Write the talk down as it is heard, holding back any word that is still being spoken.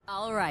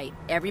All right,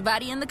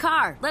 everybody in the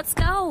car, let's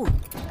go.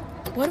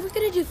 What are we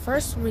going to do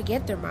first when we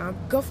get there, Mom?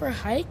 Go for a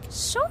hike?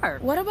 Sure.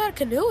 What about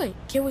canoeing?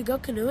 Can we go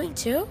canoeing,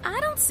 too?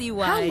 I don't see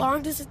why. How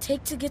long does it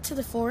take to get to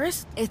the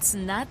forest? It's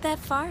not that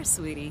far,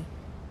 sweetie.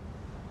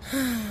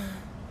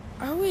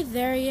 Are we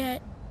there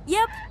yet?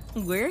 Yep,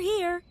 we're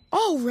here.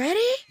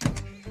 Already?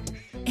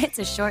 It's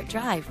a short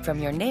drive from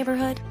your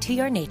neighborhood to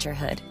your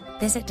naturehood.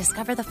 Visit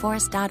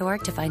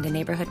discovertheforest.org to find a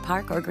neighborhood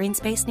park or green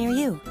space near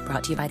you.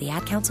 Brought to you by the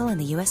Ad Council and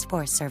the U.S.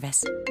 Forest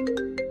Service.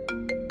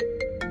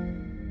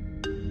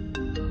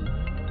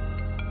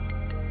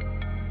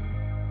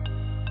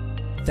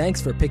 Thanks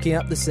for picking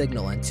up the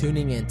signal and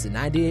tuning in to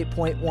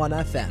 98.1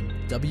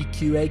 FM,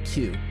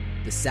 WQAQ,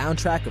 the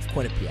soundtrack of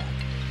Quinnipiac.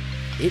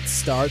 It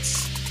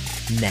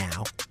starts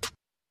now.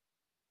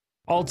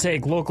 I'll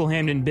take local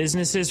Hamden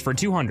businesses for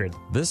 $200.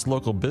 This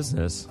local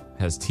business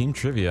has team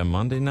trivia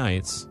Monday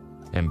nights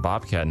and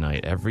Bobcat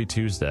night every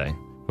Tuesday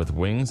with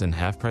wings and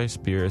half-price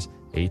beers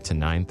 8 to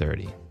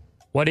 9:30.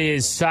 What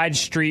is Side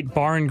Street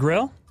Bar and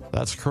Grill?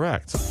 That's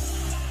correct.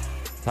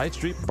 Side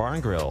Street Bar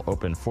and Grill,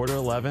 open 4 to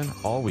 11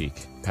 all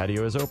week.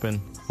 Patio is open.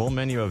 Full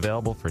menu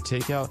available for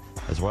takeout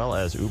as well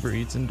as Uber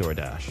Eats and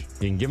DoorDash.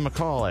 You can give them a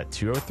call at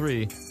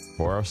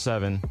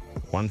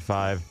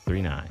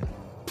 203-407-1539.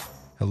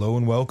 Hello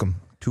and welcome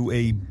to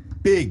a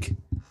big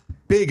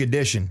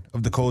edition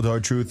of The Cold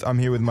Hard Truth. I'm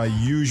here with my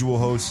usual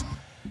hosts,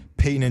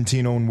 Peyton and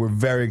Tino, and we're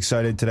very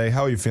excited today.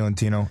 How are you feeling,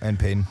 Tino and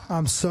Peyton?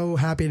 I'm so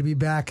happy to be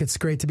back. It's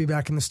great to be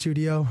back in the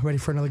studio, ready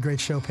for another great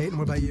show. Peyton,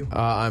 what about you?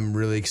 I'm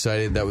really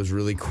excited. That was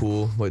really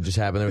cool what just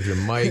happened there with your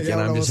mic,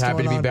 and I'm just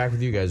happy to be back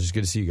with you guys. It's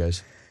good to see you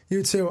guys.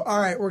 You too. All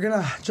right, we're going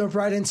to jump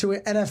right into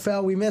it.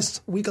 NFL, we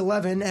missed Week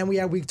 11, and we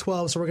had Week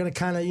 12, so we're going to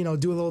kind of,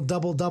 do a little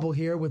double-double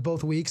here with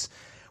both weeks.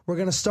 We're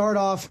going to start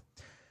off,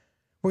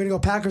 we're going to go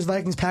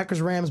Packers-Vikings,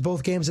 Packers-Rams,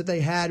 both games that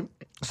they had.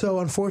 So,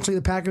 unfortunately,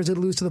 the Packers did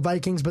lose to the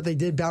Vikings, but they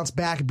did bounce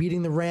back,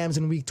 beating the Rams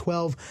in Week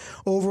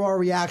 12. Overall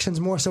reactions,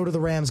 more so to the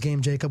Rams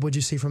game, Jacob. What'd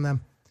you see from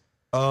them?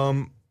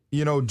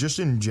 Just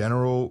in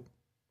general,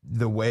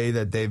 the way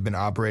that they've been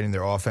operating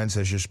their offense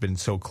has just been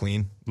so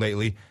clean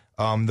lately.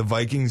 The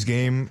Vikings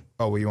game.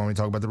 Oh, you want me to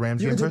talk about the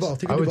Rams game first?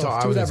 first? You can do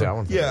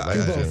both.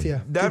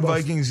 That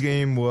Vikings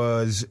game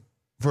was,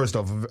 first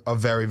off, a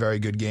very, very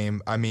good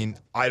game. I mean,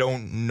 I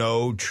don't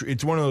know.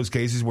 It's one of those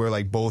cases where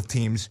like both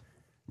teams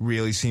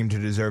really seem to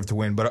deserve to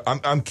win. But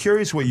I'm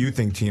curious what you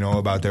think, Tino,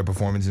 about their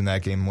performance in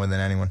that game more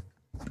than anyone.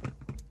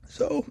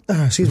 So,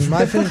 excuse me,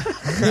 my opinion.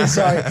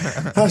 Sorry,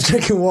 I was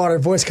drinking water.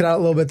 Voice cut out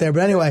a little bit there.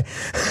 But anyway,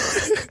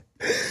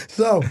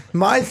 so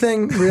my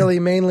thing really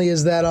mainly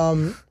is that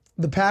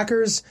the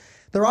Packers,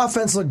 their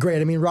offense looked great.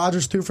 I mean,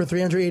 Rodgers threw for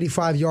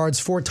 385 yards,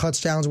 4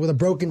 touchdowns with a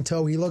broken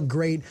toe. He looked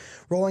great,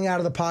 rolling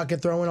out of the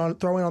pocket, throwing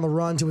on the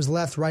run to his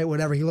left, right,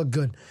 whatever. He looked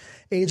good.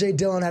 A.J.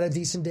 Dillon had a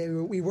decent day.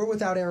 We were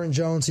without Aaron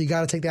Jones, so you got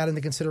to take that into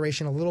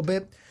consideration a little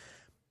bit.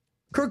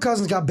 Kirk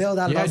Cousins got bailed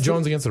out. Yeah,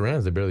 Jones against the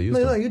Rams. They barely used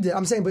him. No, you did.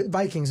 I'm saying, but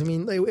Vikings. I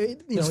mean,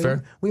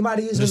 fair. We might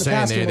have used him in the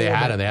past. They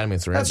had him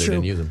against the Rams. They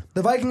didn't use him.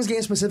 The Vikings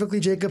game specifically,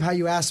 Jacob, how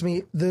you asked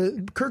me,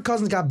 the Kirk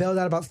Cousins got bailed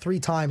out about 3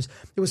 times.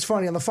 It was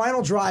funny. On the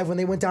final drive, when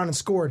they went down and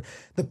scored,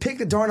 the pick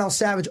that Darnell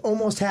Savage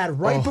almost had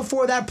right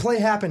before that play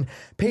happened.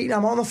 Peyton,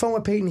 I'm on the phone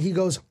with Peyton. He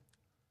goes,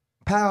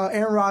 Kirk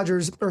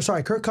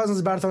Cousins is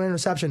about to throw an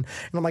interception.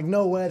 And I'm like,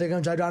 no way, they're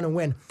going to drive down and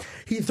win.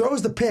 He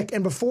throws the pick,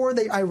 and before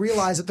I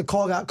realized that the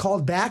call got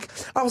called back,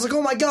 I was like,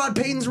 oh my God,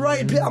 Peyton's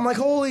right. I'm like,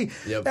 holy,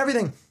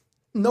 everything.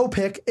 No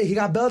pick. He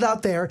got bailed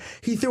out there.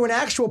 He threw an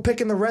actual pick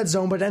in the red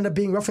zone, but it ended up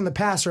being roughing the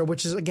passer,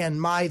 which is, again,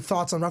 my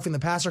thoughts on roughing the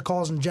passer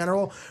calls in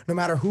general, no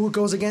matter who it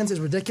goes against, is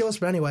ridiculous.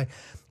 But anyway,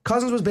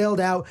 Cousins was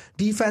bailed out.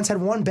 Defense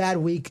had one bad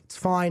week. It's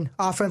fine.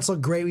 Offense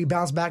looked great. We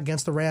bounced back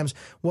against the Rams.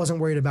 Wasn't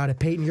worried about it.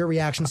 Peyton, your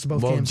reactions to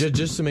both games?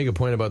 Just to make a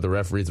point about the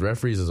referees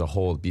as a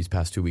whole, these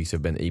past 2 weeks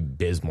have been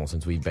abysmal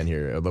since we've been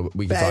here.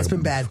 It's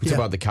been bad. We talk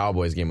about the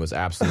Cowboys game was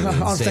absolutely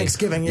insane. On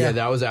Thanksgiving, yeah,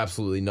 that was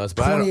absolutely nuts.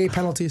 But 28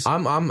 penalties.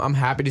 I'm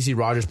happy to see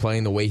Rodgers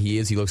playing the way he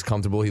is. He looks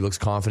comfortable. He looks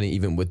confident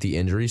even with the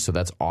injury, so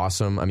that's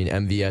awesome. I mean,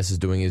 MVS is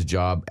doing his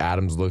job.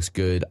 Adams looks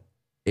good.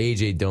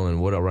 A.J. Dillon,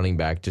 what a running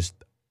back. Just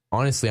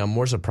honestly, I'm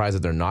more surprised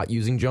that they're not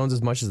using Jones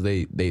as much as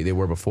they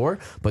were before.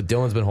 But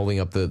Dillon's been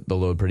holding up the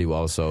load pretty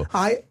well. So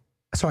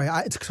Sorry,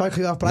 I cut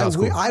you off, but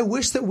cool. I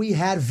wish that we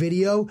had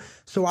video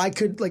so I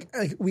could like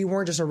we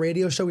weren't just a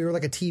radio show, we were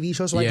like a TV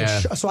show, so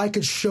I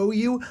could show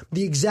you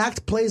the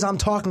exact plays I'm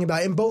talking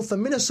about in both the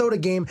Minnesota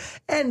game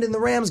and in the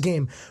Rams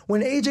game.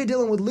 When A.J.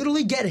 Dillon would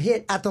literally get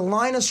hit at the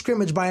line of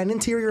scrimmage by an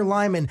interior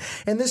lineman,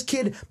 and this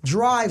kid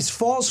drives,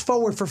 falls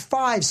forward for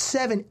 5,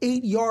 7,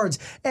 8 yards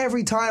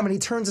every time, and he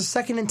turns a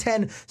 2nd and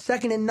 10,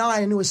 2nd and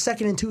 9 into a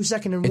 2nd and 2,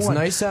 2nd and 1. It's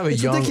nice to have a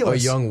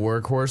young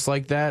workhorse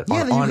like that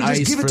on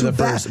ice for the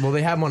first. Well,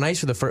 they have him on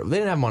ice for the first. They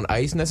didn't have him on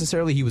ice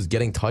necessarily. He was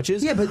getting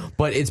touches. Yeah,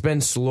 but it's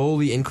been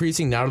slowly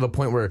increasing now to the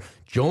point where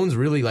Jones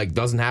really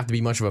doesn't have to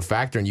be much of a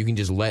factor, and you can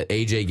just let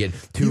AJ get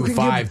 2-5-10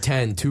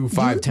 over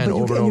and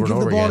over and over You give the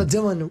ball again. to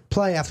Dillon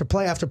play after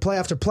play after play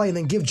after play, and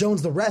then give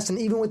Jones the rest. And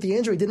even with the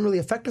injury, it didn't really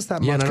affect us that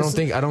much. Yeah, and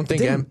I don't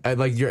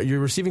think your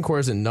receiving core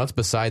isn't nuts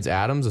besides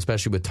Adams,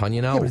 especially with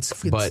Tonyan out.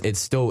 But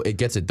it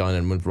gets it done.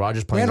 And when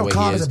Rodgers playing Randall the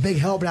way Cobb he is a big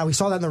help now. We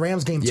saw that in the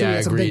Rams game too. Yeah, He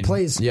had some big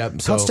plays. Yep.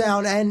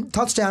 Touchdown and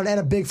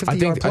a big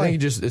 50-yard play. I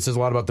think it says a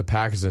lot about the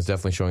Packers, and it's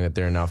definitely showing that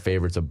they're now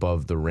favorites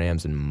above the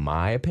Rams, in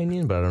my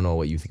opinion. But I don't know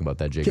what you think about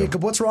that, Jacob.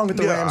 Jacob, what's wrong with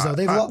the Rams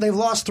though? They've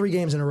lost 3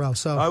 games in a row.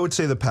 So I would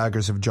say the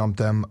Packers have jumped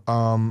them.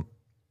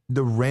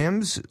 The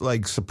Rams,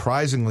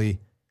 surprisingly,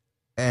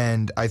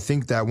 and I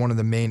think that one of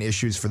the main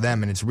issues for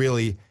them, and it's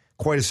really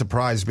quite a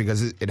surprise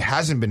because it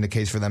hasn't been the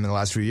case for them in the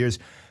last few years,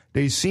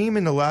 they seem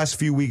in the last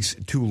few weeks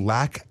to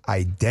lack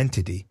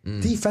identity.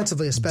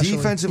 Defensively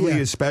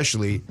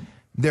especially.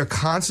 They're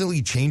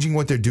constantly changing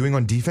what they're doing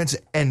on defense,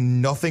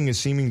 and nothing is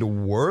seeming to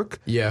work.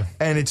 Yeah.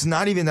 And it's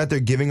not even that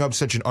they're giving up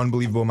such an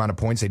unbelievable amount of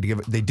points. They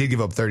did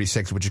give up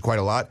 36, which is quite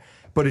a lot.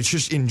 But it's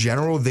just, in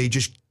general, they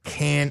just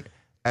can't,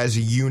 as a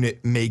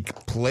unit, make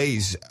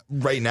plays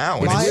right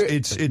now. And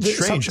it's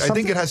strange. I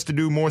think it has to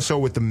do more so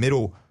with the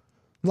middle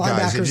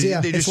linebackers.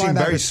 Guys. They just seem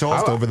very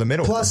soft over the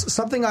middle. Plus,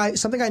 something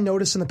I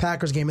noticed in the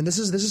Packers game, and this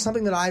is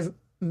something that I've,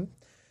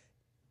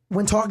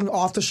 when talking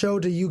off the show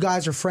to you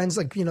guys or friends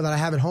that I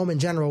have at home in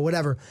general,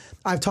 whatever,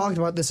 I've talked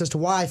about this as to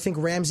why I think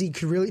Ramsey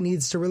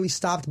needs to really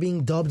stop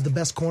being dubbed the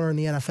best corner in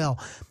the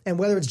NFL. And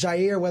whether it's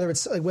Jair, whether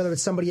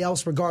it's somebody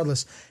else,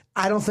 regardless,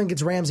 I don't think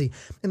it's Ramsey.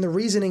 And the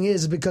reasoning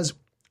is because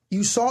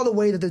you saw the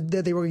way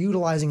that they were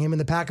utilizing him in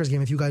the Packers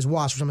game, if you guys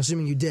watched, which I'm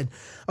assuming you did.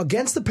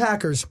 Against the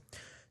Packers,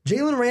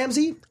 Jalen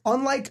Ramsey,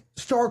 unlike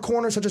star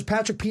corners such as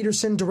Patrick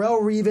Peterson,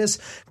 Darrelle Revis,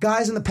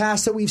 guys in the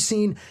past that we've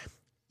seen,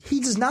 he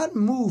does not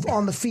move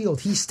on the field.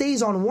 He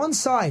stays on one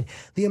side.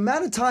 The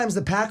amount of times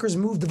the Packers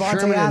moved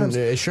Devontae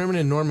Adams. Sherman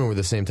and Norman were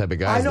the same type of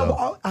guys. I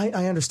know,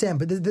 I understand,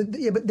 but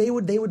but they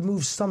would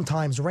move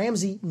sometimes.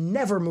 Ramsey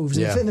never moves.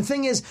 Yeah. And the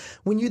thing is,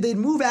 when they'd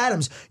move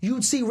Adams,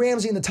 you'd see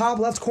Ramsey in the top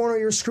left corner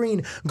of your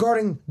screen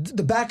guarding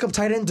the backup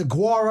tight end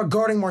DeGuara,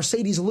 guarding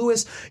Mercedes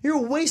Lewis.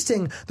 You're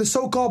wasting the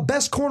so-called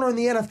best corner in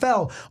the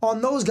NFL on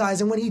those guys.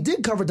 And when he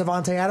did cover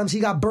Devontae Adams, he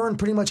got burned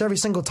pretty much every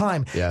single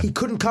time. Yeah. He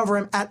couldn't cover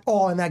him at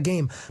all in that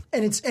game.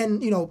 And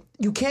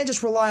you can't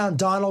just rely on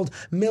Donald,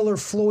 Miller,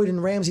 Floyd,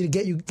 and Ramsey to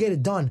get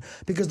it done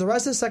because the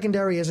rest of the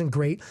secondary isn't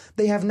great.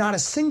 They have not a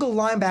single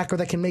linebacker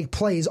that can make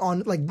plays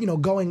on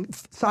going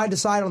side to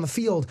side on the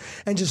field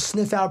and just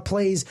sniff out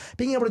plays,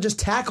 being able to just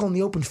tackle in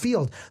the open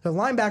field. Their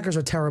linebackers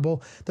are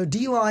terrible. Their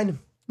D-line,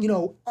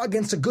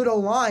 against a good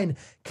O-line,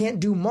 can't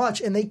do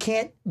much, and they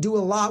can't do a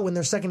lot when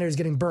their secondary is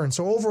getting burned.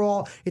 So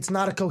overall, it's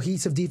not a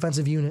cohesive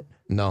defensive unit.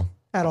 No.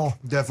 At all.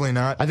 Definitely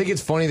not. I think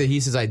it's funny that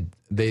he says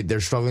they're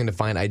struggling to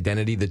find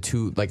identity. The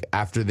two,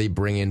 after they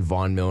bring in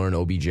Von Miller and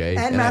OBJ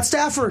and Matt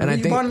Stafford, and I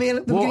think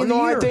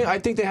I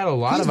think they had a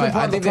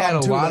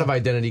lot of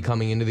identity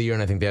coming into the year,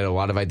 and I think they had a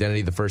lot of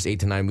identity the first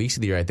 8 to 9 weeks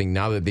of the year. I think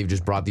now that they've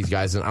just brought these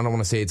guys in, I don't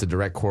want to say it's a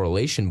direct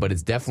correlation, but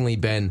it's definitely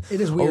been a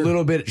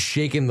little bit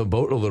shaking the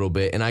boat a little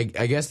bit. And I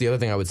guess the other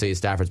thing I would say is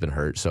Stafford's been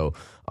hurt, so.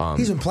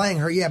 He's been playing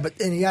hurt, yeah, but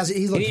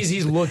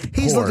he's looked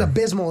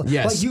abysmal.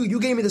 Yes. You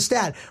gave me the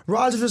stat.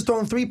 Rodgers has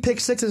thrown 3 pick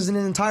sixes in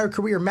an entire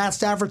career. Matt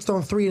Stafford's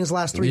thrown 3 in his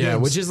last 3 games. Yeah,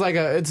 which is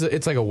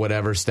it's like a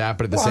whatever stat,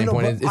 but at the same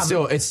point,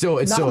 it's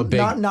still a big.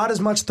 Not as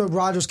much the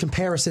Rodgers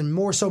comparison,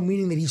 more so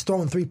meaning that he's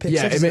thrown 3 pick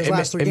sixes in his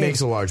last 3 games. It makes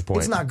a large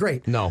point. It's not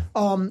great. No.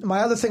 My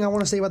other thing I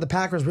want to say about the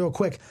Packers, real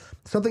quick,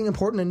 something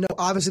important to know.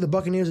 Obviously, the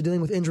Buccaneers are dealing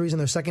with injuries in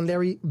their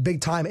secondary,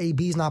 big time.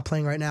 AB's not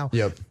playing right now.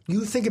 Yep.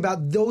 You think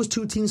about those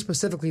 2 teams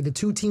specifically, the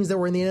 2 teams that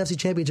were in the NFC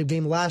Championship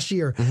game last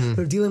year,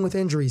 they're dealing with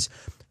injuries.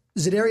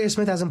 Zadarius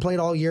Smith hasn't played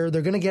all year.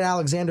 They're going to get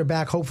Alexander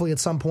back, hopefully, at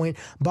some point.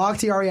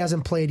 Bakhtiari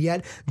hasn't played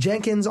yet.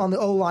 Jenkins on the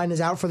O-line is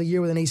out for the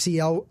year with an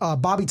ACL.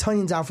 Bobby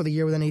Tunyon's out for the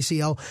year with an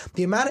ACL.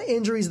 The amount of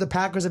injuries the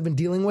Packers have been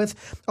dealing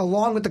with,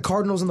 along with the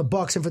Cardinals and the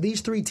Bucs, and for these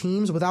 3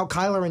 teams, without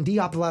Kyler and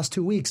Diop the last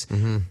 2 weeks,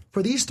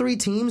 for these 3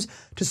 teams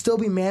to still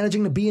be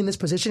managing to be in this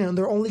position, and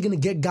they're only going to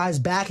get guys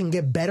back and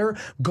get better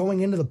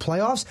going into the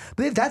playoffs,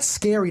 but that's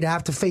scary to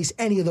have to face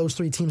any of those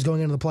 3 teams going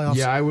into the playoffs.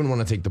 Yeah, I wouldn't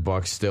want to take the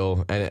Bucs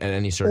still at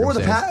any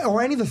circumstance.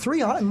 Or any of the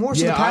 3, more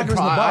so the Packers and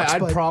the Bucs.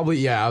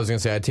 I was going to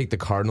say I'd take the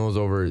Cardinals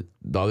over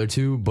the other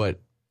 2, but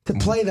to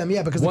play them,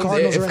 because the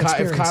Cardinals are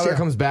inexperienced. If Kyler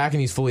comes back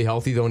and he's fully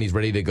healthy though and he's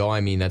ready to go, I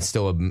mean that's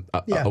still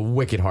a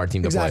wicked hard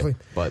team to play.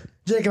 But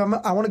Jacob,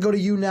 I want to go to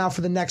you now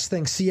for the next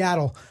thing.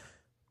 Seattle.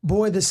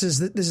 Boy, this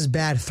is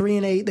bad.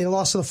 3-8. They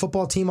lost to the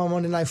football team on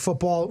Monday Night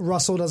Football.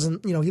 Russell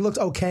doesn't, he looked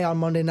okay on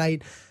Monday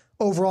night.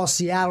 Overall,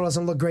 Seattle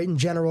doesn't look great in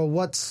general.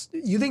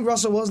 You think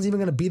Russell Wilson's even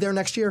going to be there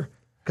next year?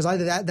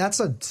 Because that's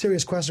a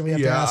serious question we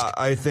have to ask. Yeah,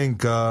 I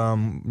think,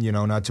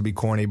 not to be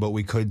corny, but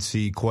we could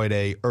see quite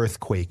a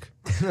earthquake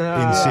in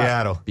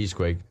Seattle.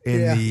 Beastquake.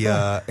 In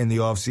the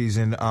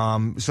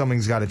offseason.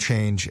 Something's got to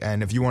change.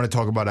 And if you want to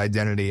talk about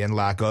identity and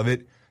lack of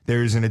it,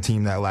 there isn't a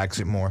team that lacks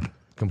it more.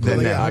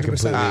 Completely. than them. I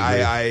completely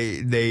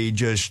agree. They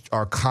just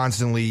are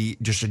constantly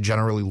just a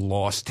generally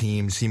lost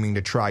team, seeming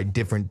to try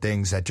different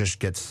things that just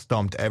get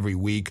stumped every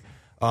week.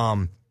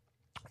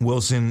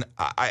 Wilson,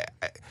 I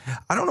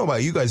don't know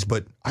about you guys,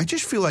 but I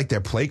just feel like their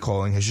play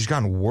calling has just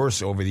gotten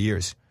worse over the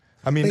years.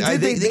 I mean,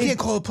 they can't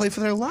call a play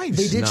for their lives.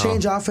 They did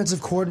change offensive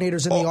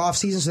coordinators in the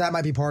offseason, so that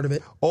might be part of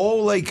it.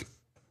 All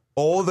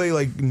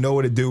they know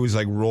what to do is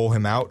roll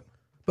him out.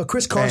 But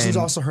Chris Carson's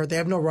also hurt. They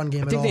have no run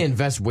game at all. I think they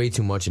invest way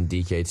too much in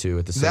DK too.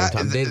 At the same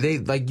time,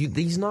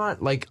 he's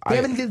not like. They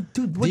haven't.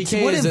 Dude, what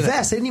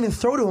invest? They didn't even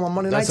throw to him on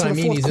Monday nights in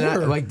the fourth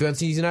quarter.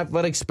 He's an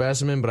athletic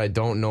specimen, but I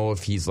don't know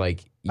if he's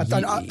like. He's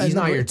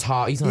not your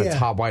top. He's not a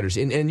top wide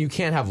receiver, and you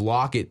can't have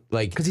Lockett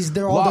because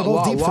they're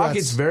both deep threats.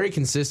 Lockett's very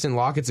consistent.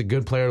 Lockett's a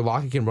good player.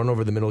 Lockett can run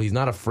over the middle. He's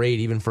not afraid,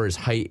 even for his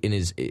height and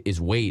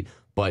his weight.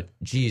 But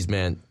geez,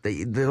 man,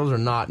 those are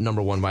not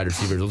number one wide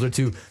receivers. Those are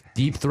two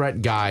deep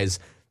threat guys.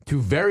 Two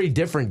very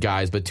different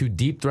guys, but two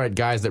deep threat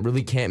guys that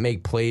really can't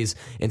make plays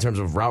in terms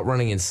of route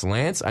running and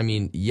slants. I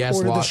mean, yes,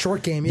 or the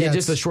short game,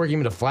 just the short game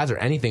into flats or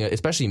anything,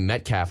 especially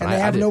Metcalf. And they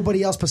have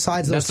nobody else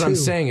besides those two. That's what I'm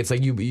saying. It's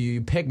like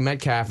you pick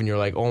Metcalf and you're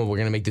like, oh, we're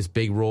gonna make this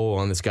big roll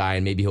on this guy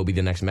and maybe he'll be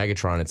the next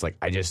Megatron. It's like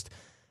I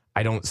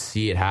don't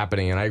see it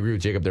happening. And I agree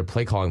with Jacob. Their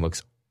play calling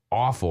looks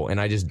awful,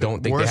 and I just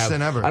don't think worse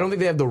than ever. I don't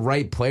think they have the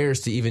right players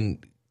to even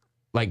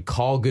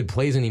call good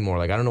plays anymore.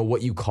 I don't know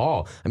what you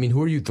call. I mean,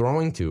 who are you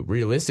throwing to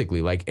realistically?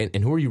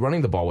 And who are you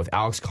running the ball with?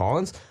 Alex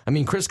Collins? I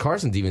mean, Chris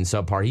Carson's even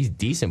subpar. He's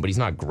decent, but he's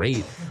not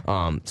great.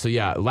 So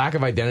yeah, lack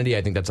of identity.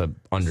 I think that's an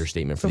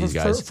understatement for these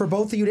guys. For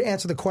both of you to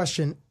answer the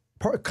question,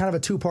 kind of a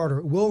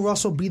two-parter. Will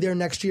Russell be there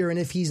next year? And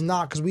if he's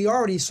not, because we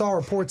already saw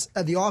reports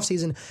at the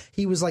offseason,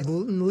 he was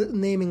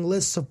naming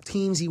lists of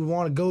teams he would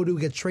want to go to,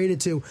 get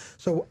traded to.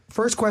 So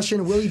first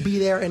question, will he be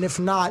there? And if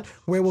not,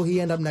 where will he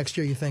end up next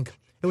year, you think?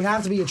 It would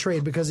have to be a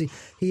trade because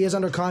he is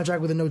under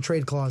contract with a no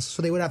trade clause,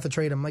 so they would have to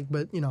trade him.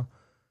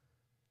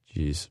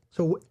 Jeez.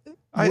 So,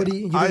 what do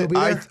you think he'll be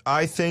there?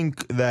 I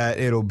think that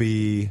it'll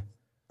be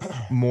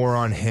more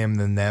on him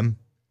than them.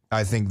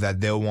 I think that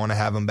they'll want to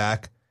have him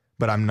back,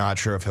 but I'm not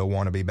sure if he'll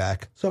want to be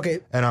back. So okay,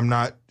 and I'm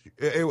not.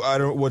 I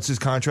don't. What's his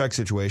contract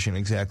situation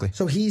exactly?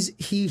 So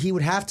he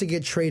would have to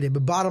get traded,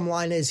 but bottom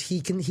line is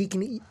he can.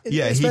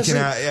 Yeah, he can,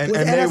 and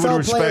they would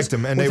respect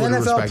him. And they would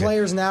respect NFL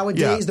players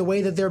nowadays, the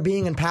way that they're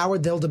being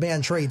empowered, they'll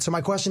demand trade. So my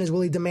question is,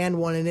 will he demand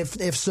one? And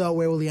if so,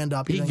 where will he end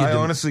up? I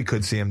honestly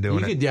could see him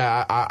doing it.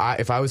 Yeah,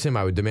 if I was him,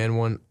 I would demand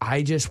one.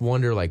 I just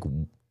wonder,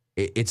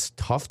 it's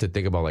tough to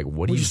think about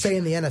what do you say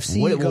in the NFC?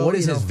 What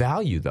is his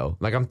value though?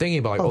 I'm thinking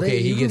about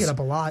he can get up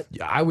a lot.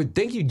 I would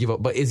think you'd give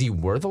up, but is he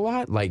worth a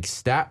lot?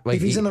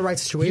 If he's in the right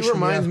situation, he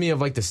reminds me of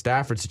the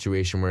Stafford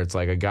situation where it's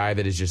a guy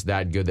that is just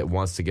that good that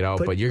wants to get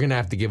out, but you're gonna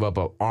have to give up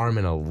an arm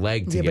and a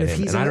leg to get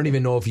him, and I don't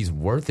even know if he's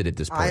worth it at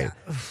this point.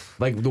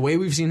 The way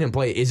we've seen him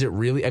play, is it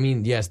really? I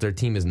mean, yes, their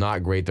team is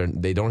not great.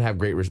 They don't have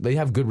they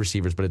have good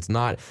receivers, but it's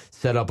not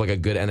set up like a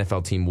good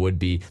NFL team would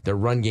be. Their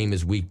run game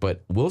is weak,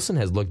 but Wilson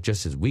has looked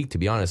just as weak, to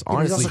be honest.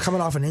 Honestly, he's also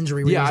coming off an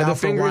injury. The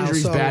finger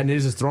injury's bad, and it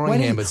is his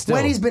throwing hand, but still.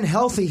 When he's been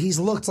healthy, he's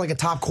looked like a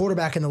top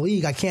quarterback in the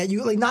league.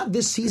 Not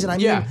this season.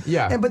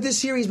 But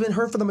this year he's been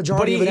hurt for the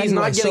majority of it. But he's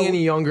not getting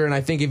any younger, and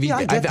I think if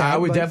I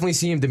would definitely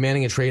see him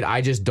demanding a trade.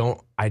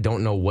 I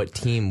don't know what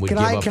team would give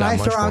up that much for him. Can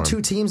I throw out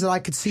two teams that I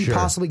could see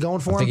possibly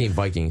going for him? I'm thinking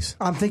Vikings.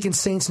 I'm thinking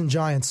Saints and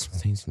Giants.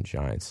 Saints and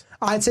Giants.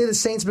 I'd say the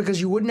Saints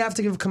because you wouldn't have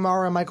to give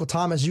Kamara and Michael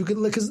Thomas. You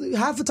could, because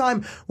half the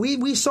time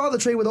we saw the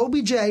trade with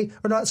OBJ,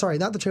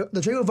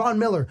 the trade with Von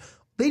Miller.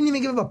 They didn't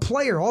even give up a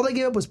player. All they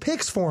gave up was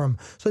picks for him.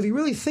 So if you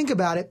really think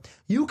about it,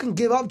 you can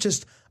give up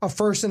just a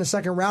first and a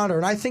second rounder.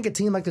 And I think a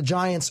team like the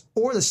Giants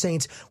or the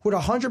Saints would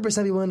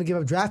 100% be willing to give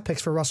up draft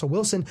picks for Russell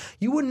Wilson.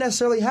 You wouldn't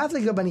necessarily have to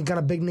give up any kind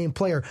of big name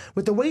player.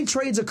 With the way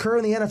trades occur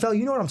in the NFL,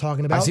 you know what I'm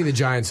talking about. I see the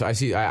Giants.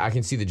 I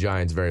can see the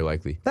Giants very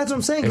likely. That's what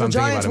I'm saying. The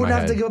Giants wouldn't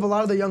have to give up a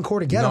lot of their young core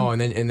to get him.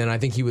 And then I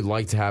think he would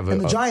like to have and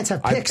the Giants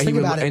have picks. Think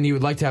about it. And he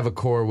would like to have a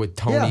core with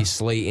Tony,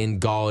 Slayton,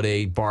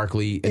 Galladay,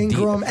 Barkley,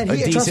 Ingram, a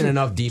decent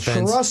enough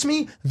defense. Trust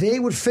me, they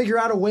would figure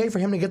out a way for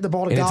him to get the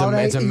ball to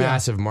Galladay. It's a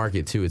massive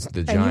market too. It's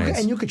the Giants.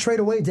 And you could trade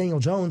away Daniel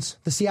Jones.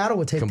 The Seattle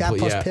would take that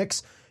plus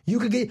picks. You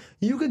could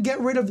get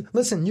rid of.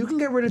 Listen, you can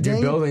get rid of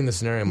Daniel. You're building the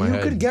scenario in my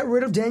head. You could get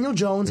rid of Daniel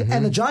Jones,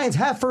 and the Giants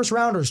have first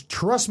rounders.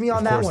 Trust me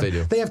on that one. They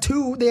do. They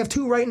have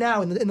two right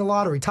now in the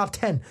lottery, top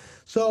 10.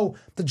 So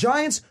the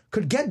Giants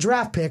could get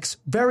draft picks.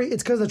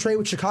 It's because of the trade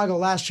with Chicago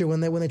last year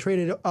when they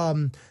traded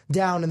down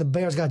and the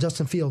Bears got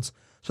Justin Fields.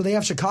 So they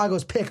have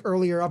Chicago's pick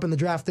earlier up in the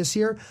draft this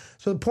year.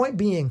 So the point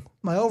being,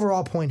 my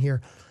overall point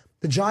here.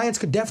 The Giants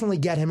could definitely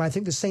get him. I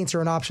think the Saints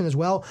are an option as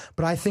well,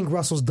 but I think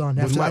Russell's done.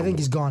 I think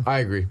he's gone. I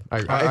agree.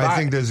 I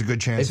think there's a good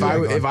chance.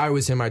 If I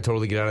was him, I'd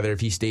totally get out of there. If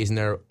he stays in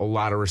there, a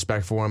lot of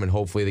respect for him, and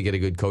hopefully they get a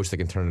good coach that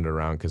can turn it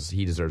around because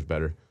he deserves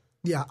better.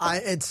 Yeah,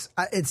 it's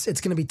going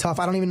to be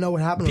tough. I don't even know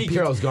what happened. Pete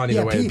Carroll's gone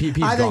either way. Pete's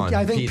gone.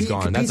 I think Pete's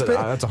gone. That's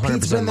 100%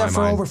 Pete's been there in my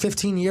for mind. over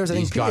 15 years. I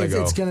think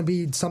it's going to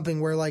be something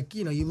where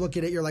you look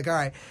at it, you're like, all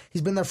right,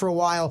 he's been there for a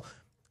while.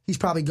 He's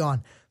probably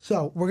gone.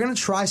 So we're going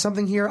to try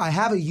something here. I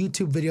have a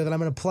YouTube video that I'm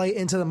going to play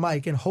into the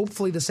mic, and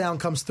hopefully the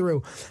sound comes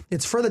through.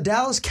 It's for the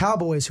Dallas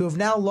Cowboys, who have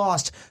now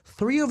lost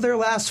 3 of their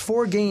last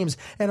 4 games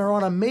and are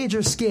on a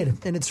major skid.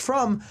 And it's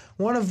from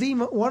probably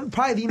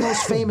the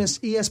most famous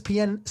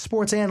ESPN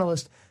sports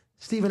analyst,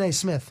 Stephen A.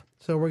 Smith.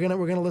 So we're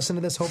gonna listen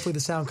to this. Hopefully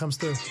the sound comes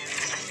through.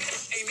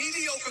 A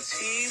mediocre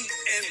team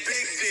and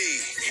Big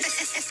D.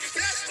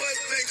 That's what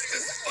makes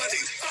this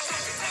funny.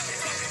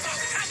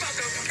 How about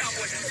those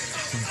Cowboys?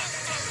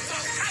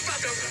 How about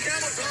those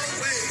Camels on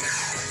way?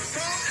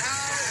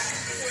 Somehow,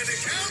 when the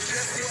Cows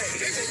just wait,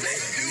 they will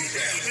make you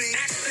dance.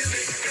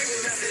 Accident, they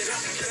will mess it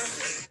up.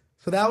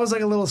 So that was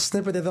like a little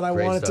snippet that I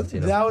wanted to.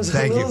 That was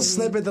a little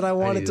snippet that I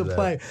wanted to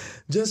play,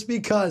 just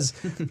because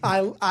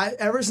I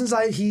ever since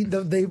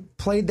they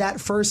played that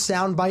first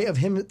soundbite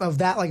of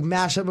that like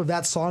mashup of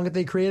that song that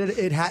they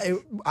created.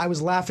 I was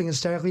laughing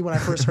hysterically when I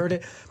first heard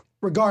it.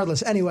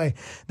 Regardless, anyway,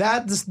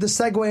 that's the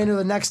segue into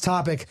the next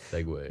topic.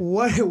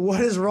 What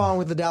is wrong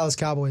with the Dallas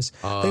Cowboys?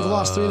 They've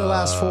lost 3 of the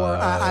last 4.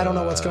 I don't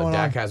know what's going on.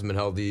 Dak hasn't been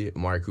healthy.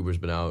 Amari Cooper's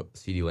been out.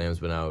 CeeDee Lamb's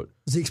been out.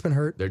 Zeke's been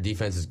hurt. Their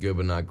defense is good,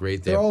 but not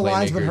great. Their whole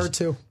line's been hurt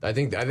too. I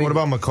think. What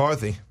about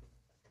McCarthy?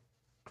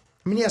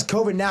 I mean, he has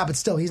COVID now, but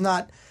still, he's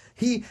not.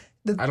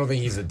 I don't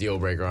think he's a deal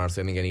breaker,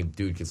 honestly. I think any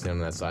dude could stand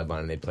on that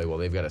sideline and they play well.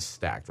 They've got a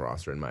stacked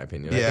roster, in my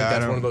opinion. Yeah, I think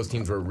that's one of those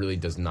teams where it really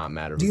does not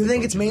matter. Do you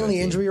think it's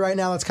mainly injury right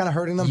now that's kind of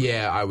hurting them?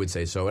 Yeah, I would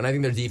say so. And I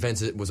think their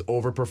defense was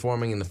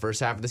overperforming in the first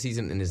half of the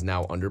season and is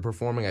now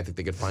underperforming. I think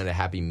they could find a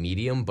happy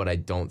medium, but I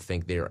don't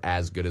think they're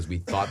as good as we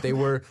thought they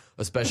were,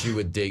 especially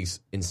with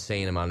Diggs'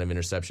 insane amount of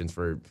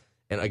interceptions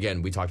and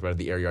again, we talked about it,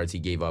 the air yards he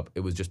gave up.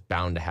 It was just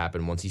bound to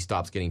happen. Once he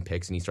stops getting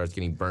picks and he starts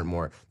getting burnt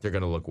more, they're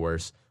going to look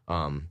worse.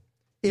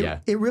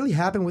 It really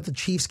happened with the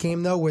Chiefs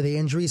game, though, where the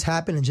injuries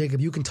happened. And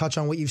Jacob, you can touch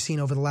on what you've seen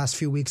over the last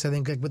few weeks. I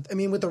think, with the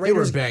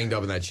Raiders, they were banged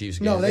up in that Chiefs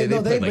game.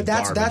 But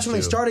that's when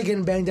they started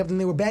getting banged up, and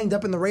they were banged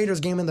up in the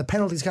Raiders game, and the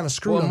penalties kind of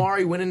screwed them.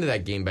 Amari went into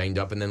that game banged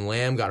up, and then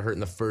Lamb got hurt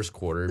in the first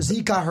quarter.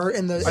 Zeke got hurt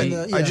in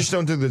the. I just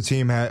don't think the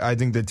team. I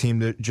think the team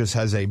that just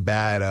has a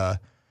bad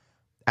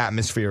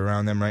atmosphere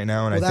around them right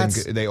now, and I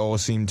think they all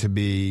seem to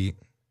be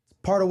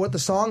part of what the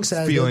song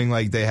says. Feeling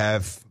like they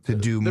have to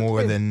do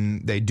more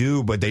than they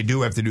do, but they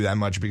do have to do that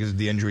much because of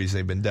the injuries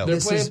they've been dealt. They're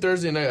playing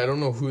Thursday night. I don't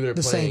know who they're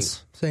playing.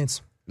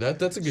 Saints.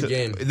 That's a good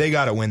game. They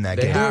got to win that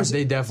game.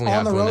 They definitely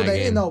have to win that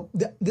game. No,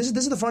 this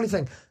is the funny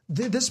thing.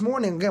 This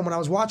morning, again, when I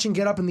was watching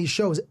Get Up in these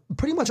shows,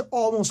 pretty much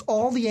almost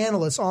all the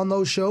analysts on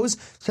those shows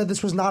said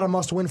this was not a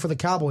must-win for the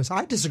Cowboys.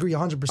 I disagree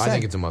 100%. I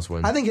think it's a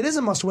must-win. I think it is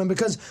a must-win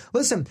because,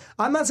 listen,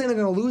 I'm not saying they're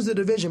going to lose the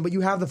division, but you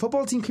have the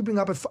football team keeping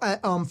up at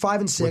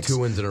 5-6. With 2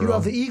 wins in a row. You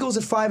have the Eagles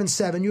at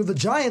 5-7. You have the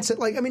Giants at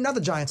not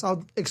the Giants.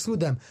 I'll exclude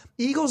them.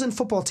 Eagles and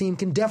football team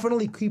can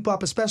definitely keep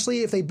up,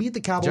 especially if they beat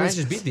the Cowboys. Giants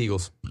just beat the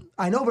Eagles.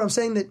 I know, but I'm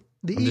saying that.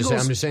 I'm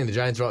just saying the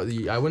Giants are.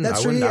 I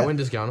wouldn't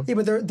discount them.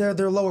 Yeah, but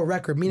they're lower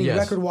record, meaning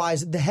record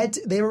wise,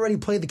 they've already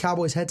played the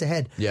Cowboys head to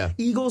head. Yeah,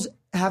 Eagles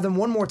have them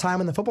one more time,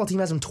 and the football team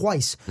has them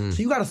twice.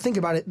 So you got to think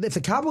about it. If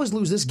the Cowboys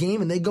lose this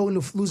game and they go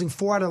into losing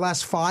 4 out of the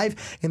last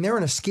 5, and they're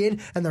in a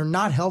skid and they're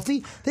not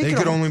healthy, they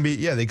could only be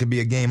they could be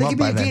a game up. They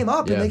could be a game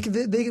up, and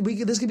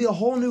this could be a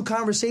whole new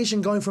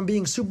conversation going from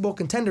being Super Bowl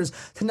contenders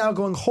to now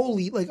going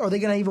holy. Like, are they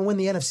going to even win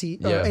the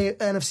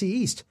NFC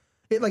East?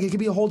 It could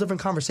be a whole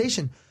different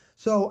conversation.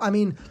 So I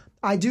mean.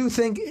 I do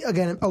think,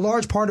 again, a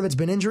large part of it's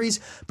been injuries,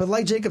 but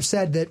like Jacob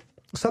said, that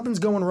something's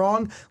going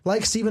wrong.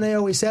 Like Stephen A.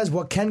 always says,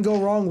 what can go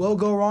wrong will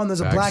go wrong.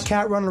 There's a black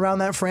cat running around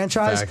that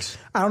franchise. Facts.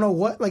 I don't know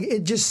what,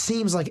 it just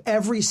seems like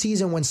every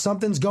season when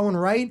something's going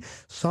right,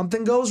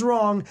 something goes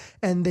wrong,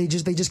 and they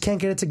just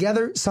can't get it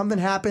together. Something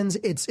happens.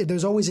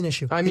 There's always an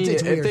issue. I mean,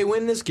 if they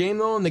win this game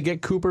though, and they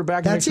get Cooper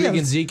back next week,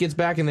 and Zeke gets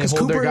back, and they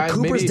hold their guys,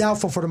 Cooper's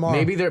doubtful for tomorrow.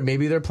 Maybe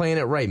they're playing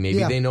it right.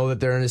 Maybe they know that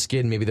they're in a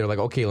skid. Maybe they're like,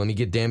 okay, let me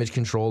get damage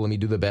control. Let me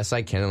do the best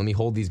I can, and let me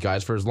hold these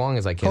guys for as long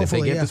as I can.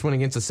 Hopefully, if they get this win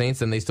against the Saints,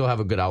 then they still have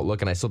a good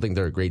outlook, and I still think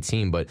they're a great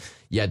team. But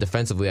yeah,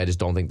 defensively, I just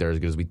don't think they're as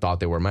good as we thought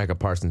they were. Micah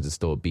Parsons is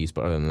still a beast,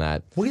 but other than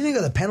that, what do you think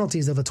of the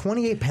penalties? Of the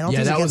 28 penalties?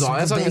 Yeah, that was all.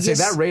 That's what I'm gonna say.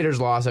 Vegas? That Raiders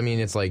loss. I mean,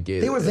 it's like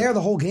they were there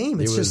the whole game.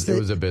 It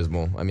was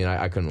abysmal. I mean,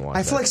 I couldn't watch.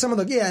 I feel like some of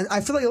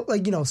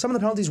the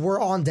penalties were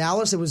on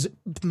Dallas. It was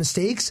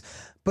mistakes,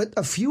 but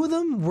a few of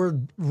them were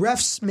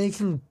refs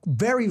making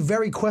very,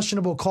 very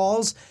questionable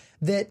calls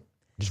that.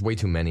 Just way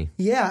too many.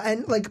 Yeah,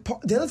 and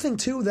the other thing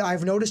too that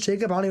I've noticed,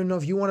 Jacob, I don't even know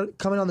if you want to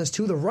come in on this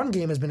too. The run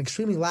game has been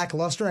extremely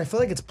lackluster, and I feel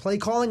like it's play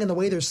calling and the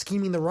way they're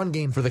scheming the run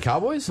game for the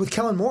Cowboys with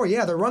Kellen Moore.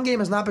 Yeah, their run game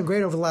has not been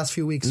great over the last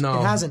few weeks.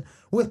 No, it hasn't.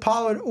 With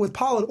Pollard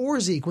or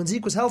Zeke. When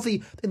Zeke was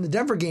healthy in the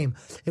Denver game,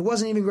 it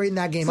wasn't even great in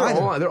that game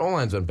either. Their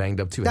O-line's been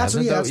banged up too. That's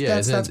part of it.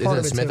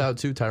 Isn't Smith out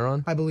too?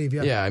 Tyron, I believe.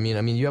 Yeah. Yeah. I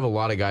mean, you have a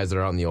lot of guys that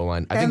are out in the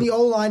O-line, and the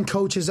O-line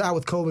coach is out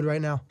with COVID right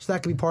now, so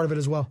that could be part of it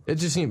as well. It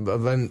just seems.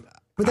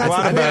 But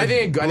that's I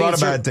think a lot of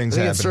bad things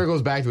it happen.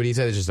 circles back to what he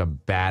said. It's just a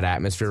bad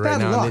atmosphere right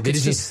bad now. luck. They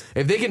It's just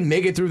if they can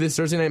make it through this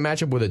Thursday night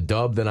matchup with a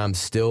dub, then I'm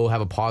still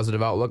have a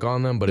positive outlook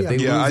on them. But if they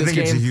lose I this think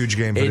game, it's a huge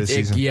game for this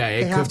season.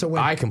 They have to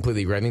win. I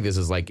completely agree. I think this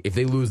is like if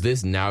they lose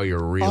this, now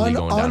you're really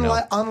going downhill.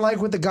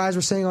 Unlike what the guys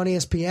were saying on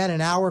ESPN,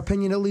 in our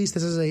opinion at least,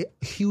 this is a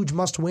huge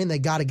must-win. They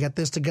got to get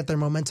this to get their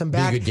momentum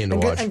back, Be a good game to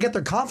and watch. get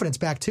their confidence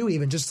back too.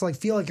 Even just to, like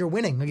feel like you're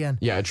winning again.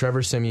 Yeah,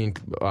 Trevor Siemian,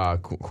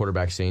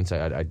 quarterback Saints.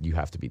 You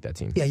have to beat that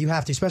team. Yeah, you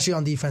have to, especially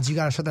on defense. You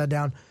got to shut that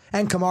down.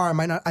 And Kamara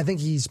might not. I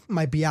think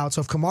might be out.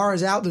 So if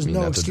Kamara's out, there's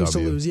no excuse to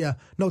lose. Yeah,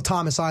 no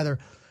Thomas either.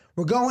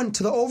 We're going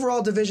to the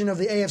overall division of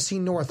the AFC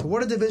North.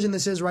 What a division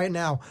this is right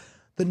now.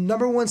 The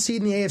number 1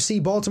 seed in the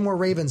AFC, Baltimore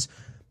Ravens.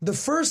 The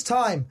first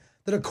time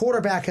that a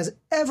quarterback has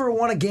ever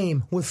won a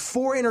game with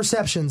 4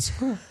 interceptions.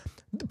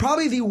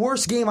 Probably the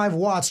worst game I've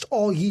watched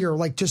all year.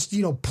 Like just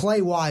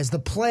play wise,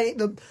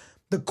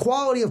 the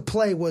quality of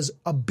play was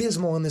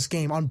abysmal in this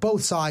game on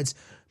both sides.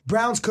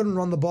 Browns couldn't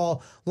run the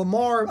ball.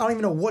 Lamar, I don't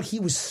even know what he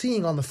was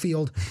seeing on the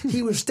field.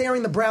 He was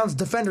staring the Browns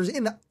defenders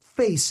in the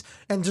face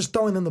and just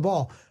throwing them the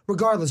ball.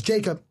 Regardless,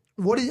 Jacob,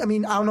 I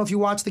don't know if you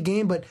watched the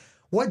game, but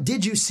what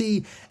did you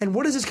see? And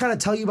what does this kind of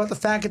tell you about the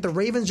fact that the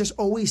Ravens just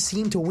always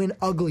seem to win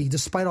ugly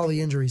despite all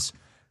the injuries?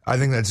 I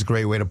think that's a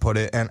great way to put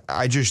it. And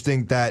I just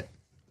think that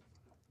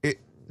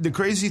the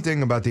crazy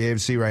thing about the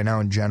AFC right now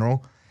in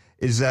general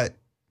is that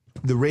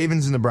the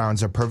Ravens and the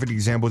Browns are perfect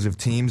examples of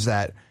teams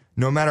that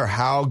no matter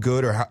how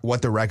good or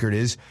what the record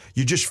is,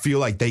 you just feel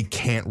like they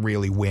can't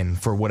really win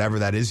for whatever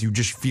that is. You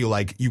just feel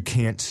like you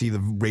can't see the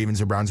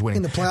Ravens or Browns winning.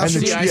 In the playoffs?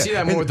 I see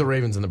that more with the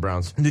Ravens and the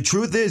Browns. The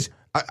truth is,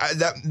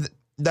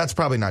 that's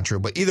probably not true.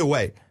 But either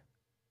way,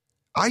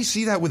 I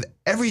see that with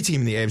every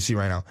team in the AFC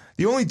right now.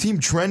 The only team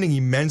trending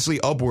immensely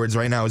upwards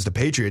right now is the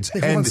Patriots.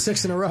 They've won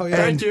 6 in a row. Yeah.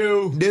 Thank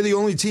you. They're the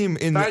only team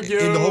in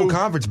the whole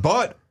conference.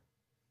 But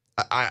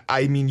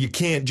I mean, you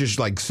can't just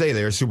say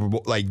they're a Super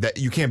Bowl like that.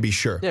 You can't be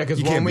sure. Yeah, because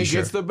you one can't be week sure.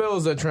 it's the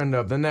Bills that trend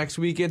up. The next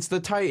week it's the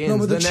Titans. No,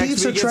 but the next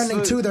Chiefs are week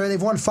trending too.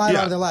 They've won 5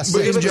 out of their last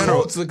but 6. in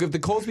general, If the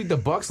Colts beat the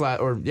Bucks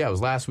it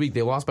was last week.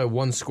 They lost by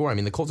 1 score. I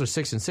mean, the Colts are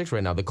 6-6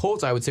 right now. The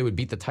Colts, I would say, would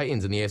beat the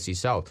Titans in the AFC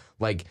South.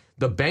 Like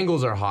the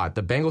Bengals are hot.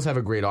 The Bengals have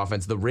a great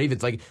offense. The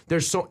Ravens,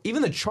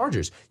 even the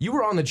Chargers. You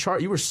were on the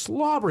chart. You were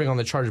slobbering on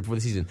the Chargers before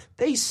the season.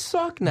 They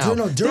suck now. In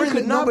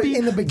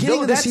the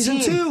beginning of the season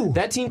too.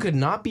 That team could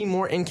not be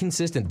more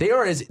inconsistent. They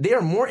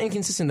are more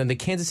inconsistent than the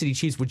Kansas City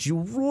Chiefs, which you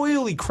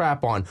royally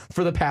crap on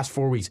for the past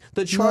 4 weeks.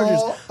 The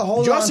Chargers.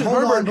 Justin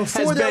Herbert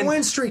before their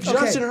win streak.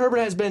 Justin Herbert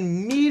has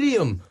been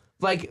medium.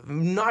 Like,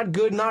 not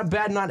good, not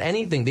bad, not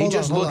anything. They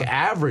just look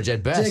average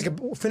at best.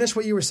 Jacob, finish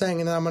what you were saying,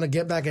 and then I'm going to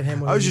get back at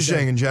him. I was just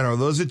saying, in general,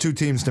 those are 2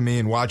 teams to me,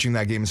 and watching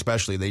that game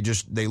especially,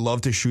 they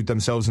love to shoot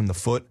themselves in the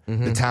foot.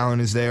 Mm-hmm. The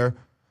talent is there.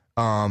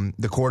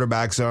 The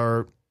quarterbacks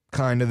are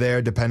kind of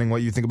there, depending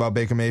what you think about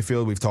Baker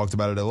Mayfield. We've talked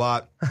about it a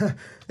lot.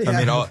 Yeah. I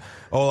mean,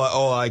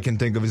 all I can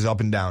think of is up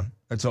and down.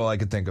 That's all I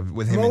could think of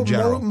with him in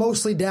general.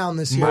 Mostly down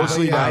this year.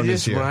 Mostly down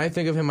this year. When I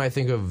think of him, I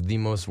think of the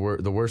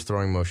worst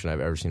throwing motion I've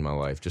ever seen in my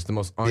life. Just the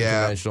most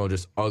unconventional,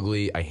 just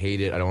ugly. I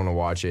hate it. I don't want to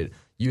watch it.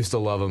 Used to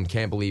love him.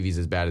 Can't believe he's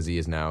as bad as he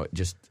is now.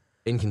 Just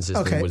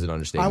inconsistent was an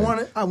understatement.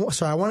 I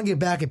want to get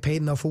back at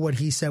Peyton, though, for what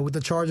he said with the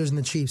Chargers and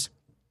the Chiefs.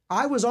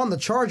 I was on the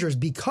Chargers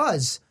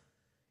because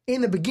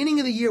in the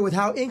beginning of the year with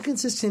how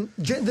inconsistent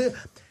not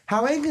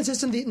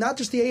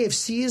just the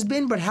AFC has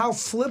been, but how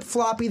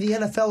flip-floppy the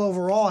NFL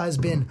overall has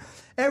been.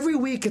 Every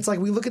week, it's like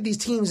we look at these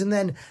teams, and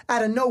then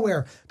out of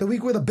nowhere, the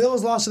week where the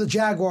Bills lost to the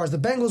Jaguars, the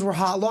Bengals were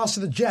hot, lost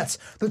to the Jets,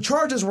 the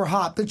Chargers were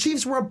hot, the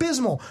Chiefs were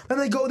abysmal. Then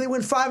they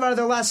win 5 out of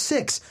their last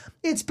 6.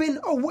 It's been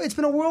a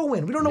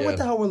whirlwind. We don't know what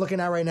the hell we're looking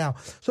at right now.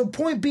 So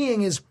point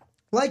being is,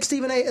 like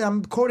Stephen A., and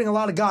I'm quoting a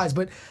lot of guys,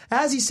 but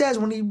as he says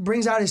when he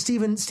brings out his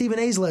Stephen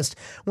A's list,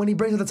 when he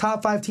brings out the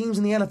top 5 teams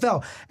in the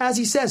NFL, as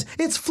he says,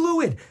 it's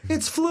fluid.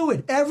 It's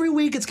fluid. Every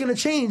week it's going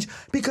to change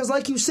because,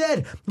 like you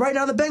said, right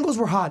now the Bengals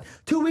were hot.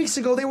 2 weeks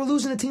ago they were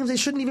losing to teams they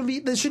shouldn't even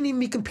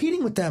be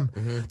competing with them.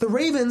 Mm-hmm. The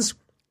Ravens,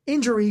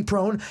 injury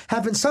prone,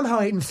 have been somehow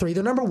 8-3.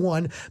 They're number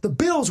 1. The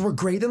Bills were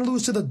great, then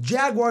lose to the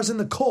Jaguars and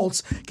the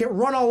Colts, get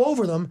run all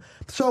over them.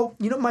 So,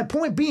 my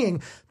point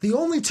being, the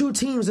only 2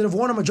 teams that have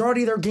won a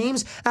majority of their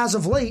games as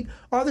of late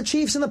are the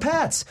Chiefs and the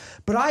Pats.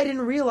 But I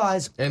didn't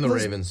realize... And the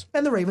Ravens.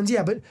 And the Ravens,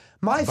 yeah. But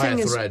my thing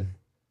is...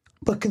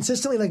 But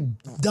consistently,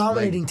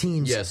 dominating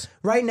teams. Yes.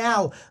 Right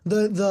now,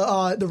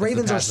 the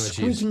Ravens are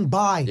squeaking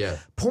by. Yeah.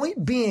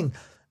 Point being...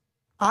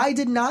 I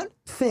did not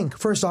think,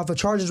 first off, the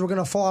Chargers were going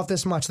to fall off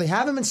this much. They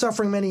haven't been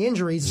suffering many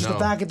injuries. Just the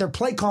fact that their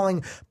play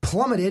calling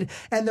plummeted,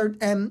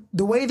 and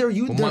the way they're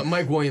used.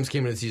 Mike Williams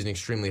came into the season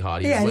extremely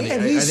hot. I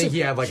think he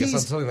had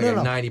something like a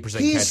 90% catch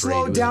rate. He's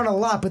slowed down a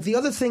lot, but the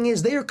other thing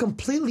is they are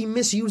completely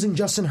misusing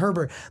Justin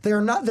Herbert. They are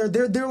not.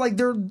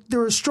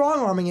 They're strong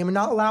arming him and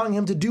not allowing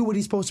him to do what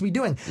he's supposed to be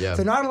doing. Yeah.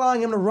 They're not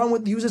allowing him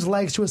to use his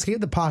legs to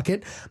escape the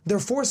pocket. They're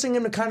forcing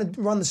him to kind of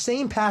run the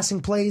same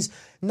passing plays.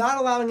 Not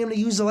allowing him to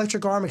use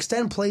electric arm,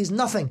 extend plays,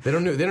 nothing. They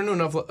don't know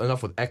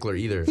enough with Eckler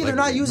either. Yeah, they're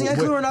not using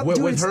Eckler enough.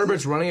 With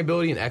Herbert's running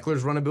ability and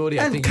Eckler's run ability,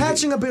 I think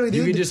catching ability.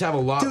 You could just have a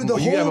lot. You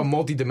could have a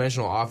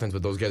multi-dimensional offense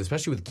with those guys,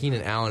 especially with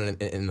Keenan Allen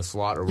in the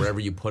slot or wherever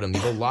you put him.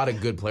 There's a lot of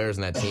good players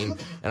in that team,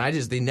 and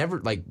they never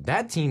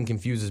that team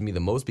confuses me the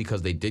most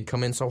because they did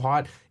come in so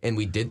hot, and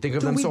we did think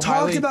of them so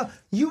highly. We talked about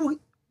you.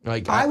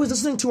 I was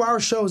listening to our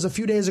shows a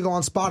few days ago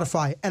on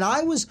Spotify, and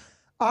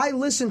I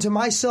listened to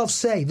myself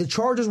say the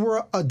Chargers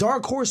were a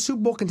dark horse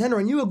Super Bowl contender,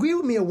 and you agree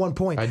with me at one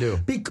point. I do.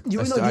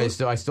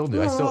 I still do.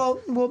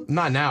 Well,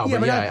 not now,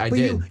 but I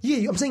did.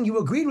 I'm saying you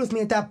agreed with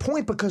me at that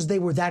point because they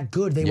were that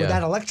good. They were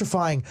that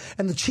electrifying.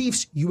 And the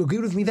Chiefs, you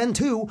agreed with me then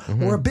too,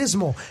 were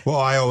abysmal. Well,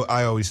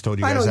 I always told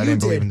you guys I didn't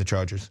believe in the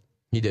Chargers.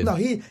 He did. No,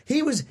 he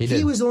was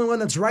the only one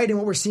that's right in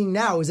what we're seeing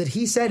now is that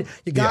he said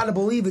you got to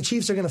believe the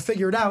Chiefs are going to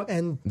figure it out,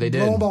 and they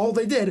did. Lo and behold,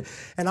 they did.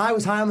 And I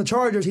was high on the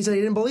Chargers. He said he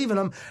didn't believe in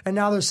them, and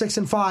now they're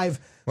 6-5.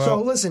 Well,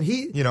 so listen,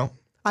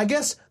 I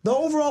guess the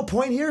overall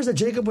point here is that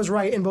Jacob was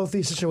right in both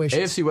these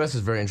situations. AFC West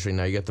is very interesting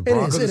now. You got the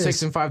Broncos at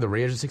 6-5, the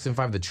Raiders at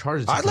 6-5, the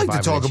Chargers at 6-5. I'd like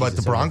to talk about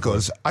the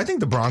Broncos. I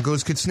think the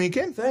Broncos could sneak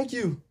in. Thank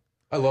you.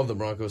 I love the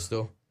Broncos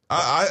still.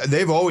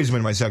 They've always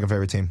been my second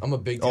favorite team. I'm a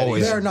big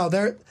always. I'm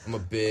a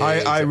big.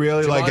 I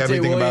really like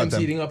everything Williams about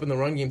them. Heating up in the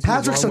run game.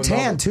 Patrick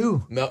Surtain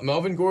too.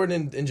 Melvin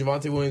Gordon and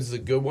Javonte Williams is a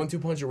good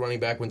 1-2 punch at running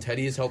back. When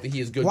Teddy is healthy,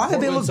 he is good. Why have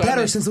they looked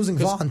better since losing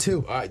Vaughn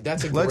too?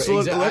 That's a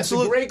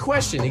great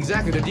question.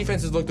 Exactly, their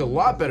defense has looked a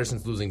lot better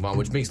since losing Vaughn,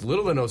 which makes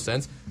little to no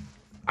sense.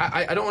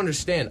 I don't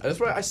understand. That's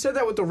why I said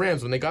that with the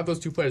Rams when they got those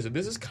two players.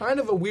 This is kind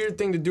of a weird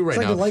thing to do right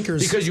now. The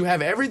Lakers. Because you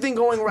have everything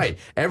going right.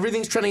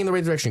 Everything's trending in the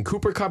right direction.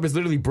 Cooper Kupp is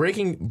literally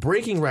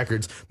breaking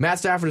records. Matt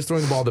Stafford is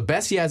throwing the ball the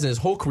best he has in his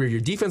whole career.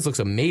 Your defense looks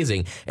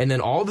amazing. And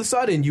then all of a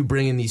sudden you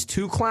bring in these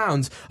two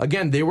clowns.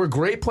 Again, they were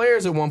great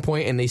players at one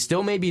point, and they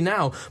still may be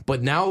now.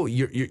 But now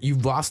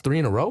you've lost 3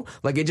 in a row.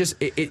 Like it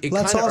kind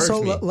of irks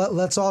me.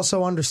 Let's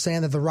also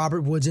understand that the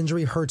Robert Woods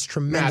injury hurts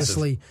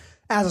tremendously. Massive.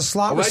 As a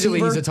slot Allegedly,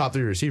 receiver, he's a top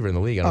 3 receiver in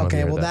the league. I don't know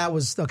if you heard that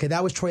was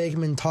Troy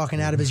Aikman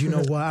talking out of his. I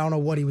don't know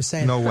what he was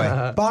saying. No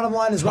way. Bottom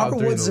line is Robert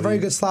Woods is a very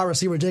good slot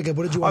receiver. Jacob,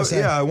 what did you want to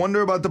say? Yeah, I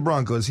wonder about the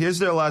Broncos. Here's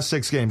their last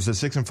 6 games. They're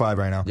 6-5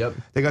 right now. Yep.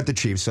 They got the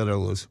Chiefs, so they'll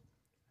lose.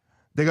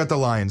 They got the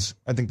Lions.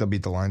 I think they'll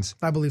beat the Lions.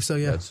 I believe so.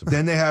 Yeah.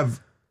 Then they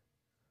have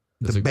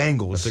the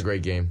Bengals. That's a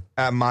great game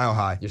at Mile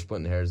High. You're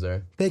splitting hairs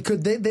there. They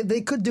could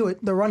do it.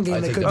 The run game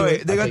they could do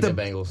it. They got the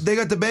Bengals. They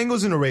got the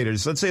Bengals and the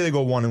Raiders. Let's say they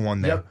go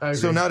 1-1 there. Yep, I agree.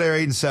 So now they're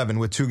 8-7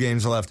 with 2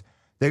 games left.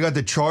 They got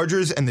the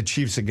Chargers and the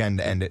Chiefs again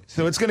to end it.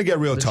 So it's going to get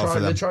real tough for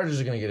them. The Chargers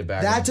are going to get it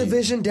back. That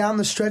division down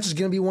the stretch is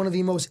going to be one of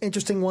the most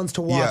interesting ones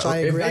to watch. Yeah. I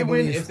agree.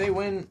 If they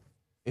win,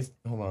 If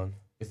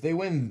they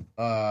win,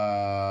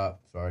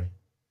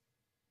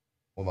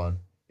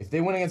 If they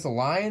win against the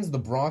Lions, the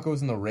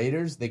Broncos, and the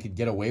Raiders, they could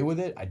get away with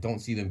it. I don't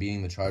see them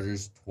beating the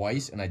Chargers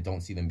twice, and I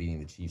don't see them beating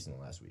the Chiefs in the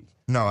last week.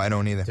 No, I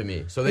don't either. To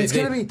me, so they're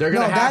going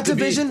to have to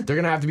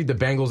beat the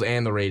Bengals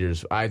and the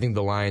Raiders. I think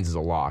the Lions is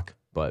a lock.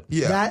 But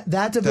yeah,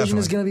 that division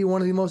is going to be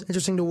one of the most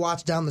interesting to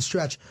watch down the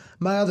stretch.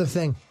 My other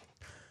thing,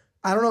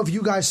 I don't know if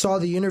you guys saw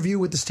the interview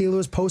with the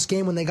Steelers post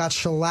game when they got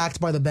shellacked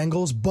by the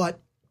Bengals,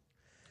 but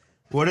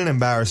what an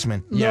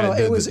embarrassment!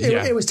 It was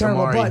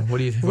terrible. Amari, but how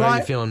are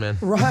you feeling, man?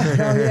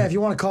 If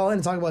you want to call in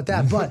and talk about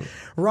that, but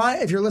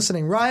Ryan, if you're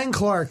listening, Ryan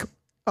Clark,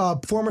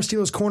 former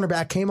Steelers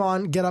cornerback, came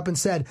on Get Up and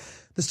said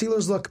the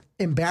Steelers look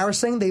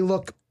embarrassing.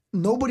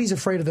 Nobody's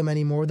afraid of them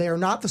anymore. They are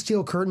not the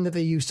steel curtain that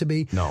they used to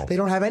be. No. They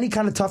don't have any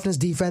kind of toughness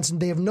defense.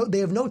 They have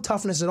no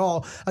toughness at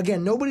all.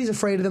 Again, nobody's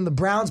afraid of them. The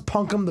Browns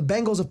punk them. The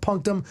Bengals have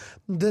punked them.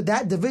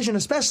 That division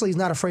especially is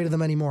not afraid of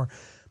them anymore.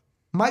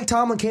 Mike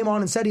Tomlin came on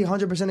and said he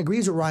 100%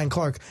 agrees with Ryan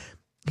Clark.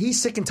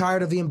 He's sick and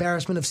tired of the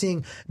embarrassment of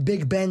seeing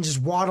Big Ben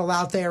just waddle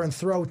out there and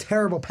throw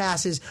terrible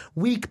passes,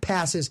 weak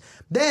passes.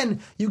 Then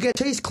you get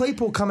Chase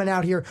Claypool coming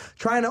out here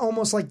trying to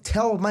almost like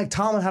tell Mike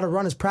Tomlin how to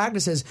run his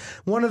practices.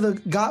 One of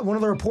the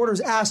reporters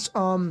asked,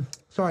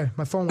 sorry,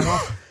 my phone went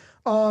off.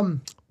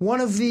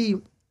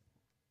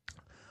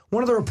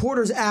 One of the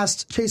reporters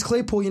asked Chase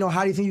Claypool,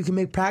 how do you think you can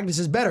make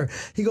practices better?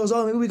 He goes,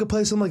 maybe we could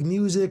play some like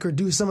music or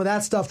do some of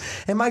that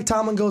stuff. And Mike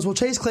Tomlin goes, well,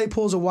 Chase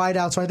Claypool's a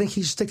wideout, so I think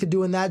he should stick to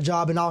doing that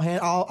job, and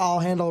I'll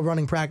handle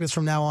running practice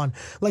from now on.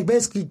 Like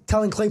basically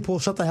telling Claypool,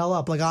 shut the hell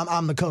up, like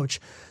I'm the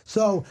coach.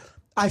 So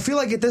I feel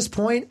like at this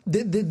point,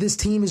 this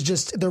team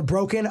is they're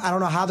broken. I don't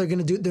know how they're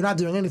going to do. They're not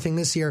doing anything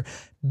this year.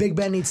 Big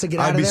Ben needs to get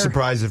out of there. I'd be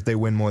surprised if they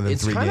win more than 3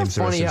 games. It's kind of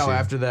funny how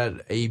after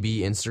that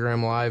AB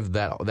Instagram live,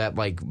 that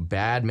like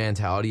bad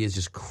mentality has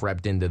just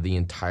crept into the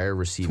entire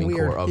receiving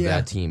core of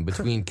that team.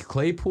 Between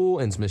Claypool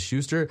and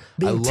Smith-Schuster,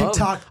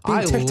 TikTok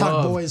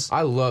boys.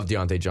 I love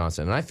Deontay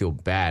Johnson, and I feel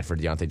bad for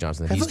Deontay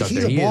Johnson. He's a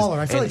baller.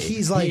 I feel like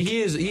he's like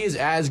he is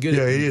as good.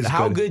 Yeah, he is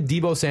how good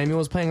Deebo Samuel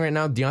is playing right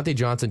now. Deontay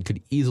Johnson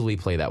could easily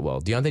play that well.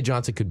 Deontay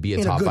Johnson could be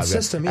a top 5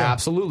 system, guy. yeah.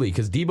 Absolutely,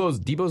 because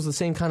Deebo's the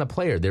same kind of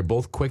player. They're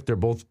both quick. They're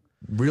both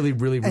really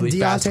And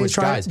fast twitch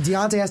guys.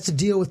 Deontay has to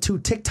deal with 2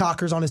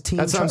 TikTokers on his team.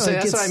 That's what I'm saying.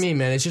 That's what I mean,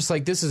 man. It's just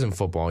like, this isn't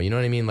football. You know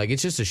what I mean? Like,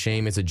 it's just a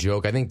shame. It's a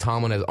joke. I think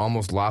Tomlin has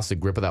almost lost the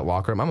grip of that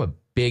locker room. I'm a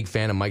big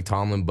fan of Mike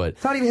Tomlin, but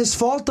it's not even his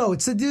fault, though.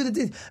 It's the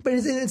dude. But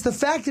it's the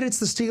fact that it's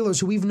the Steelers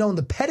who we've known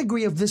the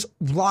pedigree of this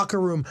locker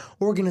room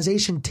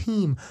organization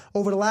team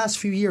over the last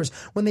few years.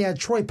 When they had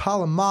Troy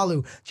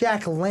Polamalu,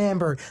 Jack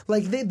Lambert,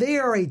 like they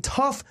are a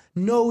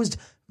tough-nosed,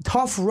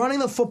 tough running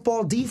the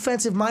football,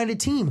 defensive-minded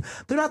team.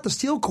 They're not the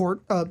steel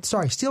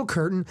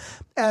curtain,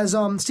 as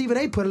Stephen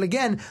A. put it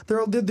again. They're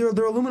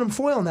aluminum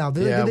foil now.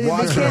 They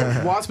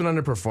can't. Watt's been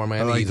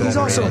underperforming. I think he's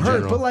also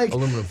hurt, but like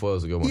aluminum foil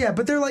is a good one. Yeah,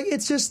 but they're like,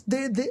 it's just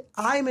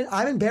I'm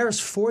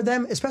embarrassed for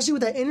them, especially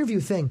with that interview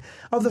thing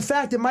of the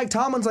fact that Mike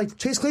Tomlin's like,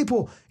 Chase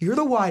Claypool, you're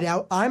the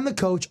wideout, I'm the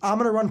coach, I'm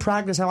going to run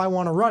practice how I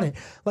want to run it.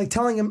 Like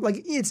telling him,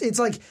 like it's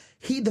like.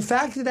 The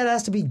fact that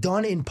has to be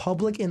done in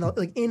public in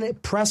a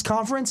press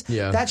conference,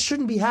 that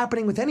shouldn't be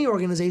happening with any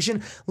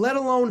organization, let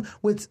alone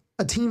with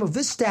a team of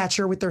this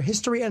stature, with their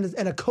history and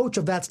a coach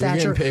of that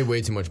stature. You're getting paid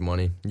way too much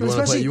money. You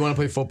want to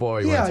play football,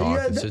 or you want to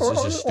talk? It's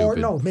just stupid. Or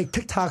no, make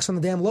TikToks on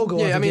the damn logo.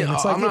 Yeah, of the game.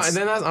 It's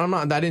I'm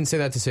not. I didn't say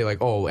that to say like,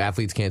 oh,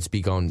 athletes can't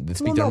speak their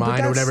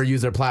mind or whatever,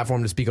 use their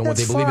platform to speak on what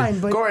they believe in.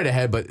 Go right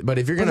ahead, but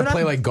if you're gonna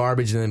play like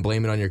garbage and then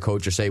blame it on your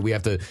coach, or say we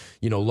have to,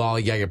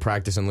 lollygag at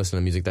practice and listen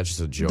to music, that's just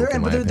a joke.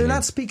 They're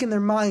not speaking their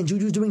mind.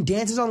 Juju's doing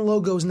dances on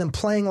logos and then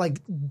playing like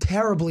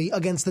terribly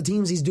against the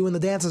teams he's doing the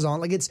dances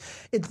on. Like it's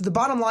the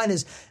bottom line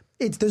is.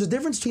 There's a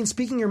difference between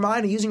speaking your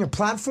mind and using your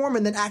platform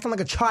and then acting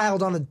like a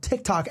child on a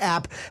TikTok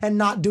app and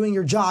not doing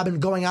your job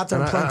and going out there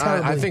and playing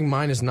terribly. I think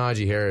minus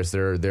Najee Harris,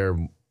 they're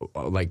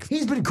like...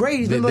 He's been great.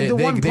 He's been like the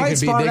one bright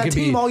spot of that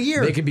team all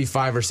year. They could be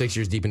 5 or 6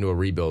 years deep into a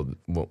rebuild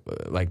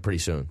like pretty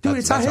soon. Dude,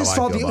 it's not his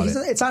fault.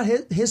 It's not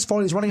his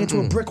fault he's running into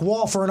a brick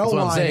wall for an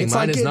O-line. That's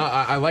what I'm saying.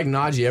 I like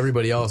Najee.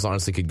 Everybody else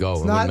honestly could go.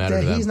 It wouldn't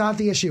matter to them. He's not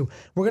the issue.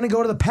 We're going to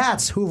go to the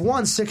Pats, who have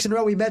won 6 in a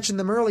row. We mentioned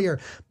them earlier.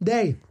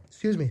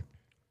 Excuse me.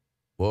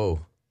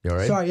 Whoa. You all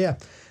right? Sorry, yeah.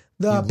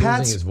 The Pats,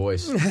 losing his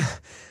voice.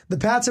 The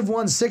Pats have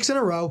won 6 in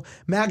a row.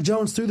 Mac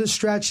Jones through the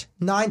stretch,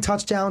 9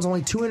 touchdowns,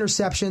 only 2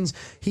 interceptions.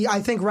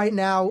 I think right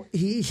now,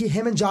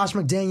 him and Josh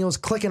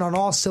McDaniels clicking on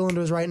all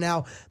cylinders right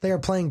now. They are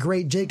playing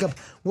great. Jacob,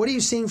 what are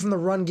you seeing from the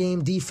run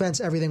game, defense,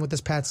 everything with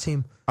this Pats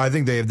team? I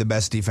think they have the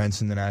best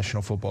defense in the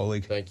National Football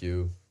League. Thank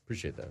you.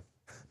 Appreciate that.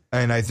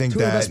 And I think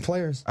Two of the best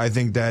players. I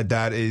think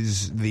that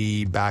is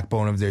the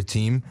backbone of their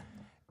team.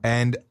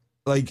 And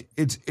like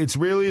it's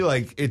really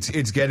like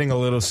it's getting a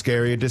little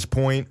scary at this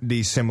point,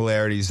 these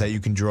similarities that you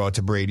can draw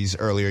to Brady's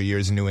earlier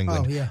years in New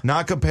England. Oh, yeah.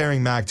 Not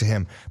comparing Mac to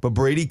him, but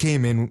Brady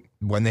came in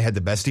when they had the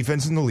best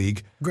defense in the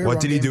league. What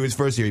did he do his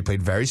first year? He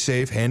played very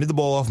safe, handed the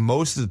ball off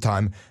most of the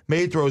time,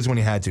 made throws when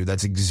he had to.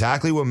 That's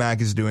exactly what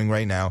Mac is doing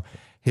right now.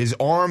 His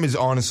arm is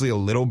honestly a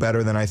little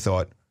better than I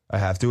thought, I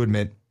have to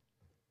admit.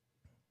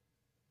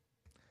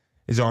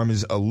 His arm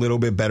is a little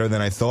bit better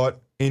than I thought.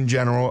 In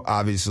general,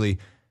 obviously,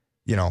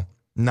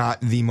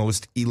 not the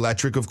most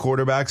electric of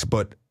quarterbacks,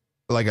 but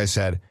like I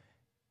said,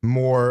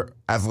 more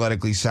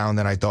athletically sound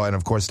than I thought. And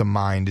of course, the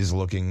mind is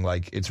looking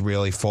like it's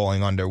really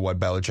falling under what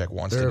Belichick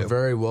wants to do. They're a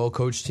very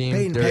well-coached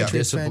team.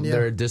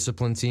 They're a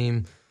disciplined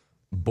team.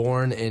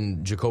 Bourne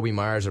and Jacoby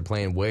Myers are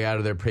playing way out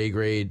of their pay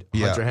grade.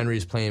 Hunter Henry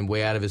is playing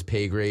way out of his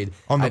pay grade.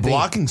 On the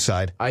blocking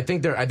side, I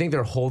think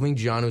they're holding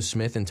Jonnu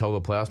Smith until the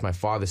playoffs. My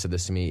father said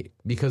this to me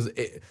because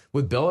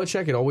with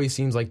Belichick, it always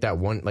seems like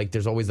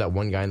there's always that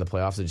one guy in the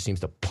playoffs that just seems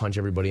to punch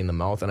everybody in the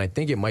mouth. And I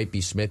think it might be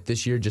Smith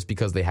this year, just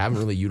because they haven't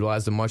really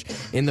utilized him much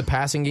in the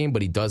passing game,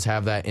 but he does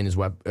have that in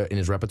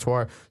his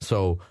repertoire.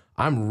 So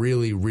I'm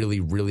really, really,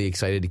 really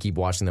excited to keep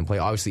watching them play.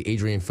 Obviously,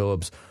 Adrian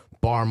Phillips,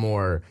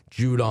 Barmore,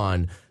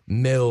 Judon,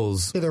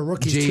 Mills,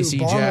 J.C.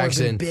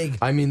 Jackson.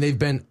 I mean, they've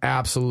been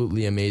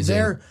absolutely amazing.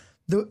 They're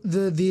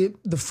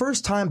the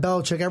first time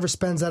Belichick ever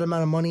spends that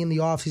amount of money in the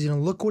offseason,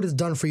 and look what it's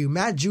done for you.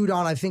 Matt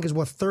Judon, I think, is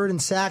 3rd in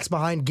sacks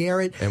behind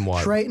Garrett. And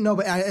what? Trey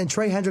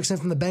Hendrickson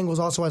from the Bengals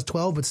also has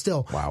 12, but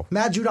still. Wow.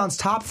 Matt Judon's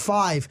top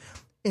 5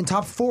 in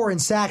top 4 in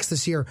sacks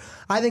this year.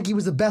 I think he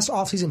was the best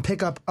offseason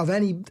pickup of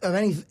any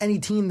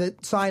team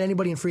that signed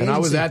anybody in free agency. And I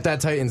was at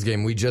that Titans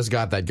game. We just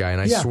got that guy,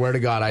 and I swear to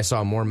God, I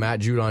saw more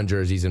Matt Judon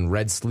jerseys and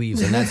red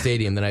sleeves in that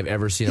stadium than I've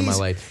ever seen in my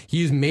life.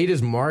 He's made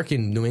his mark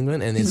in New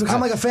England, and he's become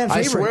like a fan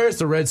favorite. I swear it's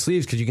the red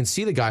sleeves because you can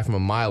see the guy from a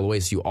mile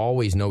away, so you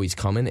always know he's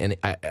coming. And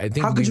I think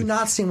how could you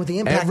not see him with the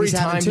impact he's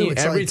having too?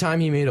 Every time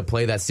he made a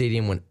play, that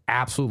stadium went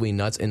absolutely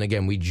nuts. And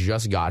again, we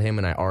just got him,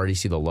 and I already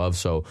see the love,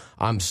 so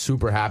I'm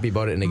super happy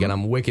about it. And again,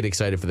 I'm wicked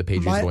excited for the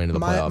Patriots going into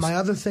the playoffs. My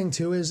other thing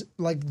too is,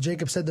 like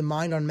Jacob said, the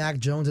mind on Mac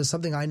Jones is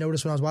something I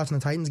noticed when I was watching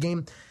the Titans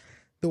game.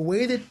 The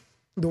way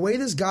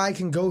this guy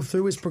can go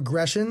through his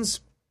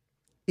progressions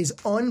is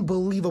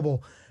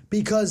unbelievable,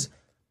 because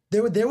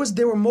there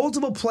were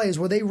multiple plays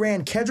where they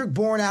ran Kendrick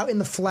Bourne out in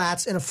the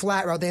flats in a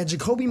flat route. They had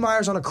Jacoby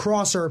Myers on a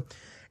crosser,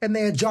 and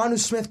they had Jonnu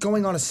Smith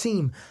going on a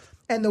seam.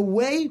 And the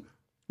way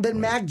that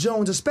Mac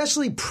Jones,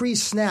 especially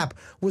pre-snap,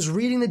 was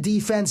reading the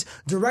defense,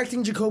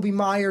 directing Jacoby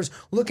Myers,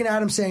 looking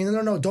at him saying,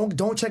 no,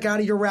 don't check out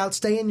of your route,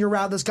 stay in your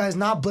route. This guy's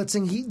not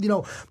blitzing. He,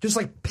 just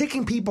like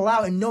picking people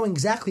out and knowing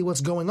exactly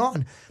what's going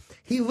on.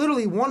 He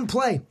literally, one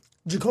play,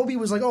 Jacoby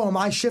was like, am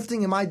I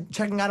shifting? Am I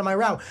checking out of my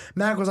route?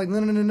 Mac was like,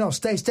 no,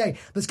 stay.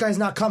 This guy's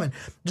not coming.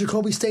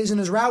 Jacoby stays in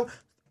his route.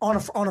 On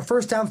a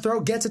first down throw,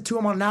 gets it to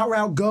him on an out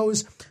route,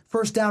 goes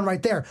first down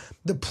right there.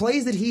 The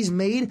plays that he's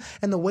made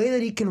and the way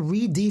that he can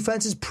read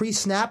defenses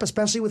pre-snap,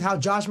 especially with how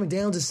Josh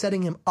McDaniels is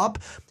setting him up,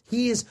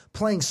 he is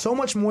playing so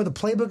much more. The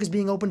playbook is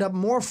being opened up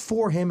more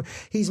for him.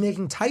 He's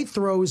making tight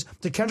throws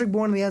to Kendrick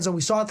Bourne in the end zone.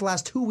 We saw it the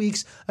last 2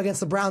 weeks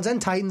against the Browns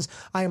and Titans.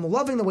 I am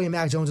loving the way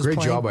Mac Jones is playing.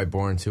 Great job by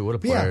Bourne, too. What a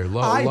player.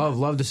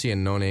 Love to see a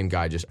no-name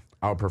guy just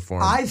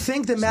outperform. I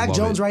think that Mac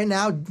Jones right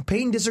now,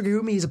 Peyton disagree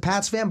with me, he's a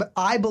Pats fan, but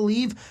I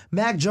believe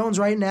Mac Jones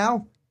right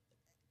now,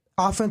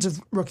 offensive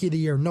rookie of the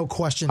year, no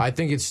question. I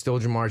think it's still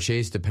Jamar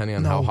Chase, depending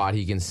on how hot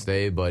he can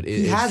stay. But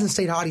he hasn't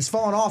stayed hot. He's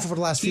fallen off over the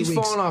last few weeks. He's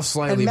fallen off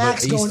slightly,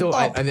 but he's still.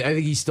 I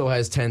think he still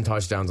has 10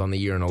 touchdowns on the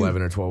year in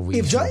 11 or 12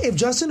 weeks. If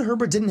Justin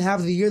Herbert didn't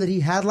have the year that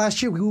he had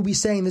last year, we would be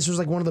saying this was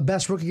like one of the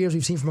best rookie years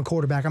we've seen from a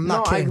quarterback. I'm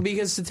not kidding.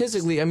 Because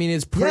statistically, I mean,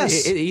 it's pretty.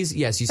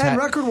 He's had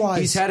record-wise,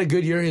 he's had a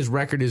good year. His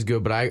record is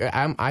good, but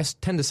I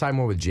tend to side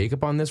more with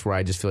Jacob on this, where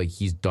I just feel like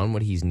he's done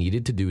what he's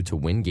needed to do to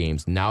win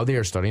games. Now they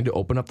are starting to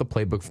open up the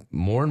playbook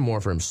more and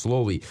more for him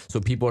slowly,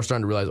 so people are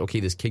starting to realize, okay,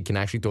 this kid can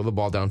actually throw the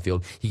ball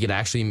downfield. He can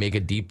actually make a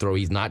deep throw.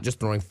 He's not just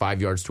throwing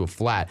 5 yards to a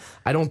flat.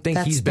 I don't think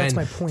he's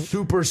been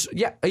super.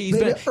 Yeah,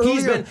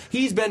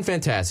 he's been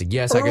fantastic.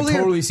 Yes, I can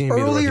totally see him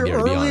be the rookie of the year,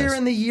 to be honest. Earlier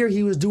in the year,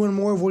 he was doing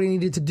more of what he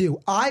needed to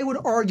do. I would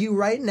argue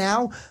right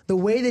now, the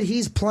way that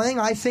he's playing,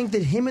 I think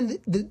that him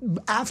and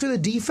after the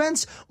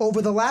defense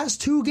over the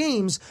last 2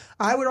 games,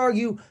 I would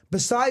argue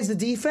besides the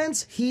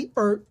defense, he's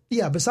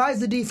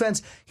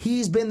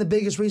been the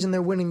biggest reason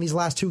they're winning these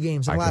last 2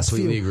 games. I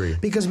completely agree.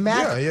 Because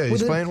Mac,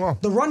 he's playing well.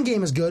 The run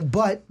game is good,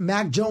 but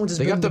Mac Jones has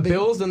been the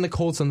Bills and the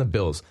Colts and the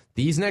Bills.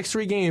 These next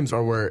 3 games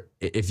are where,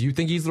 if you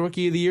think he's the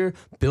rookie of the year,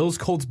 Bills,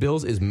 Colts,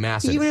 Bills is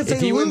massive. Even if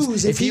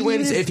he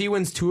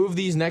wins 2 of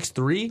these next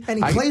 3,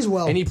 and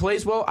he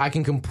plays well, I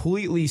can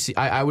completely see.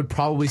 I would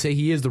probably say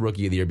he is the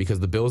rookie of the year because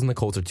the Bills and the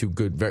Colts are 2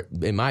 good,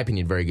 in my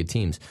opinion, very good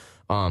teams.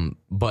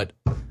 But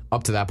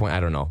up to that point, I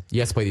don't know. He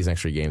has to play these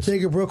next 3 games.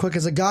 Jacob, real quick,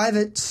 as a guy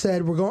that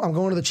said I'm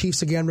going to the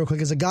Chiefs again, real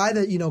quick, as a guy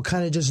that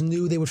kind of just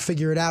knew they would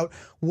figure it out.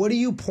 What do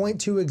you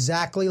point to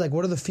exactly? Like,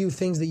 what are the few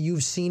things that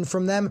you've seen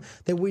from them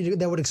that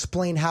would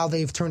explain how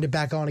they've turned it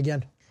back on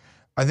again?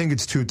 I think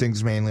it's 2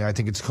 things mainly. I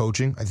think it's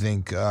coaching. I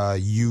think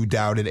you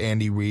doubted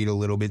Andy Reid a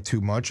little bit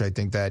too much. I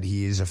think that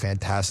he is a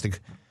fantastic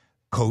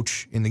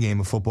coach in the game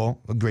of football,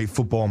 a great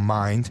football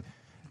mind.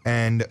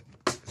 And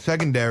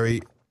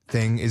secondary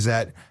thing is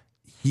that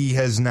he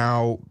has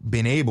now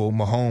been able,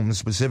 Mahomes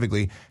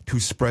specifically, to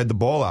spread the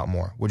ball out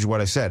more, which is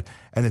what I said.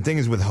 And the thing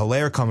is, with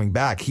Hilaire coming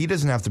back, he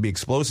doesn't have to be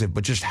explosive,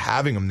 but just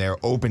having him there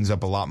opens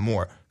up a lot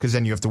more because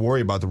then you have to worry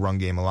about the run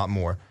game a lot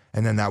more.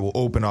 And then that will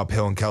open up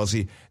Hill and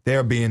Kelsey.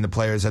 They're being the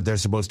players that they're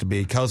supposed to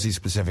be, Kelsey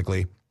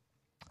specifically.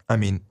 I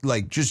mean,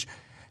 like, just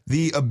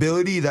the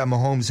ability that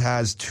Mahomes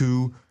has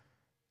to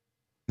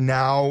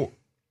now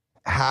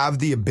have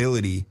the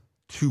ability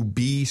to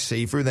be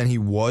safer than he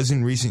was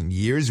in recent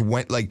years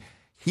when, like,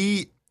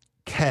 he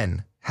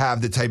can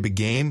have the type of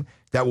game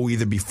that will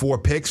either be 4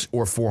 picks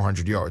or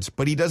 400 yards,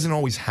 but he doesn't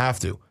always have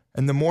to.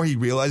 And the more he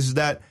realizes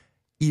that,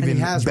 even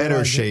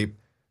better shape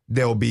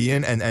they'll be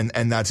in,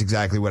 and that's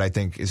exactly what I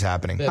think is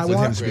happening with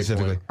him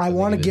specifically. I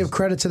want to give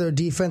credit to their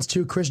defense,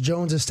 too. Chris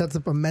Jones has stepped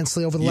up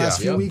immensely over the last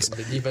few weeks.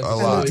 The defense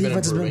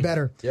has been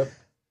better. Yep.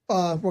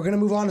 We're going to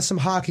move on to some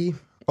hockey.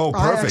 Oh,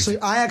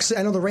 perfect. I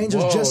know the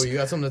Rangers just... you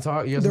got something to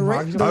talk?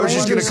 I was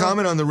just going to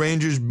comment on the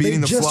Rangers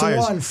beating the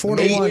Flyers. Just won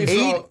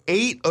 4-1.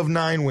 8 of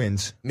 9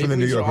 wins for the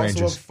New York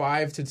Rangers. Also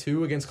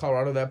 5-2 against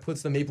Colorado. That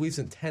puts the Maple Leafs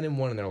in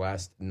 10-1 in their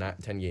last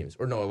 10 games.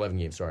 Or no, 11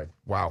 games, sorry.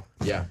 Wow.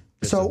 Yeah.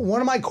 So one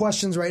of my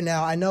questions right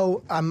now, I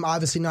know I'm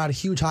obviously not a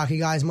huge hockey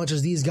guy as much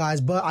as these guys,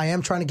 but I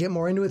am trying to get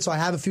more into it, so I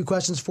have a few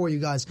questions for you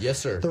guys. Yes,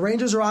 sir. The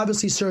Rangers are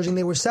obviously surging.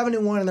 They were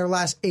 7-1 in their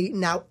last 8,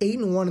 now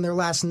 8-1 in their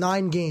last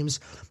 9 games.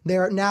 They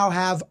now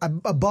have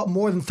about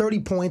more than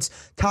 30 points,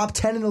 top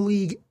 10 in the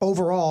league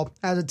overall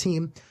as a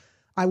team.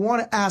 I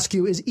want to ask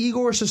you, is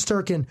Igor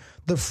Shesterkin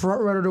the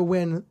front runner to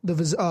win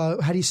the,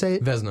 how do you say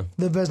it? Vezina.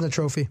 The Vezina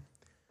Trophy?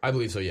 I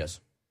believe so, yes.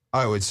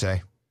 I would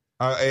say.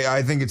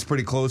 I think it's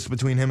pretty close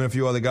between him and a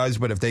few other guys,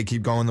 but if they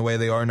keep going the way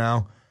they are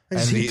now, and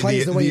he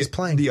plays the way he's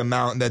playing, the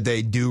amount that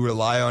they do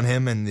rely on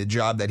him and the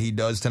job that he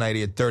does tonight,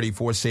 he had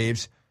 34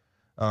 saves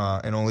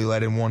and only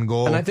let in 1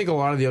 goal. And I think a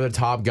lot of the other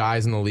top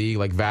guys in the league,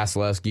 like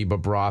Vasilevsky,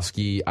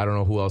 Bobrovsky, I don't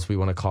know who else we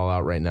want to call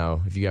out right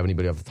now, if you have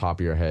anybody off the top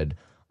of your head.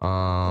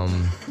 I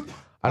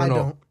don't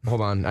know.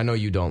 Hold on. I know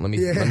you don't. Let me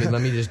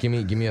just give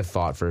me a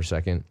thought for a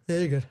second. Yeah,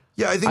 you're good.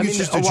 Yeah, I think it's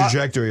just the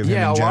trajectory of him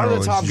in general. Yeah, a lot of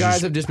the top guys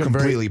just have just been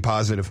completely very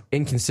positive.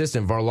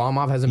 inconsistent.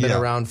 Varlamov hasn't been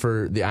around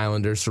for the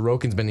Islanders.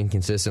 Sorokin's been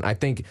inconsistent. I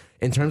think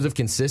in terms of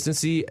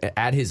consistency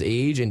at his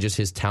age and just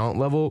his talent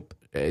level,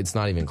 it's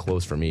not even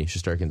close for me.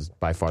 Shesterkin's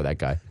by far that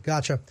guy.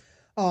 Gotcha.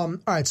 All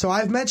right, so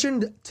I've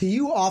mentioned to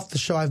you off the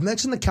show, I've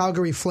mentioned the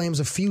Calgary Flames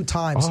a few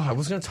times. Oh, I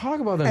was going to talk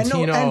about them, and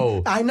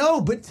Tino. I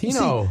know, but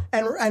Tino. See,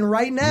 and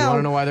right now, you want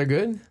to know why they're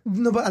good?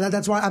 No, but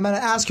that's why I'm going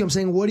to ask you. I'm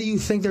saying, what do you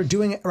think they're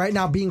doing right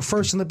now, being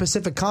first in the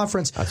Pacific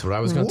Conference? That's what I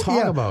was going to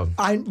talk about.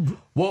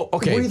 Well,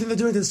 okay. What do you think they're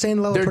doing to the same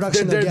level of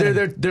production?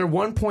 They're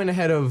 1 point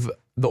ahead of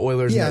the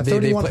Oilers. Yeah,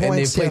 31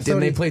 points.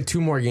 And they played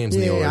 2 more games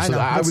than the Oilers. So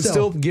I would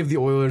still give the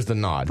Oilers the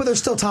nod. But they're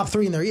still top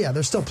 3 in there. Yeah,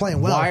 they're still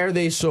playing well. Why are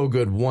they so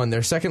good? One,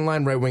 their second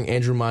line right wing,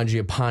 Andrew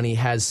Mangiapane,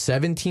 has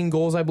 17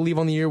 goals, I believe,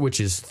 on the year, which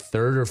is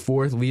 3rd or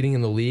 4th leading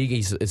in the league.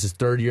 It's his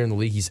 3rd year in the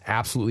league. He's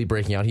absolutely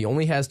breaking out. He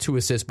only has 2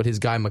 assists, but his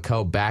guy,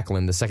 Mikhail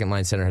Backlund, the second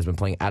line center, has been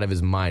playing out of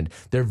his mind.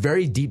 They're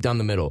very deep down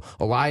the middle.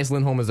 Elias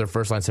Lindholm is their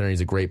first line center.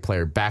 He's a great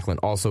player. Backlund,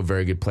 also a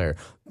very good player.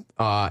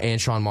 And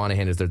Sean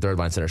Monahan is their third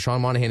line center.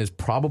 Sean Monahan is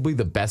probably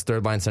the best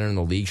third line center in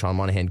the league. Sean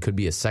Monahan could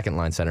be a second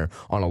line center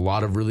on a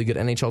lot of really good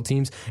NHL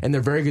teams, and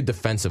they're very good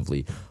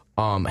defensively.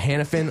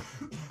 Hannafin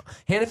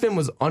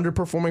was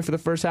underperforming for the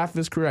first half of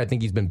his career. I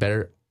think he's been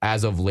better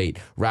as of late.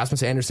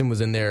 Rasmus Andersson was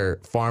in their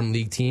farm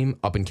league team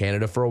up in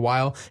Canada for a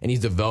while, and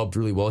he's developed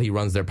really well. He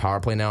runs their power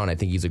play now, and I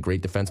think he's a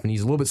great defenseman. He's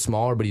a little bit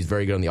smaller, but he's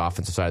very good on the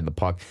offensive side of the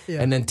puck.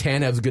 Yeah. And then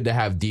Tanev's good to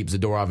have deep.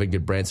 Zadorov and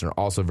Goodbranson are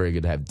also very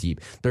good to have deep.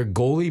 Their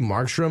goalie,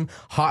 Markstrom,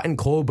 hot and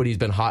cold, but he's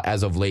been hot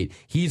as of late.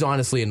 He's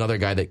honestly another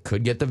guy that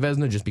could get the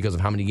Vezina just because of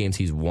how many games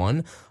he's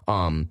won.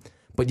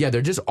 But yeah,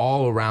 they're just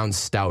all around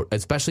stout,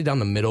 especially down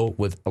the middle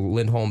with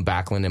Lindholm,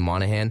 Backlund, and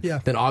Monahan. Yeah.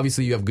 Then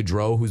obviously you have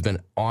Gaudreau, who's been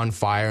on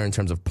fire in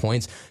terms of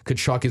points.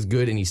 Kachuk is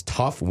good, and he's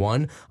tough.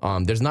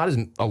 There's not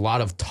a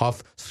lot of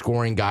tough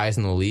scoring guys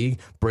in the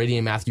league. Brady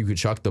and Matthew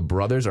Kachuk, the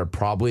brothers, are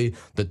probably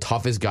the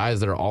toughest guys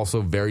that are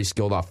also very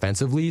skilled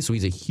offensively. So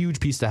he's a huge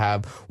piece to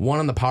have. 1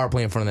 on the power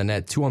play in front of the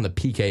net, 2 on the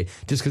PK,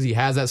 just because he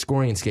has that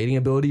scoring and skating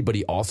ability, but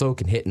he also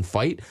can hit and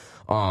fight.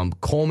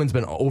 Coleman's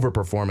been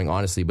overperforming,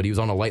 honestly, but he was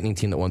on a Lightning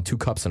team that won 2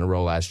 cups in a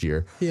row last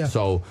year. Yeah.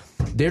 So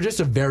they're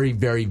just a very,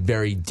 very,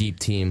 very deep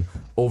team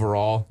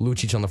overall.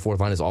 Lucic on the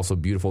 4th line is also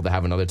beautiful to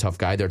have another tough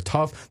guy. They're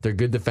tough. They're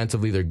good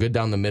defensively. They're good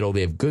down the middle.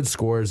 They have good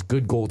scores,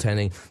 good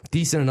goaltending,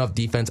 decent enough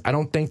defense. I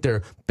don't think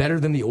they're better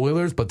than the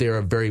Oilers, but they're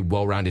a very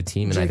well-rounded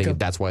team, and Jacob, I think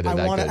that's why they're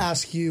that good. I want to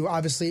ask you,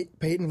 obviously,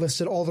 Peyton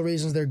listed all the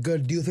reasons they're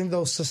good. Do you think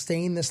they'll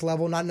sustain this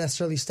level, not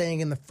necessarily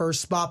staying in the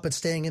first spot, but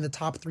staying in the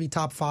top 3,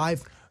 top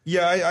 5?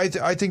 Yeah,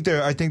 I think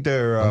they're a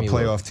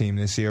playoff team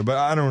this year, but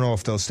I don't know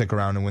if they'll stick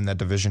around and win that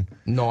division.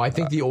 No, I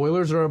think the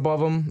Oilers are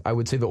above them. I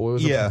would say the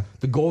Oilers. Yeah,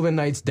 the Golden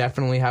Knights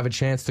definitely have a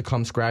chance to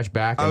come scratch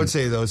back. I would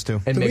say those two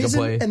and make a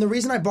play. And the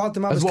reason I brought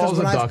them up is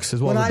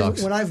because when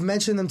I've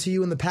mentioned them to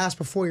you in the past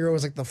before, you're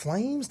always like the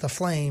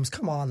Flames.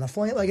 Come on, the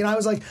Flames. Like, and I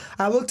was like,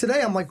 I looked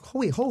today, I'm like,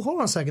 hold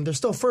on a second, they're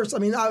still first. I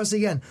mean, obviously,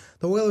 again,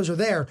 the Oilers are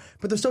there,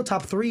 but they're still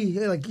top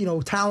 3, like,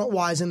 talent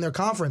wise in their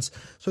conference.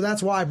 So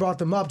that's why I brought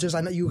them up. Just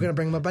I know you were going to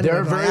bring them up anyway.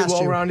 They're a very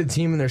well-rounded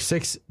team. And they're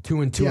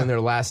 6-2-2 in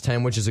their last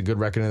 10, which is a good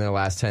record in their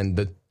last 10.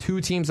 The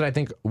 2 teams that I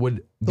think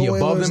would be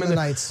above them in the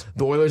Knights.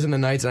 The Oilers and the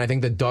Knights, and I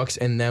think the Ducks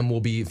and them will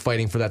be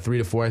fighting for that 3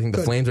 to 4. I think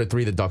the Flames are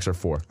 3, the Ducks are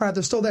 4. All right,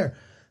 they're still there.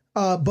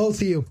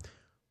 Both of you.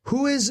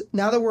 Who is,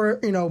 now that we're,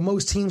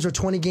 most teams are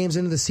 20 games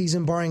into the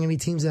season, barring any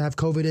teams that have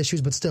COVID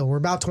issues, but still, we're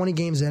about 20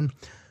 games in.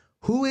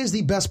 Who is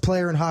the best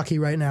player in hockey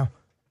right now?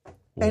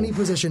 Any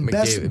position.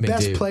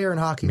 Best player in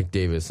hockey.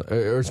 McDavid.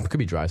 Or it could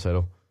be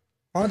Draisaitl.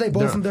 Aren't they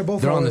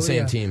both? They're on the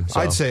same team.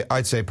 So.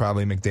 I'd say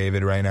probably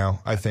McDavid right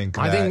now. I think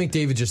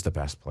McDavid's just the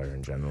best player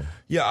in general.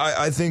 Yeah,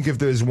 I think if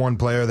there's one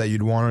player that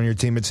you'd want on your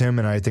team, it's him.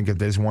 And I think if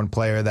there's one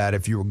player that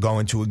if you were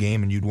going to a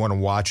game and you'd want to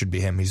watch, it'd be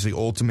him. He's the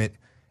ultimate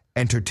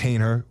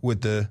entertainer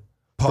with the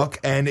puck,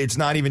 and it's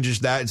not even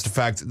just that; it's the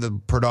fact that the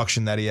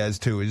production that he has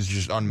too is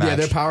just unmatched. Yeah,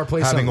 their power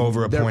play having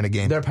over a point a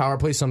game. Their power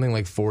play is something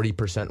like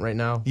 40% right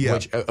now. Yeah,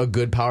 which a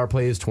good power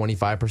play is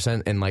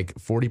 25%, and like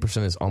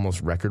 40% is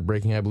almost record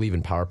breaking, I believe,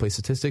 in power play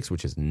statistics,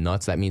 which is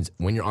nuts. That means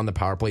when you're on the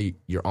power play,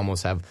 you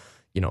almost have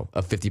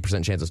a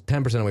 50% chance,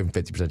 10% away from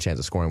 50% chance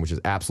of scoring, which is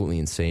absolutely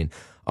insane.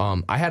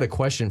 I had a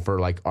question for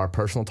like our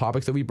personal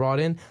topics that we brought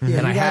in, and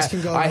you guys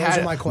can go. Those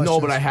are my questions. No,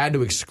 but I had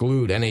to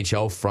exclude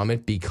NHL from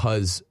it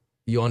because.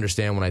 You'll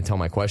understand when I tell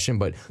my question,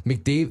 but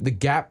the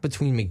gap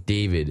between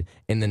McDavid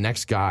and the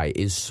next guy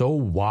is so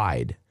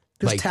wide.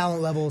 Just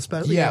talent level,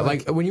 especially. Yeah,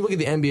 like when you look at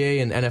the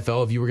NBA and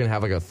NFL, if you were going to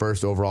have like a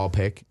first overall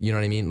pick, you know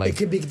what I mean? Like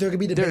there could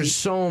be debate. There's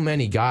so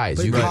many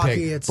guys you can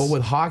pick, but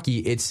with hockey,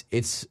 it's.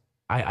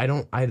 I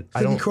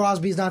don't.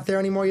 Crosby's not there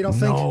anymore. You don't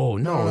think?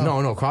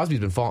 No.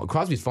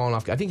 Crosby's fallen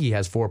off. I think he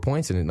has 4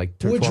 points in it. Like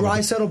would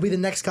Draisaitl be the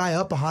next guy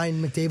up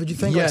behind McDavid? You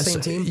think? Yes, on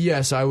the same team?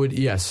 Yes, I would.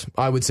 Yes,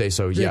 I would say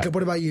so. Jacob, yeah.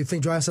 What about you?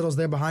 Think Draisaitl's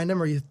there behind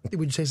him, or would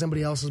you say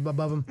somebody else is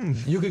above him?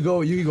 You could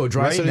go Draisaitl.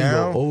 Right you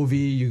go OV.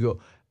 You go.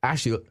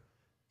 Actually,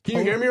 can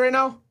you hear me right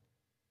now?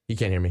 He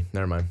can't hear me.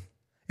 Never mind.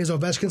 Is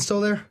Ovechkin still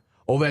there?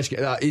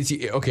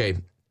 Ovechkin. Okay.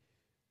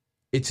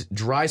 It's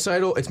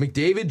Draisaitl. It's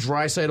McDavid,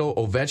 Draisaitl,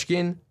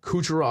 Ovechkin,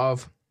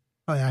 Kucherov.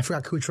 Oh yeah, I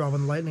forgot Kucherov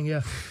on the Lightning.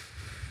 Yeah.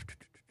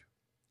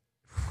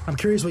 I'm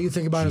curious what you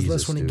think about his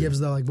list when he gives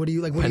though. Like, what do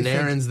you like? What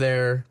Panarin's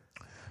there.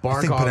 I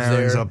think Barkov's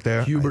Panarin's there. up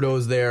there.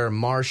 Huberdeau's there.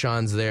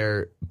 Marchand's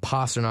there.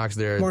 Pasternak's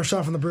there.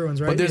 Marchand from the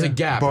Bruins, right? But there's a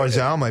gap.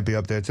 Barzal might be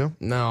up there too.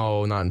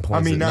 No, not in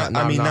points.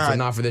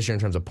 Not for this year in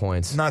terms of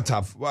points. Not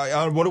top. What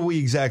are we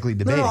exactly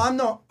debating? No, I'm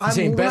not. I'm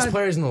saying best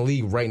players in the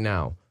league right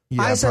now.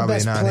 Yeah, I said probably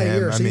best not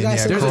player, him. so you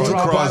guys said there's a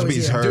drop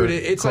Crosby's hurt. Dude,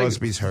 it's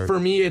Crosby's hurt. For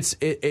me, it's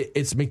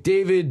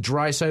McDavid,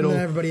 Draisaitl, and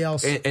everybody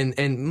else,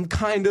 and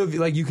kind of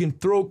like you can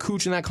throw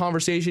Cooch in that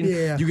conversation.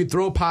 Yeah. You could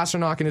throw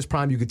Pasternak in his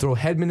prime. You could throw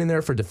Hedman in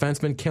there for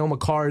defenseman. Cale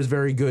Makar is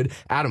very good.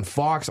 Adam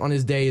Fox on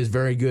his day is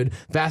very good.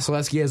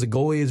 Vasilevsky as a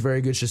goalie is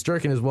very good.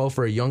 Shesterkin as well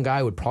for a young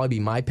guy would probably be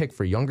my pick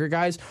for younger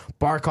guys.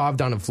 Barkov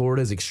down in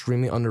Florida is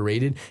extremely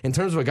underrated in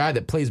terms of a guy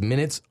that plays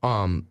minutes.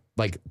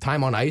 Like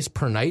time on ice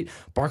per night,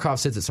 Barkov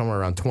sits at somewhere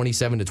around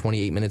 27 to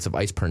 28 minutes of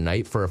ice per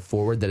night for a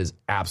forward that is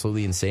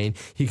absolutely insane.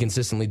 He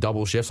consistently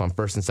double shifts on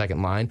first and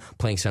second line,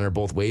 playing center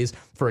both ways.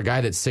 For a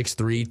guy that's 6'3",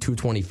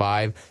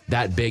 225,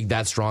 that big,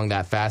 that strong,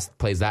 that fast,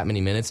 plays that many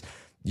minutes,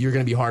 you're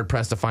going to be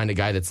hard-pressed to find a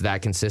guy that's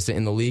that consistent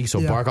in the league. So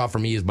Barkov, for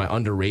me, is my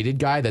underrated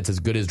guy that's as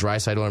good as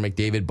Draisaitl or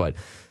McDavid, but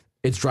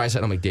it's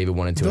Draisaitl, McDavid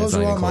 1 and 2. Those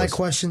are all my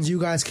questions. You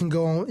guys can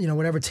go on,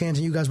 whatever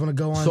tangent you guys want to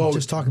go on. So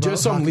just talk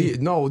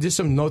about just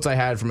some notes I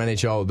had from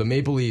NHL. The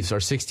Maple Leafs are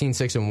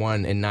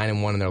 16-6-1 and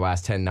 9-1 in their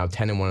last 10. Now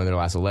 10-1 in their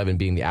last 11,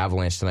 beating the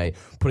Avalanche tonight,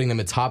 putting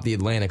them atop the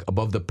Atlantic,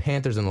 above the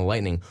Panthers and the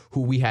Lightning,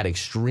 who we had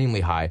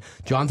extremely high.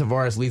 John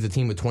Tavares leads the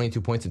team with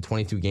 22 points in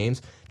 22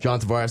 games. John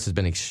Tavares has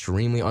been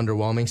extremely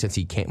underwhelming since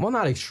he came. Well,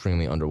 not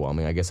extremely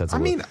underwhelming. I guess that's.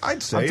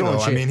 I'd say though.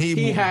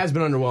 He has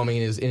been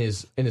underwhelming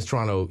in his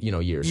Toronto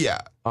years.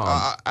 Yeah.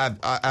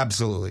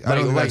 Absolutely. I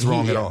don't think that's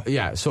wrong at all.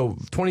 Yeah, so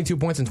 22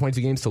 points in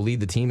 22 games to lead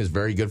the team is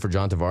very good for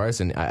John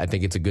Tavares, and I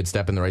think it's a good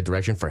step in the right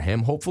direction for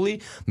him,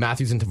 hopefully.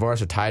 Matthews and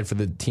Tavares are tied for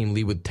the team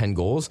lead with 10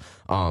 goals.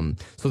 So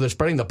they're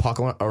spreading the puck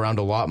around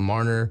a lot.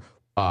 Marner,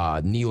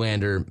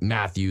 Nylander,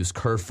 Matthews,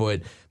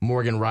 Kerfoot,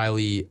 Morgan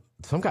Riley,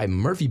 some guy,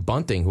 Murphy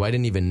Bunting, who I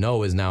didn't even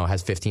know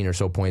has 15 or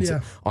so points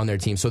on their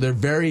team. So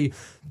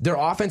their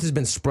offense has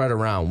been spread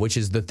around, which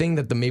is the thing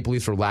that the Maple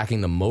Leafs are lacking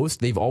the most.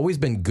 They've always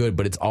been good,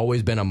 but it's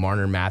always been a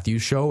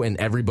Marner-Matthews show, and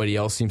everybody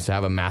else seems to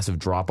have a massive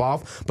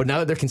drop-off. But now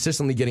that they're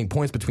consistently getting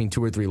points between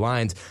 2 or 3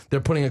 lines, they're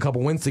putting a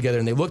couple wins together,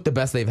 and they look the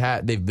best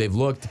they've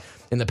looked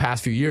in the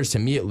past few years, to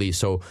me at least.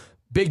 So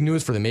big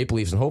news for the Maple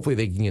Leafs, and hopefully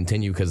they can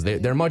continue because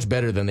they're much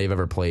better than they've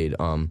ever played.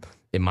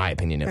 In my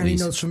opinion, at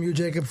least. Any notes from you,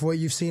 Jacob, for what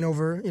you've seen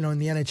over, in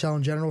the NHL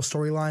in general,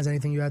 storylines,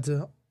 anything you had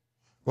to?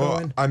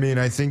 Well,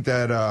 I think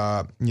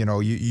that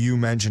you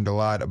mentioned a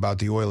lot about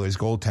the Oilers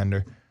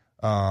goaltender,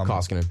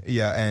 Koskinen.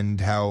 Yeah,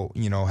 and how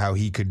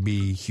he could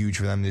be huge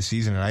for them this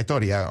season, and I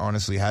thought he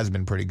honestly has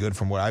been pretty good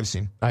from what I've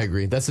seen. I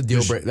agree. That's the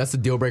deal break. That's the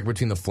deal breaker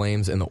between the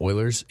Flames and the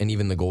Oilers, and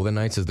even the Golden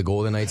Knights. Is the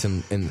Golden Knights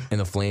and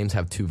the Flames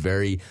have two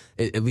very,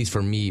 at least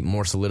for me,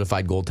 more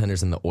solidified goaltenders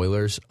than the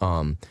Oilers.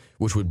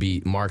 Which would be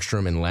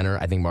Markstrom and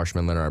Leonard. I think Markstrom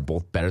and Leonard are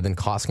both better than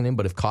Koskinen,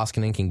 but if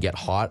Koskinen can get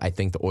hot, I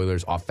think the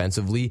Oilers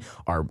offensively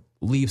are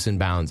leaps and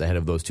bounds ahead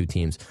of those two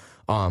teams.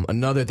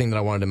 Another thing that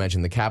I wanted to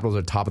mention, the Capitals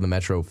are top of the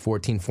Metro,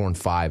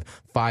 14-4-5,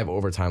 5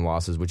 overtime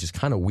losses, which is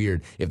kind of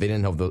weird. If they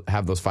didn't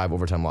have those 5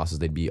 overtime losses,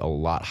 they'd be a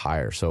lot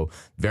higher. So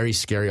very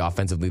scary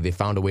offensively. They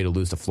found a way to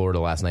lose to Florida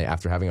last night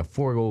after having a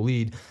 4-goal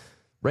lead.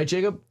 Right,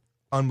 Jacob?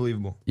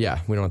 Unbelievable. Yeah,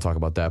 we don't want to talk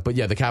about that. But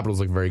yeah, the Capitals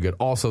look very good.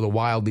 Also, the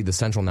Wild lead the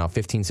Central now,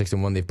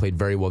 15-6-1. They've played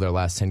very well their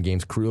last 10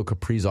 games. Kirill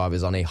Kaprizov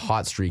is on a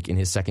hot streak in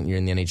his second year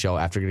in the NHL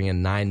after getting a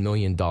 $9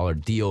 million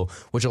deal,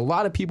 which a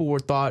lot of people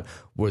thought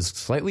was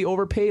slightly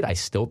overpaid. I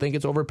still think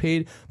it's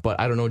overpaid, but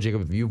I don't know,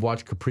 Jacob, if you've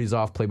watched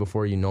Kaprizov play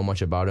before, you know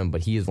much about him,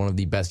 but he is one of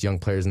the best young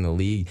players in the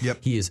league. Yep.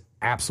 He is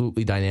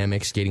absolutely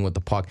dynamic, skating with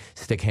the puck,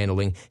 stick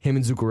handling. Him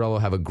and Zuccarello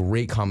have a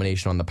great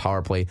combination on the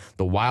power play.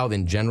 The Wild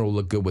in general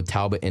look good with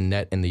Talbot in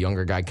net and the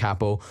younger guy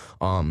Capo.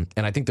 And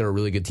I think they're a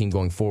really good team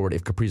going forward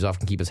if Kaprizov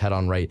can keep his head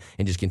on right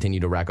and just continue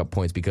to rack up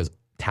points, because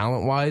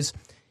talent-wise,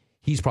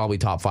 he's probably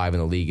top 5 in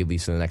the league, at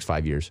least in the next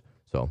 5 years.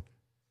 So,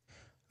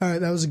 all right,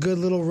 that was a good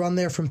little run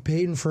there from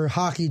Peyton for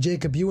hockey.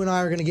 Jacob, you and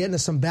I are going to get into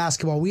some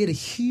basketball. We had a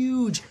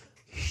huge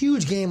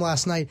game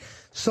last night.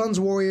 Suns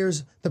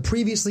Warriors, the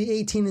previously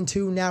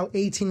 18-2, now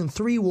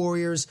 18-3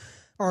 Warriors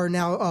are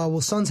now,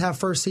 Suns have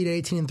first seed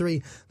at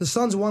 18-3. The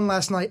Suns won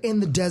last night in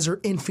the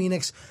desert in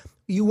Phoenix.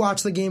 You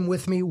watched the game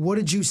with me. What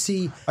did you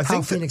see? I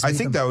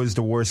think that was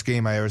the worst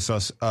game I ever saw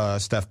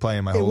Steph play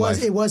in my whole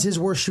life. It was his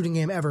worst shooting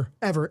game ever,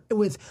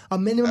 with a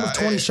minimum of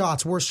 20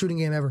 shots. Worst shooting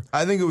game ever.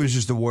 I think it was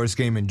just the worst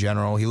game in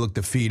general. He looked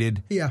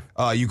defeated. Yeah.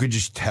 You could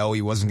just tell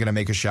he wasn't going to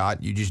make a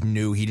shot. You just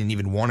knew he didn't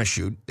even want to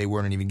shoot. They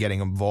weren't even getting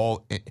him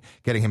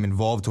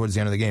involved towards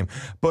the end of the game.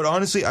 But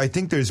honestly, I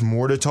think there's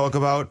more to talk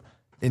about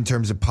in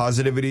terms of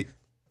positivity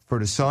for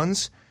the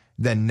Suns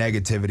than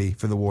negativity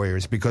for the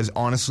Warriors, because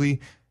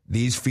honestly,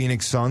 these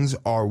Phoenix Suns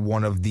are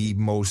one of the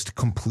most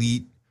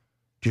complete,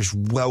 just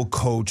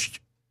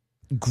well-coached,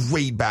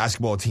 great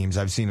basketball teams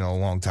I've seen in a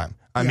long time.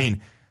 I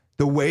mean,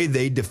 the way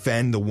they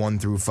defend the 1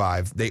 through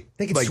 5, they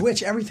can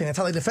switch everything. That's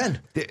how they defend.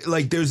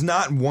 There's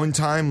not one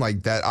time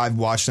like that I've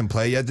watched them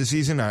play yet this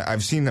season.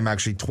 I've seen them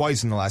actually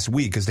twice in the last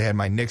week because they had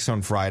my Knicks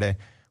on Friday,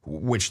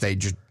 which they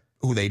just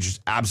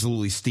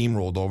absolutely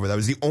steamrolled over. That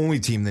was the only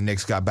team the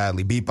Knicks got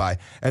badly beat by.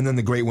 And then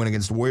the great win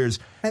against the Warriors.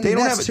 And the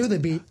Nets too, they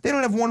beat. They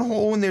don't have one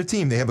hole in their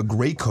team. They have a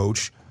great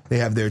coach. They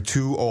have their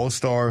 2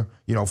 all-star,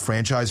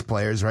 franchise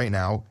players right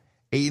now.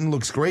 Ayton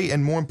looks great,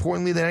 and more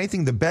importantly than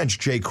anything, the bench.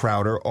 Jay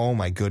Crowder, oh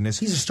my goodness,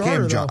 he's a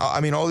starter.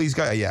 All these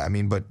guys,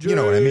 but you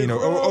know what I mean.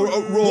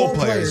 Role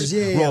players,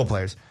 role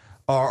players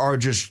are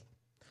just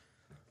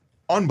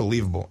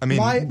unbelievable. I mean,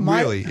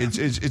 really,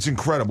 it's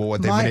incredible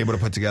what they've been able to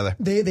put together.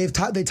 They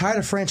tied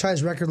a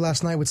franchise record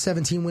last night with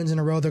 17 wins in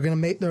a row. They're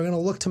gonna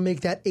look to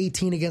make that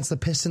 18 against the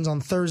Pistons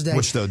on Thursday,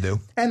 which they'll do.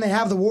 And they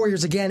have the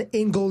Warriors again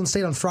in Golden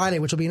State on Friday,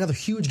 which will be another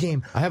huge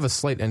game. I have a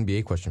slight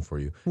NBA question for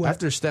you. What?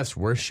 After Steph's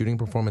worst shooting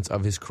performance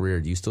of his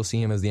career, do you still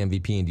see him as the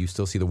MVP, and do you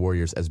still see the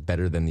Warriors as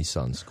better than the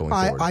Suns going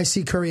forward? I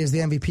see Curry as the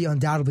MVP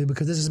undoubtedly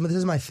because this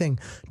is my thing.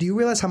 Do you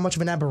realize how much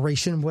of an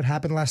aberration what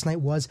happened last night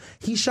was?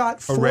 He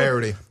shot a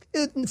rarity.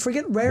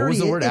 Forget rarity. What was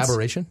the word?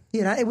 Aberration?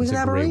 Yeah, it was an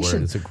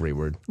aberration. It's a great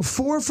word.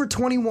 4 for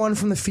 21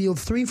 from the field,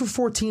 3 for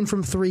 14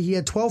 from 3. He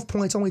had 12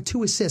 points, only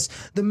 2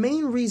 assists. The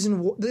main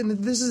reason,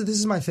 this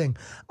is my thing.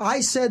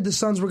 I said the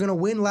Suns were going to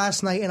win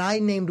last night, and I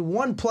named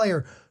one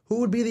player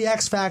who would be the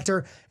X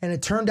factor, and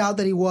it turned out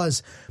that he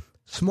was.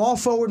 Small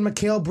forward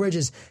Mikal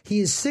Bridges. He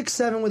is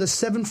 6'7" with a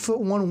 7'1"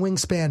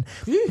 wingspan.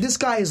 This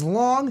guy is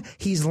long,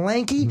 he's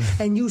lanky,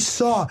 and you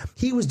saw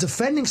he was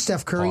defending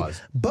Steph Curry.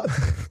 But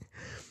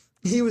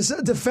he was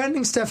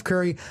defending Steph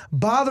Curry,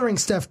 bothering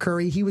Steph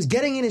Curry. He was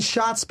getting in his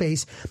shot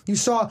space. You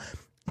saw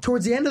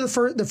towards the end of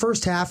the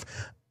first half,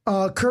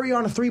 Curry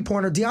on a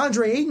three-pointer.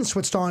 DeAndre Ayton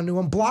switched on to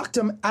him, blocked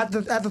him at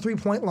the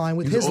 3-point line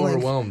with his length.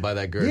 Overwhelmed by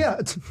that girl.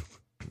 Yeah.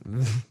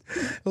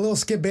 A little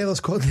Skip Bayless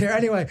quote there.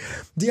 Anyway,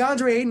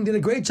 DeAndre Ayton did a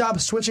great job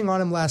of switching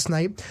on him last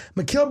night.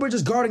 Mikal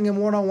Bridges guarding him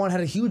one-on-one,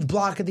 had a huge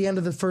block at the end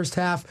of the first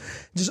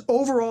half. Just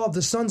overall,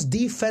 the Suns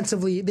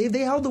defensively, they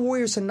held the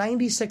Warriors to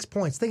 96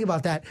 points. Think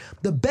about that.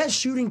 The best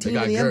shooting team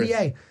in the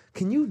NBA.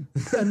 Can you?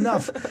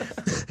 Enough.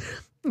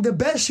 The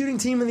best shooting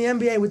team in the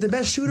NBA with the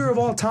best shooter of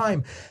all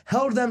time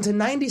held them to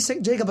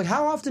 96. Jacob,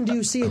 how often do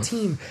you see a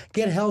team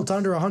get held to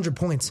under 100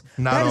 points?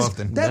 Not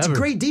often. That's Never.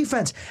 Great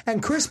defense.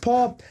 And Chris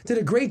Paul did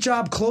a great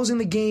job closing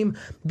the game,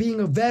 being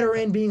a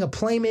veteran, being a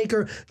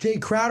playmaker. Jay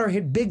Crowder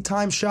hit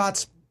big-time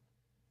shots.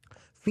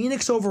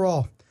 Phoenix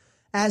overall,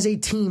 as a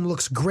team,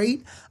 looks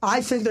great.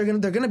 I think they're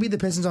gonna beat the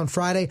Pistons on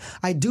Friday.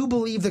 I do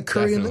believe that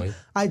Curry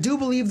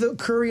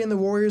and the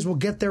Warriors will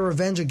get their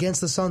revenge against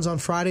the Suns on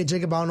Friday.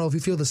 Jacob, I don't know if you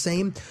feel the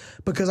same,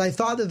 because I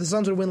thought that the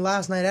Suns would win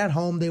last night at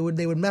home. They would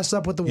mess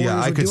up what the Warriors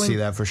were doing. Yeah, I could see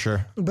that for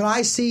sure. But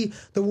I see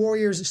the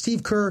Warriors,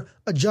 Steve Kerr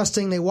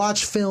adjusting. They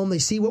watch film. They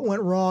see what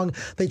went wrong.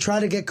 They try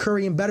to get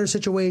Curry in better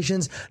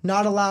situations,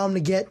 not allow him to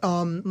get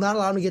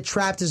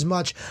trapped as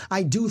much.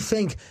 I do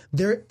think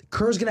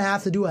Kerr's going to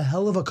have to do a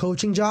hell of a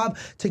coaching job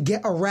to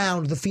get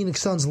around the Phoenix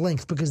Suns'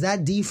 length, because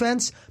that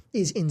defense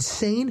is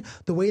insane.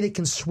 The way they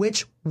can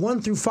switch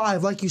 1 through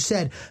 5, like you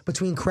said,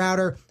 between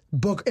Crowder,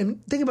 Booker.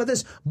 And think about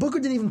this. Booker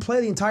didn't even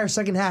play the entire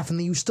second half, and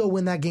then you still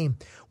win that game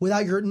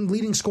without your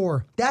leading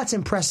scorer. That's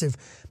impressive.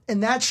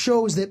 And that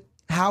shows that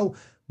how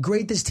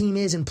great this team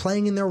is in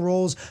playing in their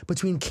roles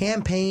between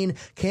Cam Payne,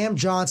 Cam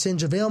Johnson,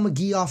 JaVale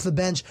McGee off the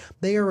bench.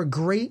 They are a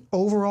great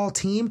overall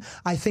team.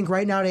 I think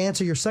right now, to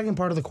answer your second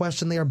part of the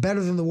question, they are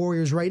better than the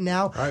Warriors right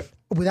now. All right.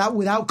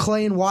 Without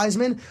Clay and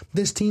Wiseman,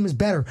 this team is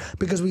better,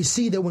 because we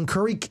see that when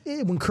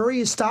Curry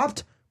is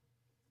stopped,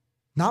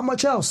 not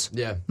much else.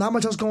 Yeah. Not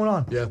much else going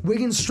on. Yeah.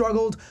 Wiggins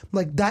struggled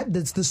like that.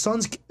 That's the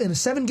Suns in a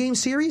 7-game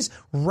series.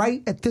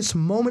 Right at this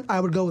moment,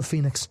 I would go with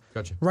Phoenix.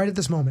 Gotcha. Right at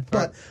this moment.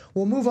 All But right.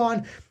 We'll move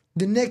on.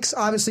 The Knicks,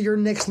 obviously your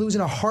Knicks losing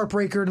a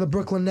heartbreaker to the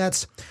Brooklyn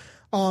Nets.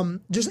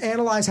 Just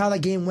analyze how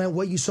that game went,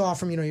 what you saw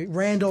from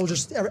Randall,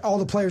 just all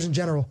the players in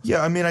general.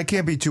 Yeah, I mean, I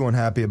can't be too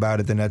unhappy about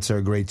it. The Nets are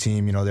a great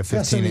team. They're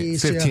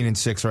 15 and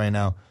 6 right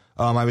now.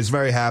 I was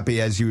very happy,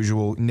 as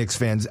usual. Knicks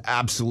fans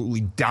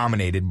absolutely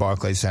dominated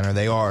Barclays Center.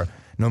 They are,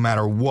 no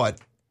matter what,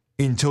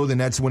 until the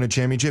Nets win a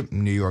championship,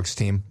 New York's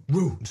team.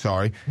 Woo.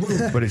 Sorry,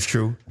 but it's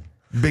true.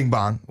 Bing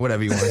bong,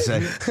 whatever you want to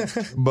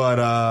say.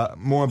 But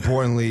more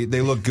importantly, they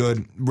look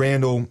good.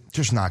 Randall,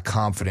 just not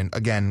confident.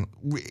 Again,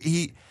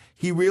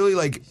 he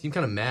really seemed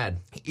kind of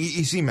mad.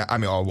 He seemed mad. I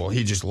mean,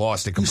 he just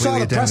lost it You completely. saw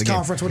the at the end press of the game.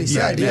 conference, what he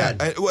said. Yeah.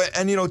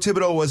 And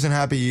Thibodeau wasn't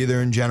happy either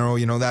in general.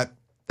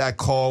 That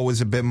call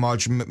was a bit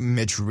much.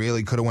 Mitch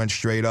really could have went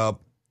straight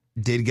up.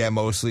 Did get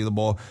mostly the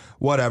ball.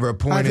 Whatever.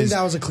 I think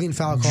that was a clean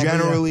foul call.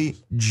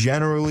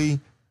 Generally,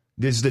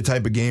 this is the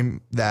type of game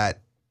that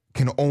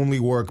can only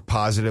work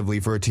positively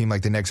for a team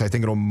like the Knicks. I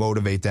think it'll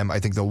motivate them. I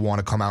think they'll want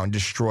to come out and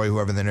destroy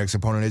whoever the Knicks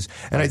opponent is.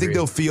 And I think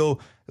they'll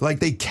feel like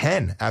they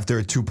can after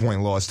a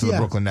 2-point loss to the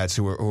Brooklyn Nets,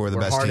 who are the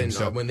best team.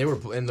 So when they were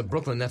and the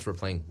Brooklyn Nets were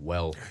playing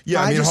well.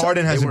 Yeah,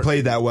 Harden hasn't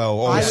played that well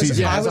all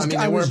season.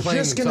 I was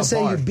just going to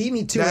say, you beat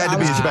me to it. That had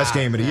to be his best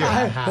game of the year.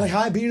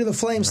 I beat you to the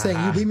Flames thing.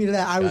 You beat me to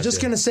that. I was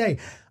just going to say,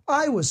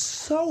 I was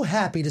so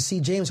happy to see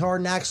James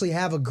Harden actually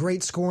have a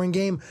great scoring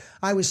game.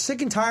 I was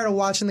sick and tired of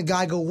watching the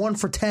guy go 1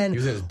 for 10, He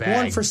was in his bag.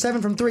 1 for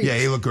 7 from 3. Yeah,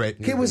 he looked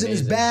great. He was in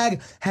his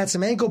bag, had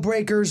some ankle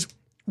breakers,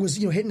 was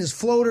hitting his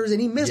floaters, and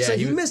he missed. Yeah,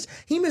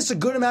 he missed a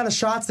good amount of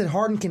shots that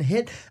Harden can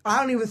hit. I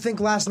don't even think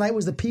last night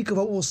was the peak of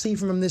what we'll see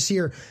from him this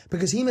year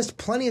because he missed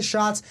plenty of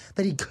shots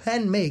that he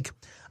can make.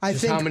 I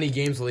think how many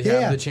games will he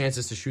have the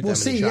chances to shoot? We'll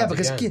that many see. shots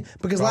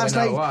Because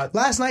again?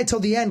 last night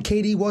till the end,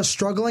 KD was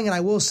struggling, and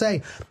I will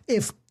say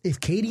if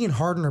KD and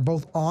Harden are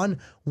both on,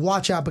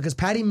 watch out because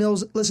Patty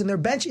Mills. Listen, their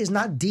bench is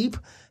not deep.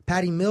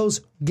 Patty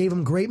Mills gave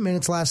him great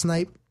minutes last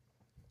night.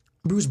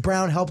 Bruce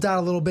Brown helped out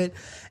a little bit.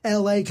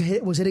 LA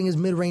was hitting his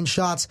mid-range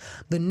shots.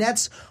 The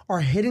Nets are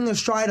hitting their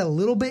stride a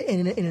little bit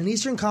in an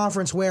Eastern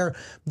Conference where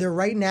they're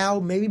right now,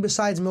 maybe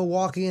besides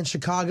Milwaukee and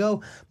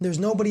Chicago, there's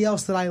nobody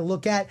else that I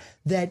look at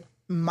that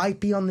might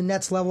be on the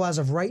Nets level as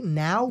of right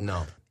now.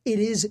 No. It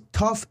is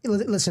tough.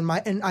 Listen,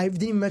 and I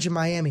didn't even mention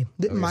Miami.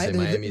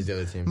 Miami's the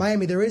other team.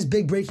 Miami. There is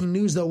big breaking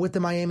news, though, with the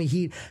Miami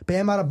Heat.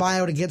 Bam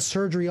Adebayo to get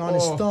surgery on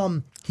his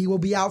thumb. He will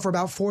be out for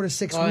about 4 to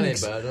 6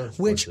 weeks.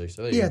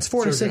 It's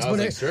 4 to 6.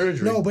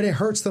 But it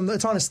hurts them.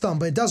 It's on his thumb,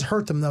 but it does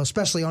hurt them, though,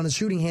 especially on his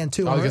shooting hand,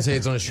 too. I was going to say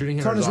it's on his shooting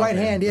hand. It's on his right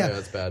hand, yeah.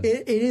 That's bad.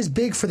 It is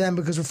big for them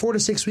because for 4 to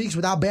 6 weeks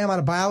without Bam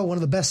Adebayo, one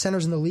of the best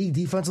centers in the league,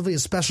 defensively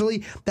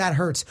especially, that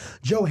hurts.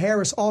 Joe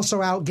Harris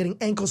also out getting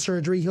ankle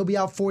surgery. He'll be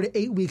out 4 to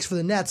 8 weeks for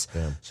the Nets.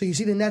 Damn. So you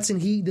see the Nets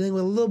and Heat dealing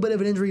with a little bit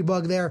of an injury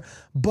bug there.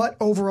 But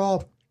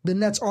overall, the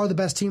Nets are the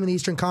best team in the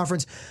Eastern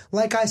Conference.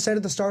 Like I said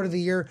at the start of the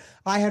year,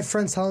 I had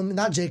friends telling me,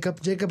 not Jacob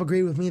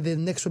agreed with me that the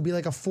Knicks would be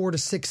like a 4 to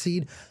 6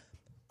 seed.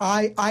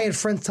 I had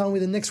friends telling me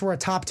the Knicks were a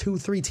top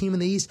 2-3 team in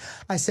the East.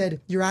 I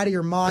said, you're out of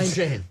your mind.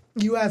 Shane.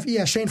 You have,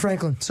 Shane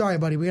Franklin. Sorry,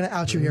 buddy. We're going to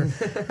out you here.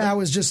 That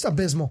was just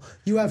abysmal.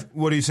 You have.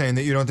 What are you saying?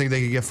 That you don't think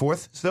they could get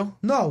 4th still?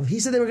 No,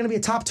 he said they were going to be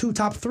a top 2,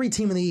 top 3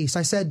 team in the East.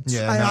 I said,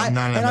 not in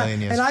a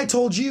million years. And I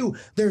told you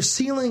their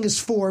ceiling is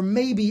 4,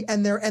 maybe,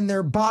 and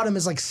their bottom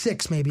is like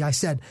 6, maybe. I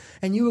said,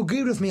 and you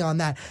agreed with me on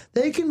that.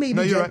 They can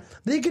maybe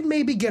they could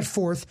maybe get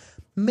 4th.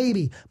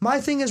 Maybe. My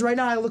thing is right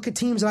now I look at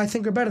teams that I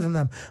think are better than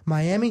them.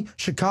 Miami,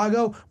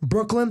 Chicago,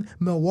 Brooklyn,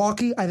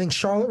 Milwaukee. I think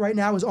Charlotte right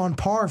now is on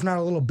par, if not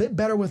a little bit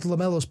better with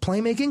LaMelo's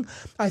playmaking.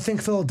 I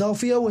think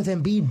Philadelphia with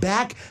Embiid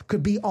back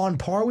could be on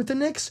par with the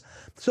Knicks.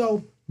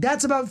 So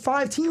that's about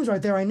 5 teams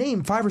right there I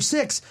named, 5 or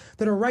 6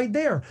 that are right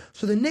there.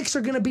 So the Knicks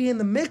are going to be in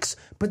the mix,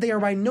 but they are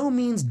by no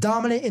means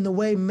dominant in the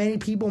way many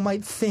people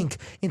might think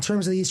in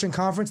terms of the Eastern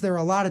Conference. There are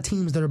a lot of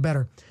teams that are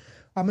better.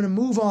 I'm going to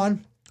move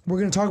on. We're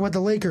going to talk about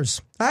the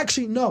Lakers.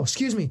 Actually, no,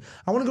 excuse me.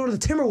 I want to go to the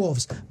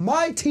Timberwolves.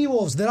 My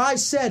T-Wolves that I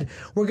said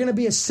were going to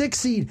be a 6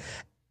 seed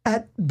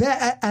at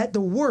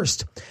the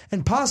worst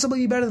and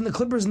possibly be better than the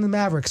Clippers and the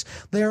Mavericks.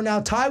 They are now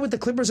tied with the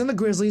Clippers and the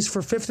Grizzlies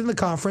for 5th in the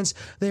conference.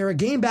 They are a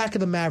game back of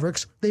the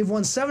Mavericks. They've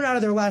won 7 out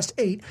of their last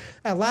 8.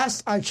 At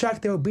last I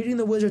checked, they were beating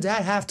the Wizards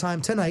at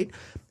halftime tonight.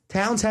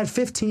 Towns had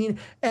 15.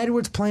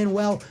 Edwards playing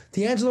well.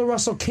 D'Angelo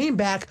Russell came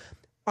back.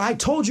 I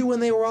told you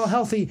when they were all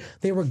healthy,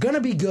 they were going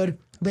to be good.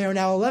 They are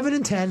now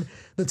 11-10.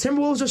 The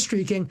Timberwolves are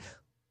streaking.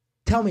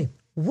 Tell me,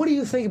 what do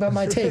you think about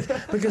my take?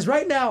 Because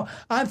right now,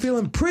 I'm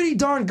feeling pretty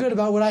darn good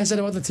about what I said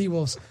about the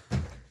T-Wolves.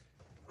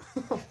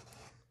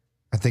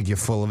 I think you're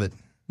full of it.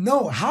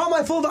 No, how am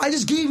I full of it? I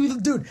just gave you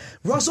the dude.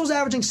 Russell's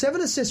averaging 7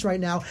 assists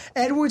right now.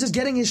 Edwards is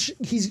getting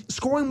he's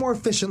scoring more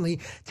efficiently.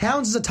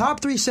 Towns is a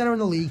top 3 center in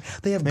the league.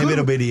 They have maybe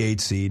it'll be the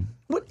 8th seed.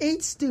 What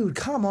 8th, dude?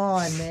 Come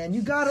on, man.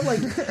 You got it. Like,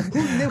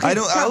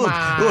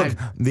 look.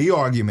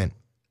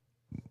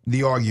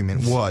 The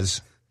argument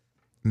was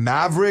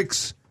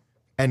Mavericks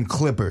and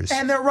Clippers.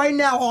 And they're right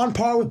now on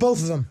par with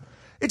both of them.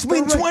 It's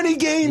been 20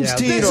 games,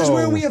 Tito. This is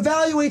where we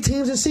evaluate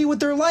teams and see what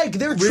they're like.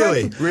 They're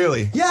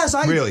really? Yes,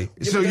 really.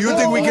 So you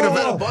think we can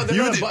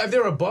if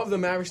they're above the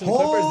Mavericks and the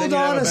Clippers, then you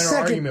have a better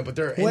argument.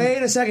 But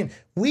wait a second.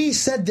 We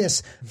said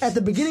this at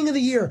the beginning of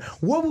the year.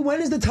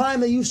 When is the time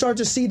that you start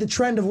to see the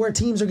trend of where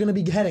teams are going to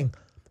be heading?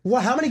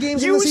 How many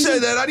games? You said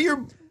that out of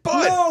your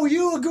butt. No,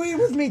 you agreed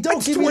with me.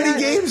 Don't give me 20 that.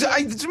 games.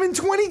 It's been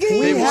 20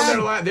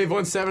 games. They've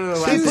won 7 of their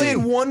last 8. They played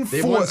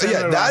 1-4.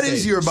 Yeah, that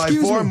is your by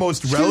far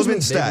most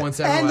relevant stat.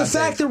 And the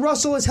fact that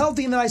Russell is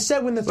healthy and that I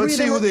said when the 3 Let's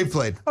see who they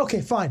played.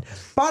 Okay, fine.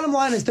 Bottom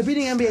line is they're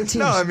beating NBA teams.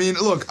 No, I mean,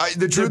 look,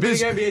 the truth is...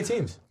 They're beating NBA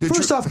teams.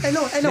 First off, I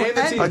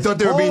thought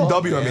they were beating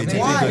WNBA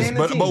teams,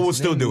 but we'll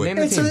still do it.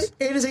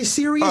 It is a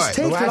serious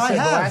take that I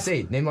have. The last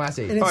 8. Name the last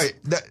 8. All right.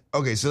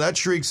 Okay, so that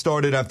streak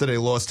started after they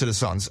lost to the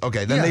Suns.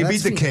 Okay, then they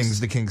beat the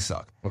Kings. The Kings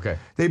suck. Okay.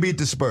 They beat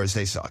the Spurs.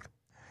 They suck.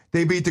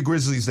 They beat the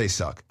Grizzlies. They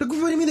suck. What do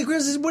you mean the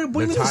Grizzlies? What do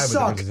you mean they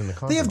suck?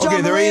 They have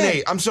John they're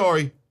 8-8. I'm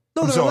sorry.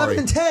 No, they're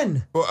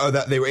 11-10. Well,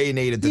 they were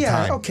 8-8 at the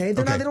time. Yeah, okay.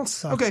 They don't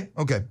suck. Okay.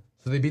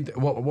 So they beat.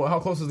 How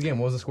close was the game?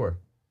 What was the score?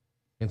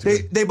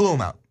 They blew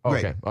them out.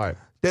 Great. Okay. All right.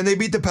 Then they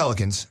beat the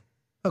Pelicans.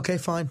 Okay,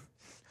 fine.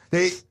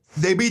 They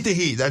beat the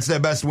Heat. That's their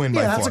best win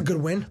by far. Yeah, that's a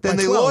good win. Then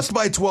they lost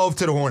by 12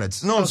 to the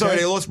Hornets. No, I'm sorry.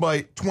 They lost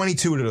by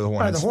 22 to the Hornets. All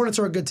right, the Hornets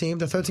are a good team.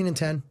 They're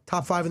 13-10,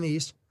 top 5 in the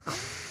East.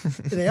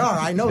 They are.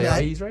 I know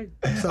that. He's right.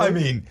 So, I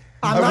mean,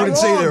 I wouldn't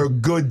say they're a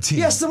good team.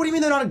 Yes, so what do you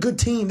mean they're not a good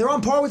team? They're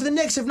on par with the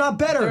Knicks, if not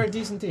better. They're a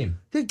decent team.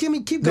 Keep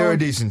going. They're a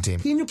decent team.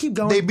 Can you keep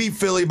going? They beat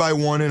Philly by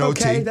 1 in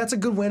OT. Okay, that's a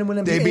good win.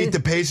 They beat the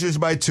Pacers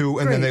by 2,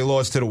 and then Great. they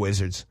lost to the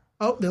Wizards.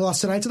 Oh, they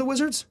lost tonight to the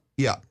Wizards?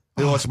 Yeah,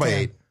 they lost by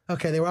 8.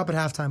 Okay, they were up at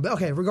halftime. But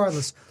okay,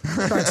 regardless.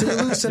 Sorry, so you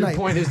lose tonight. Your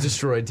point is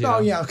destroyed, too. Oh,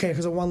 yeah, okay,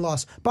 because of one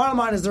loss. Bottom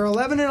line is they're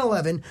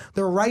 11-11.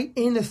 They're right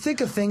in the thick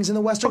of things in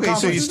the Western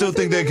Conference. So you still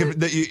think they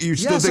could? You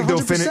still Yes, think they'll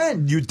 100%.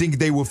 finish? You think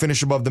they will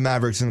finish above the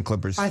Mavericks and the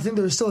Clippers? I think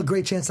there's still a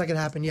great chance that could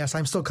happen. Yes,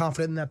 I'm still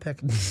confident in that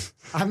pick.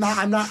 I'm not.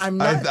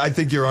 I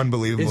think you're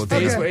unbelievable.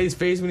 His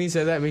face when he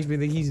said that makes me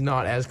think he's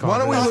not as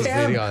confident. Why don't as we- he's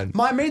leading on.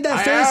 I made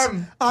that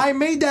face. I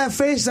made that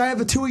face. I have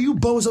the two of you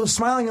bozos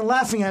smiling and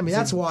laughing at me.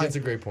 That's why. That's a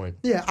great point.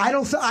 Yeah, I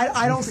don't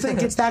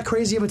think it's that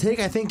crazy of a take.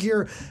 I think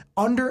you're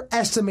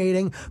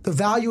underestimating the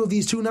value of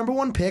these two number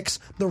one picks,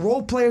 the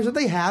role players that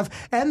they have,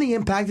 and the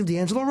impact of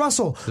D'Angelo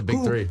Russell. The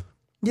big three.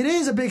 It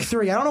is a big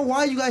three. I don't know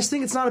why you guys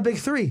think it's not a big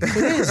three. It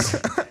is.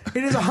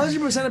 It is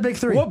 100% a big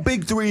three. What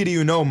big three do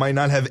you know might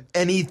not have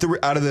any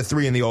out of the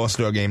 3 in the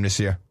All-Star game this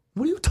year?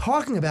 What are you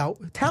talking about?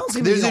 Talent's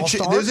going to be There's an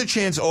All-Star. there's a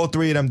chance all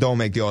 3 of them don't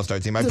make the All-Star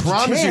team. I There's a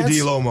promise you chance.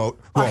 D'Lo won't.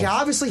 Okay,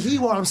 obviously he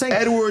won't. I'm saying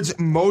Edwards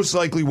most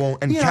likely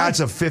won't, and Yeah. Cat's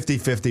a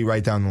 50-50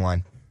 right down the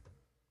line.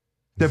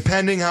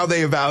 Depending how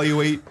they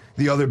evaluate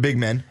the other big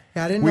men.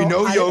 Yeah, I didn't we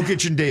know- know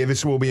Jokic and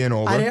Davis will be in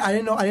over. I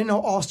didn't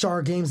know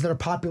All-Star games that are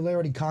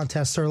popularity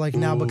contests are like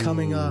now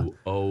becoming a.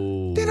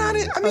 They're not.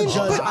 I mean,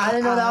 judge. I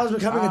didn't know that was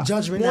becoming a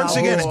judgment. once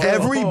now. again,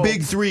 every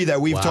big 3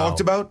 that we've Wow. talked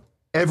about,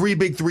 every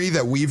big 3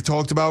 that we've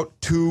talked about,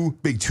 2,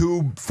 big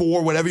 2,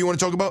 4, whatever you want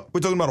to talk about,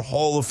 we're talking about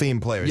Hall of Fame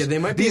players. Yeah, they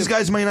might be These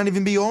guys might not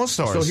even be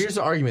All-Stars. So here's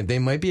the argument. They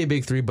might be a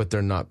big 3, but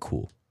they're not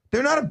cool.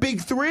 They're not a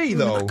big 3,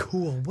 though. Not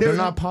cool. They're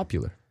not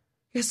popular.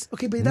 Yes,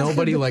 okay, but that's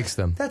Nobody likes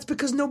them. That's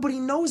because nobody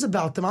knows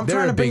about them. I'm They're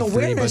trying to a bring big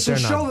 3, awareness but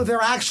and they're show not. that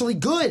they're actually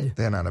good.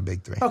 They're not a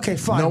big 3. Okay,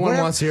 fine. No one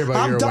Whatever. wants to hear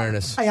about your done-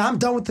 awareness. Hey, I'm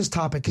done with this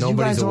topic because you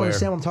Nobody's guys don't aware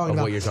understand what I'm talking of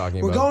about. what you're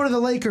talking We're about. going to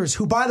the Lakers,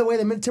 who, by the way,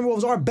 the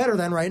Timberwolves are better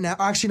than right now.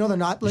 Actually, no, they're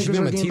not. You should Lakers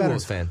become are a getting better.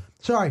 T-Wolves fan.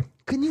 Sorry,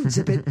 couldn't you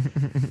zip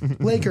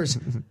it? Lakers.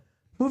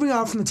 Moving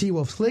on from the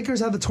T-Wolves, Lakers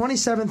have the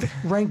 27th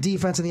ranked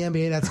defense in the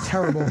NBA. That's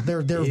terrible.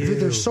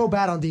 They're so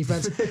bad on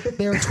defense.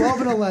 They're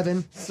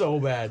 12-11. So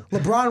bad.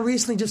 LeBron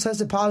recently just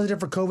tested positive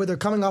for COVID. They're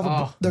coming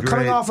off.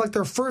 Coming off like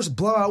their first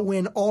blowout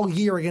win all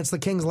year against the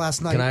Kings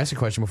last night. Can I ask a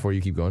question before you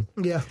keep going?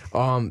 Yeah.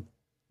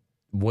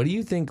 What do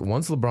you think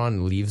once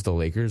LeBron leaves the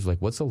Lakers? Like,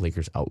 what's the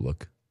Lakers'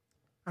 outlook?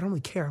 I don't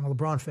really care. I'm a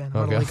LeBron fan. I'm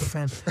not Okay. a Laker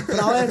fan. But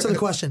I'll answer the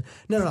question.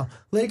 No.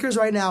 Lakers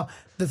right now,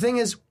 the thing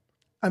is,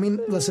 I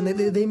mean, listen,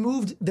 they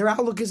moved, their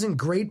outlook isn't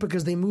great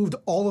because they moved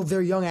all of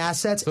their young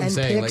assets what I'm and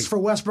saying, picks like- for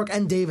Westbrook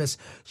and Davis.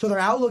 So their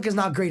outlook is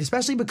not great,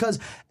 especially because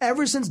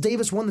ever since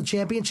Davis won the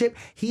championship,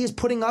 he is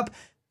putting up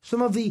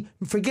some of the,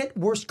 forget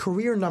worst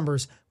career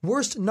numbers,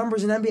 worst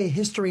numbers in NBA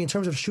history in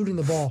terms of shooting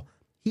the ball.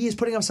 He is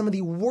putting up some of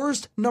the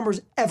worst numbers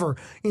ever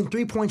in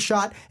three-point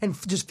shot and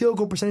just field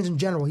goal percentage in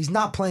general. He's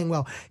not playing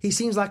well. He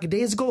seems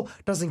lackadaisical,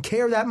 doesn't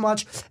care that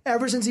much.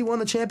 Ever since he won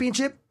the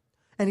championship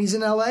and he's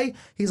in LA,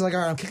 he's like,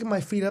 all right, I'm kicking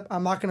my feet up.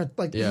 I'm not going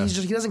to,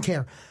 he doesn't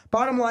care.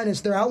 Bottom line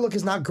is their outlook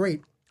is not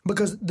great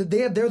because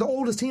they're the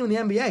oldest team in the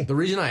NBA. The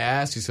reason I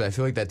ask is because I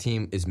feel like that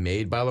team is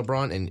made by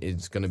LeBron and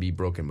it's going to be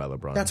broken by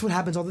LeBron. That's what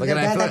happens all the Like, time.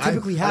 and I feel That like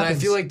typically happens. And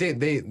I feel like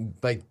they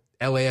like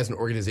LA as an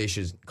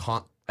organization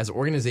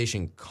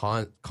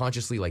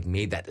consciously like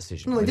made that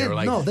decision. No, Where they were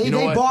did. like, They you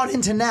know what? bought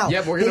into now.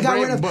 Yep, we're they gonna got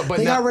bring, rid of but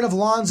they now, got rid of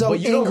Lonzo, but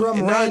you don't- Ingram,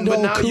 and now- Randle,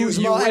 but now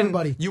Kuzma, win,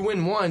 everybody. You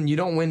win one, you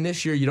don't win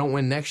this year, you don't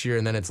win next year,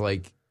 and then it's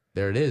like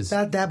there it is.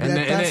 That's the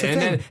and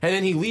thing.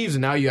 then he leaves,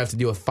 and now you have to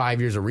do a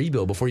 5 years of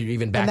rebuild before you're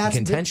even back in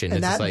contention. And,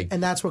 It's just like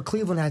and that's what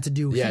Cleveland had to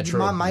do. Yeah, true.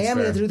 Miami That's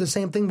fair. had to do the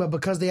same thing, but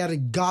because they had a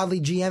godly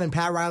GM and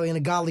Pat Riley and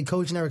a godly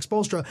coach and Eric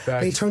Spoelstra,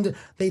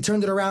 they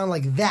turned it around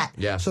like that.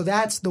 Yeah. So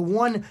that's the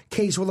one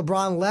case where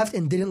LeBron left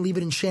and didn't leave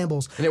it in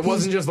shambles. and it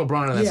wasn't just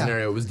LeBron in that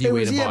scenario; it was D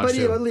Wade and Bosh but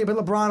too.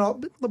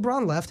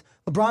 LeBron left.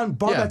 LeBron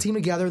brought that team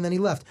together and then he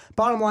left.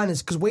 Bottom line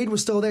is because Wade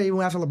was still there even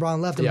after LeBron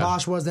left, and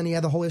Bosh was. Then he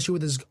had the whole issue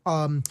with his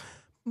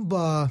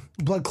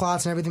blood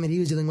clots and everything that he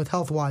was dealing with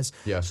health wise.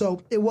 Yeah.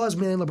 So it was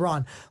mainly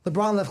LeBron.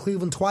 LeBron left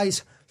Cleveland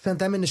twice, sent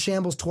them into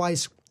shambles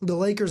twice. The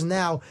Lakers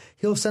now,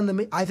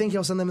 I think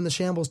he'll send them into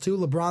shambles too.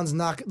 The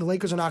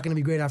Lakers are not going to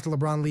be great after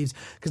LeBron leaves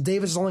because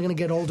Davis is only going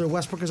to get older.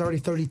 Westbrook is already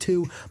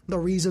 32.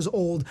 Ariza's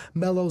old.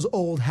 Melo's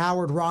old.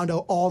 Howard, Rondo,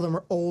 all of them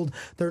are old.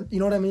 You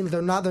know what I mean?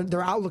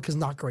 Their outlook is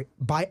not great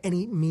by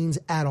any means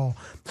at all.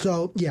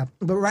 So yeah,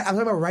 but I'm talking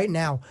about right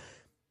now.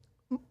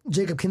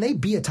 Jacob, can they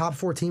be a top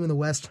 4 team in the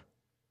West?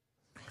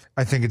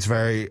 I think it's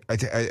very. I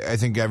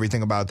think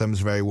everything about them is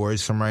very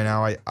worrisome right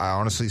now. I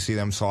honestly see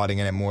them slotting in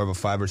at more of a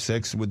 5 or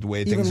 6 with the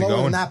way Even things are lower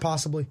going. than that,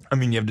 possibly. I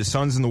mean, you have the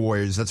Suns and the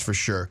Warriors. That's for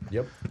sure.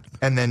 Yep.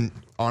 And then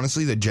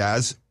honestly, the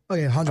Jazz. Oh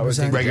yeah,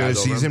 100%. Regular Jazz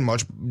over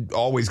season,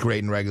 always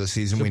great in regular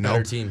season. It's a We know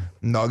better team.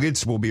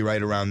 Nuggets will be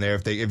right around there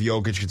if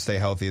Jokic could stay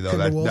healthy though.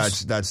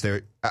 That's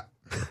their.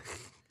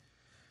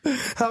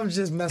 I'm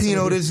just messing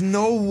Dino, with you. there's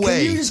no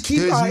way. There's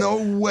no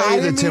way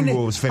the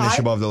Timberwolves finish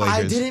above the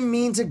Lakers. I didn't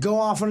mean to go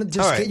off on it.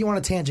 Just get you on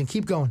a tangent.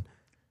 Keep going.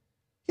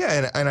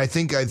 Yeah, and I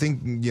think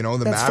you know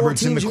the That's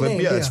Mavericks 4 and the teams you Clippers.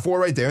 named, Yeah, yeah. it's 4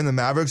 right there, and the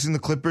Mavericks and the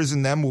Clippers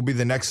and them will be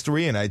the next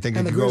 3. And I think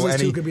And it the could go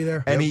Grizzlies too could be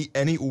there.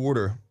 any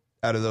order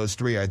out of those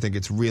 3. I think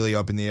it's really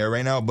up in the air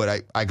right now.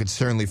 But I could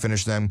certainly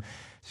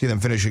see them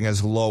finishing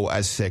as low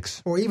as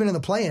 6. Or even in the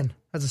play-in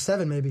as a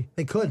 7, maybe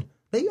they could.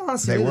 They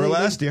honestly They were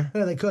last year.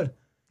 Yeah, they could.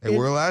 They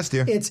were last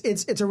year.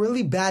 It's a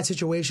really bad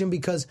situation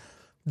because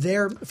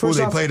they're Oh, first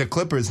they off, play the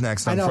Clippers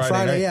next on I know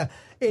Friday night. Yeah,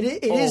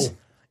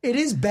 it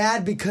is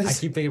bad because I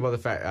keep thinking about the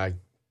fact.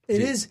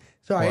 it is.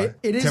 Sorry, What?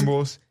 it is.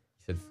 Timberwolves.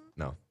 You said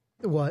no.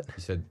 What?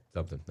 You said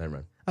something. Never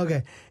mind.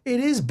 Okay. It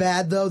is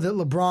bad, though,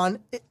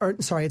 that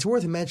it's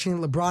worth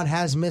mentioning LeBron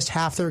has missed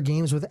half their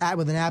games with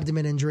an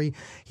abdomen injury.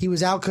 He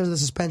was out because of the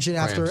suspension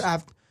after.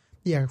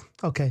 Yeah,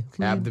 okay.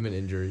 Abdomen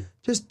injury.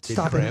 Just Did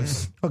stop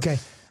cramps. it. Okay.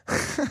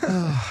 And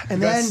Got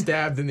then.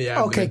 stabbed in the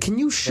abdomen. Okay, can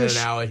you shush?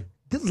 In an alley.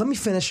 Let me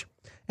finish.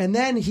 And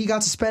then he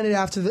got suspended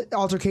after the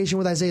altercation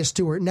with Isaiah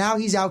Stewart. Now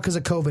he's out because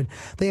of COVID.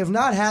 They have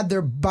not had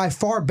their by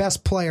far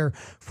best player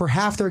for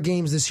half their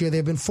games this year.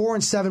 They've been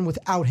 4-7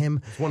 without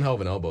him. It's one hell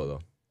of an elbow,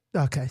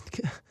 though. Okay.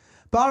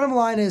 Bottom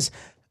line is,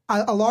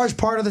 a large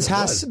part of this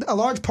has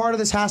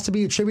to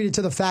be attributed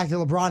to the fact that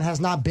LeBron has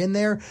not been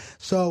there.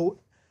 So,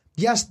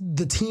 yes,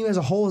 the team as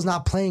a whole is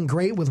not playing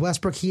great with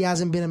Westbrook. He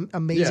hasn't been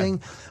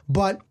amazing,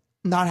 but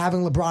not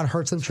having LeBron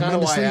hurts them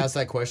tremendously. Kind of why I asked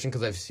that question,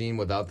 because I've seen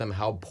without them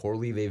how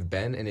poorly they've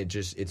been, and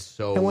it's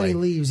so. And when he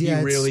leaves, he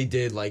really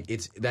did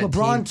it's that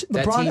LeBron. Team,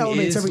 that LeBron team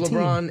elevates is every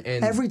LeBron, team.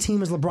 and Every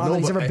team is LeBron that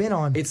he's ever been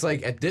on. It's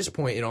like at this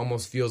point, it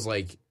almost feels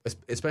like,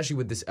 especially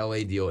with this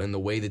LA deal and the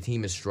way the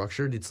team is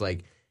structured, it's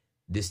like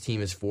this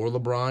team is for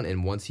LeBron,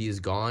 and once he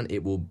is gone,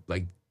 it will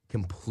like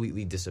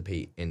completely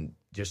dissipate and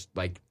just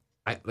like.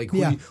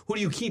 Who do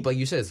you keep? Like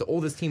you said, it's the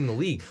oldest team in the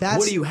league.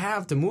 What do you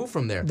have to move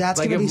from there? That's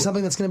going to be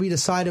something that's going to be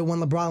decided when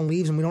LeBron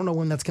leaves, and we don't know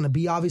when that's going to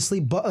be, obviously.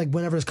 But like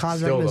whenever his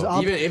contract is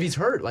up, even if he's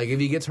hurt, like if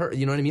he gets hurt,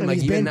 you know what I mean? And Like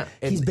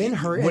he's been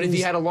hurt. What if he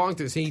had a long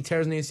term? Say he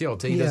tears an ACL,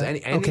 till he does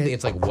anything. Okay.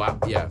 It's like wow.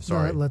 Yeah,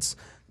 sorry.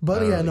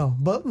 But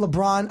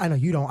LeBron, I know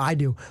you don't. I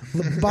do.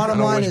 Bottom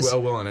line is,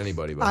 will on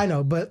anybody. But. I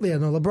know, but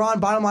LeBron.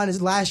 Bottom line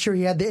is, last year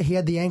he had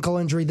the ankle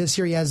injury. This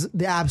year he has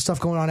the ab stuff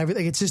going on.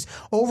 Everything. It's just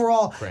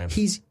overall cramps.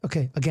 He's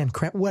okay. Again,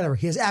 whatever.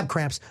 He has ab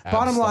cramps.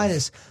 Bottom line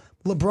is,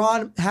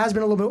 LeBron has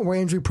been a little bit more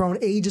injury prone.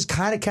 Age is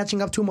kind of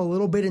catching up to him a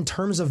little bit in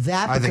terms of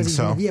that. I think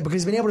so. Yeah, because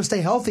he's been able to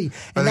stay healthy.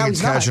 I think it's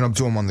catching up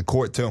to him on the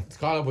court too. It's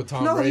caught up with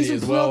Tom Brady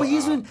as well.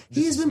 No, but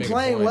he's been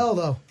playing well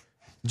though.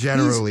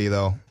 Generally,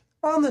 though.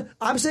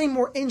 I'm saying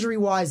more injury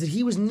wise that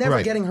he was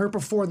never getting hurt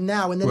before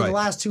now, and then in the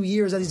last 2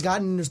 years that he's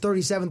gotten in his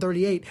 37,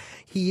 38,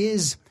 he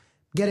is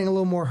getting a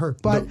little more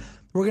hurt. But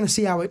we're gonna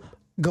see how it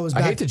goes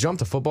back. I hate to jump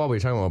to football, but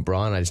you're talking about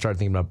LeBron. I just started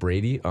thinking about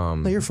Brady.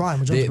 No, you're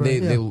fine.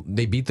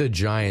 They beat the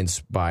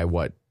Giants by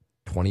what?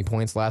 20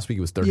 points last week.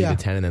 It was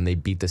 30-10, and then they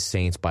beat the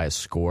Saints by a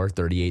score,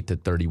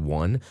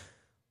 38-31.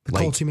 The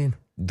Colts, you mean?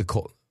 The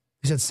Colts.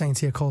 You said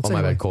Saints, yeah, Colts. Oh,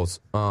 my bad,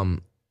 Colts.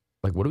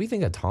 Like, what do we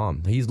think of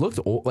Tom? He's looked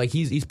like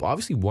he's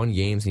obviously won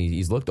games, and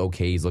he's looked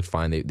okay. He's looked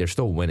fine. They're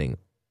still winning.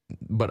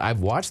 But I've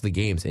watched the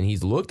games, and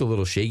he's looked a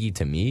little shaky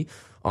to me.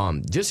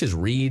 Just his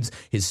reads,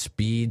 his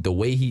speed, the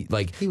way he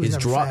was his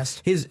drop,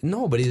 fast.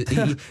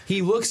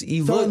 he looks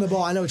throwing the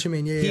ball. I know what you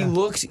mean. Yeah, he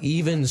looks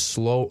even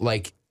slow.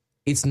 Like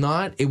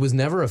it was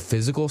never a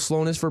physical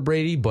slowness for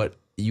Brady, but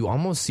you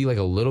almost see like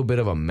a little bit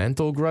of a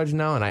mental grudge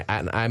now. And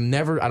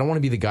I don't want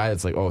to be the guy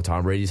that's like, oh,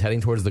 Tom Brady's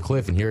heading towards the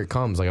cliff and here it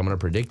comes. Like I'm going to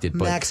predict it.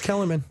 But Max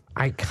Kellerman.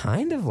 I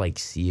kind of like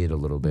see it a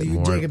little bit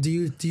more. Jacob, do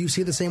you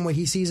see it the same way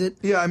he sees it?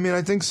 Yeah, I mean,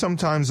 I think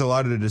sometimes a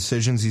lot of the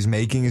decisions he's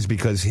making is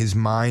because his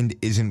mind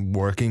isn't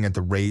working at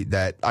the rate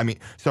that,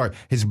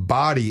 his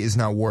body is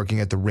not working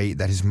at the rate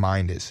that his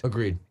mind is.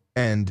 Agreed.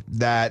 And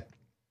that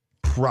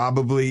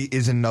probably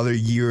is another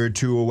year or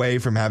two away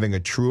from having a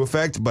true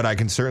effect, but I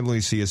can certainly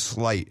see a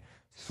slight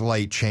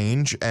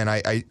change, and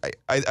I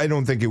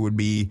don't think it would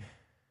be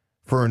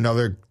for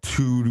another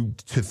 2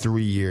 to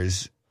 3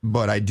 years.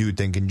 But I do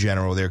think, in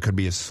general, there could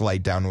be a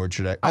slight downward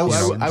trajectory.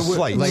 Hold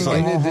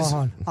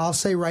on. I'll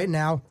say right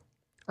now,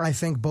 I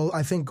think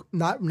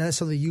not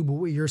necessarily you, but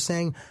what you're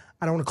saying.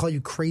 I don't want to call you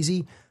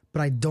crazy,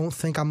 but I don't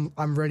think I'm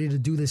ready to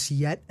do this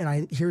yet.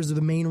 And here's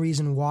the main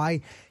reason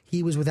why.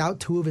 He was without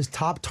 2 of his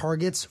top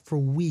targets for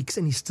weeks,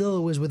 and he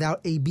still was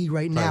without AB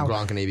right now.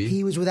 Gronk and AB?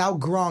 He was without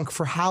Gronk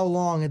for how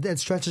long at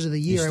stretches of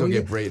the year? You still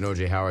get Brayton and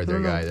OJ Howard,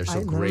 guy. They're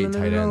still great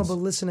tight ends. No, but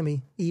listen to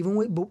me.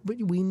 But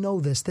we know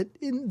this, that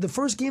in the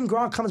first game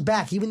Gronk comes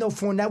back, even though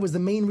Fournette was the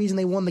main reason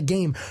they won the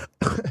game.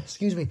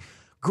 Excuse me.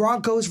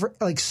 Gronk goes for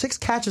like 6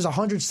 catches,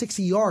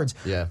 160 yards.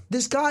 Yeah.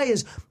 This guy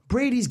is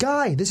Brady's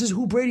guy. This is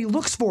who Brady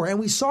looks for. And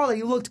we saw that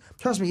he looked,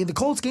 trust me, in the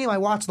Colts game, I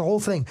watched the whole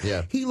thing.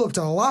 Yeah. He looked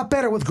a lot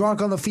better with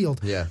Gronk on the field.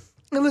 Yeah.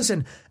 And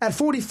listen, at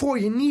 44,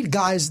 you need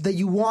guys that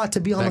you want to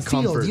be on the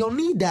field. Comfort. You'll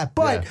need that.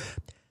 But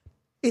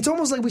it's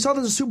almost like we saw this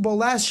in the Super Bowl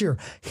last year.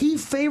 He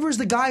favors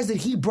the guys that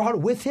he brought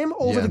with him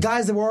over the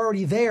guys that were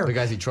already there. The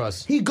guys he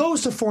trusts. He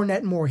goes to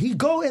Fournette more.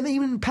 And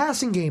even in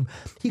passing game,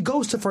 he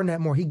goes to Fournette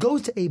more. He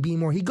goes to AB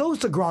more. He goes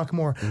to Gronk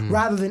more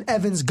rather than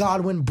Evans,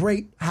 Godwin,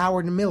 Brate,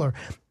 Howard, and Miller.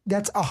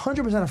 that's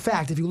 100% a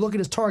fact if you look at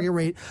his target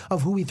rate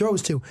of who he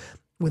throws to.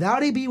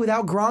 Without AB,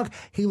 without Gronk,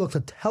 he looked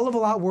a hell of a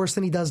lot worse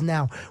than he does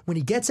now. When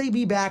he gets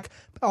AB back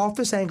off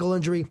this ankle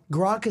injury,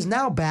 Gronk is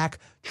now back.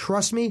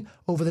 Trust me,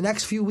 over the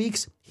next few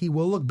weeks, he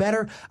will look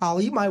better.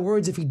 I'll eat my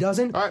words if he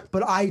doesn't,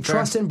 but I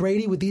trust in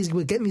Brady with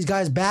getting these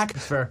guys back.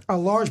 Fair. A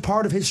large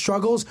part of his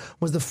struggles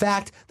was the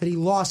fact that he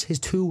lost his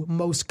 2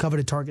 most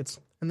coveted targets.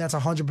 And that's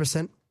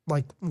 100%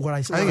 like what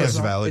I said. I think that's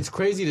valid. It's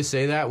crazy to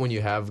say that when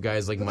you have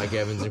guys like Mike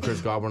Evans and Chris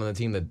Godwin on the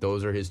team, that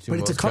those are his 2 But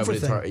most it's a comfort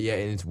coveted thing. Yeah,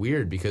 and it's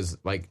weird because,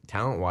 like,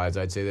 talent-wise,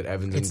 I'd say that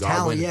Evans It's and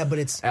Godwin... talent, yeah, but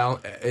it's...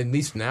 At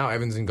least now,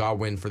 Evans and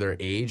Godwin, for their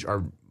age,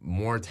 are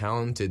more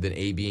talented than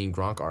AB and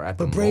Gronk are at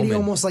the But moment. Brady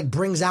almost like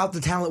brings out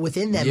the talent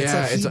within them.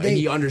 Yeah, it's like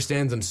he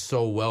understands them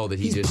so well that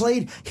he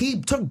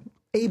took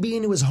AB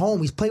into his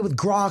home. He's played with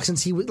Gronk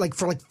since he was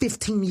for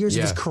 15 years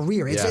of his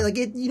career. It's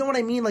you know what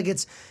I mean? Like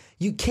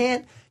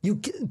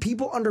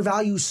people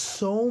undervalue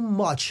so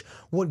much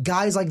what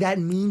guys like that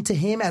mean to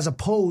him as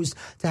opposed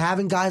to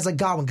having guys like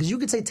Godwin. Because you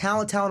could say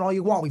talent all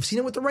you want. We've seen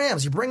it with the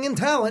Rams. You bring in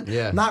talent,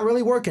 not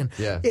really working.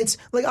 Yeah. It's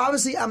like,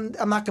 obviously, I'm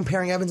not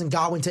comparing Evans and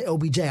Godwin to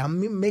OBJ.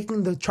 I'm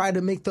trying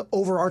to make the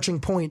overarching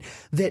point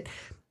that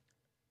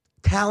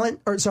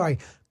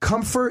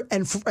comfort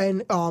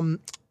and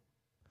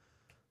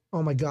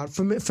oh my God,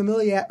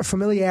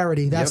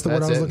 familiarity. That's the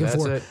word I was looking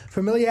for.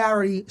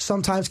 Familiarity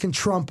sometimes can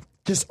trump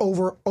just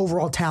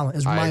overall talent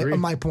is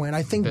my point.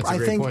 I think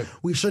point.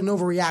 we shouldn't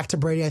overreact to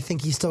Brady. I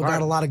think he's still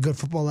got a lot of good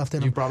football left in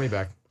him. You brought me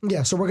back.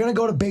 Yeah, so we're going to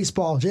go to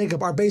baseball.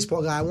 Jacob, our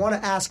baseball guy, I want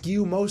to ask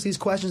you most of these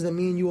questions, and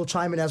me and you will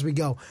chime in as we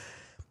go.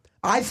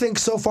 I think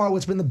so far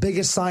what's been the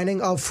biggest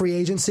signing of free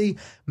agency,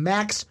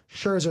 Max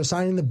Scherzer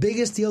signing the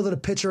biggest deal that a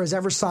pitcher has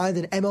ever signed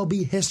in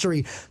MLB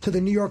history to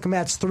the New York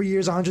Mets, 3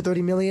 years,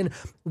 $130 million.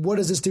 What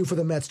does this do for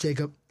the Mets,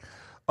 Jacob?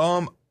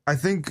 I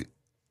think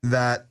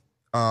that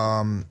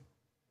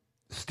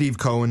Steve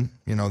Cohen,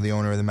 the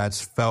owner of the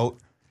Mets, felt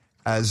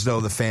as though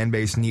the fan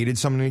base needed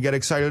something to get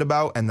excited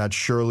about, and that's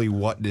surely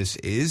what this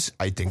is.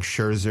 I think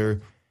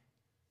Scherzer,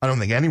 I don't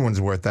think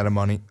anyone's worth that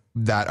amount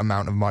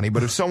of money,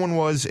 but if someone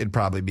was, it'd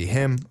probably be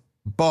him.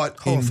 But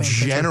in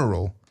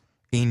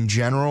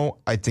general,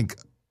 I think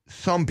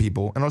some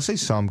people, and I'll say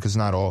some because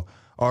not all,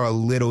 are a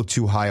little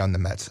too high on the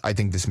Mets. I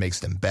think this makes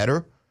them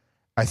better.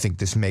 I think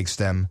this makes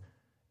them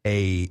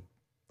a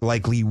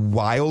likely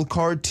wild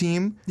card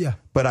team. Yeah.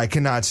 But I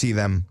cannot see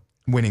them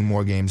winning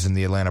more games than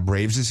the Atlanta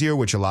Braves this year,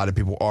 which a lot of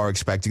people are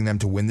expecting them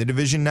to win the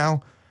division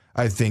now.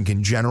 I think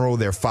in general,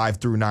 their 5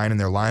 through 9 in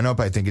their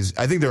lineup, I think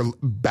their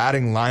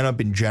batting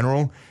lineup in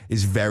general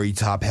is very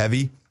top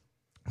heavy.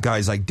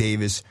 Guys like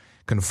Davis,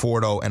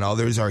 Conforto, and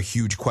others are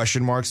huge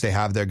question marks. They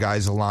have their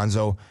guys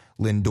Alonso,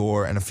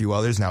 Lindor, and a few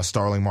others. Now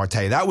Starling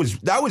Marte. That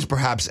was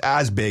perhaps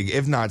as big,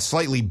 if not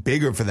slightly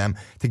bigger for them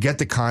to get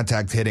the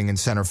contact hitting and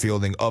center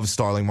fielding of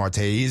Starling Marte.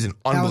 He's an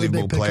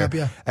unbelievable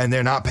player. And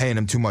they're not paying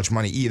him too much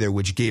money either,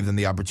 which gave them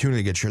the opportunity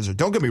to get Scherzer.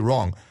 Don't get me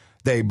wrong.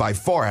 They by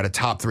far had a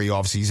top 3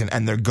 offseason,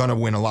 and they're going to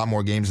win a lot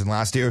more games than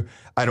last year.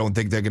 I don't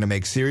think they're going to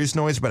make serious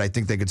noise, but I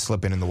think they could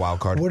slip in the wild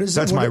card.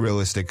 That's my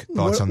realistic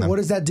thoughts on them. What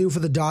does that do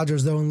for the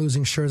Dodgers, though, in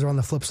losing Scherzer on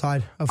the flip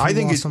side? I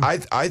think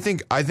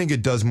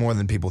it does more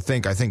than people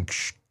think. I think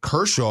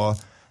Kershaw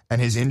and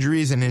his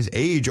injuries and his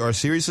age are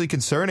seriously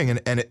concerning,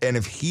 and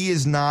if he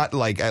is not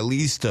like at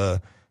least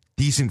a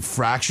decent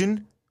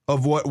fraction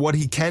of what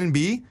he can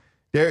be,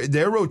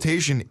 their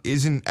rotation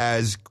isn't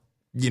as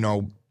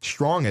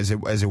strong as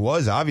it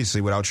was, obviously,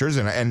 without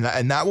Scherzer,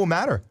 and that will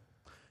matter.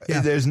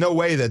 Yeah. There's no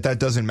way that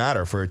doesn't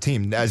matter for a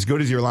team. As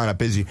good as your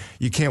lineup is,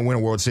 you can't win a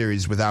World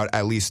Series without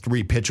at least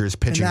 3 pitchers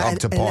pitching up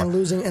to par. And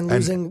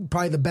losing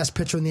probably the best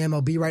pitcher in the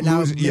MLB right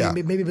now.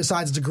 Maybe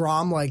besides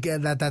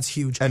DeGrom, that's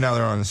huge. And now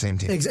they're on the same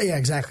team. Yeah,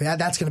 exactly.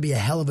 That's going to be a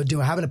hell of a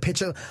duo. Having a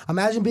pitcher,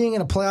 imagine being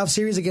in a playoff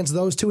series against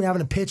those two and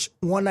having to pitch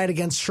one night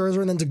against Scherzer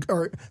and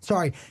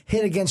then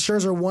hit against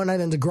Scherzer one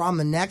night and DeGrom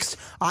the next.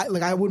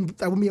 I wouldn't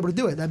be able to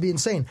do it. That'd be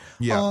insane.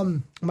 Yeah.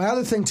 My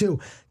other thing too,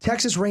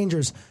 Texas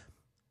Rangers.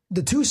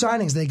 The 2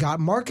 signings they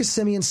got, Marcus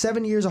Semien,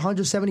 7 years,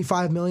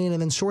 $175 million,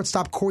 and then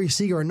shortstop Corey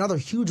Seager, another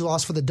huge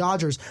loss for the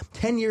Dodgers,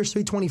 10 years,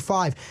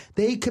 $325.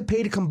 They could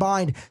pay a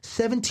combined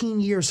 17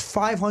 years,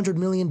 $500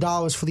 million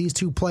for these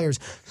 2 players.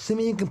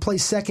 Semien can play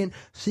second,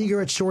 Seager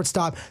at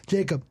shortstop.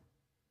 Jacob,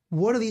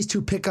 what do these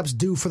 2 pickups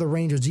do for the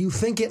Rangers? Do you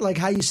think it, like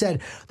how you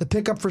said, the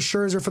pickup for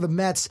Scherzer for the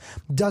Mets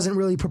doesn't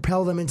really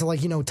propel them into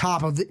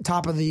top of the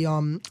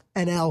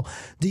NL?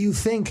 Do you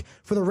think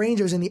for the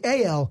Rangers in the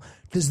AL,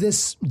 does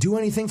this do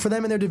anything for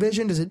them in their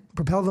division? Does it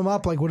propel them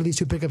up? What do these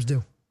 2 pickups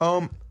do?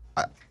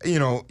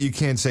 You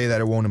can't say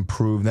that it won't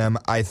improve them.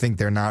 I think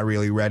they're not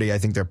really ready. I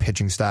think their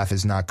pitching staff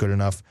is not good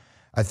enough.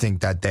 I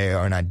think that they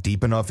are not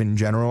deep enough in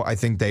general. I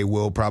think they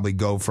will probably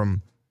go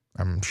from,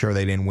 I'm sure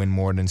they didn't win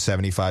more than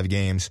 75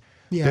 games.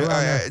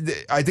 Yeah,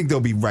 I think they'll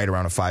be right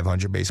around a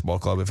 500 baseball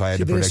club if I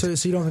had to predict.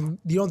 So you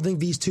don't think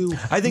these 2?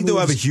 I think they'll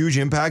have a huge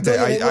impact.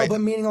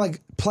 But meaning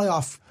like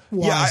playoff.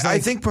 I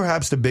think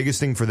perhaps the biggest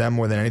thing for them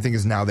more than anything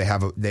is now they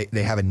have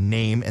a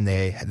name and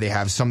they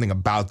have something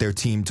about their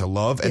team to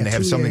love, and they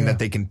have something that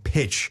they can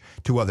pitch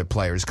to other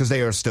players, because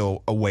they are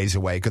still a ways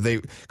away,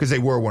 because they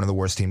were one of the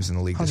worst teams in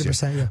the league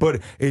this year. Yeah.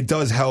 But it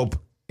does help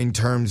in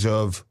terms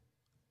of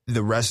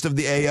the rest of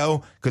the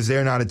AL, because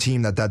they're not a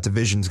team that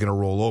division's going to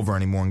roll over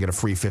anymore and get a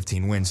free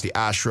 15 wins. The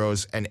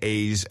Astros and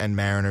A's and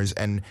Mariners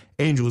and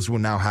Angels will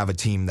now have a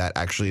team that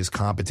actually is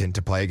competent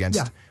to play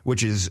against,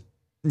 which is,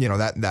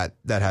 that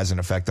has an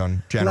effect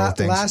on general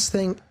things. Last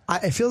thing,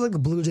 I feel like the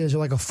Blue Jays are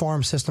like a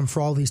farm system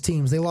for all these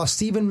teams. They lost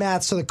Steven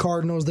Matz to the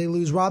Cardinals, they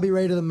lose Robbie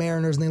Ray to the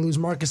Mariners, and they lose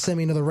Marcus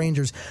Semien to the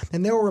Rangers.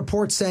 And there were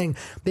reports saying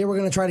they were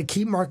going to try to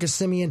keep Marcus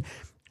Semien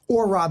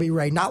or Robbie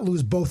Ray, not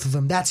lose both of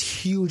them. That's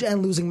huge.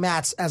 And losing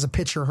Matz as a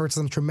pitcher hurts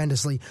them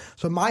tremendously.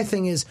 So my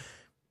thing is,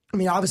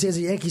 obviously as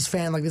a Yankees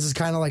fan, this is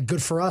kind of like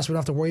good for us. We don't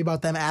have to worry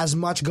about them as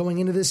much going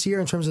into this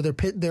year in terms of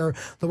the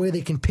way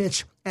they can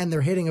pitch and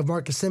their hitting of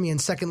Marcus Semien,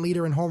 second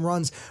leader in home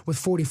runs with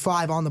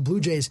 45 on the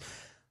Blue Jays.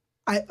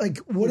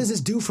 What does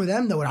this do for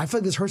them though? And I feel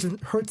like this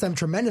hurts them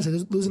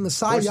tremendously. Losing the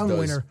Cy Young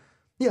winner.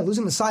 Yeah,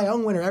 losing the Cy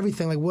Young winner,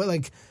 everything.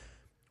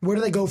 Where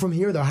do they go from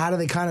here though? How do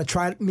they kind of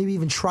try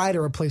to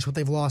replace what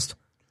they've lost?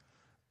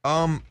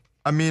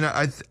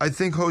 I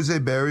think Jose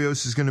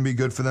Barrios is going to be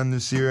good for them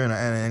this year,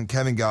 and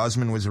Kevin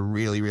Gausman was a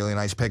really, really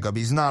nice pickup.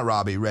 He's not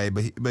Robbie Ray,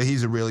 but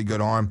he's a really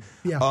good arm.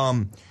 Yeah.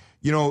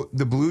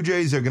 The Blue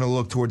Jays are going to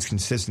look towards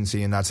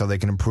consistency, and that's how they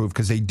can improve,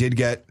 because they did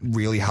get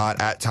really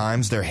hot at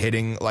times. They're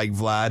hitting like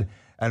Vlad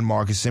and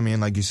Marcus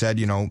Semien, like you said,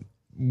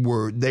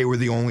 they were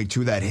the only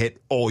two that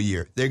hit all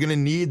year. They're going to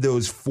need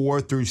those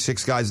 4 through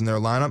 6 guys in their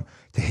lineup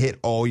to hit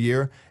all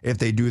year. If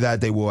they do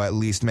that, they will at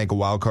least make a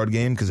wild card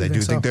game, because I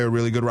do think they're a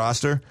really good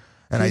roster.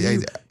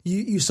 And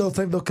you still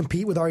think they'll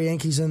compete with our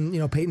Yankees and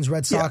Peyton's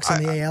Red Sox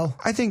in the AL?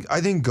 I think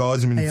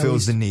Gausman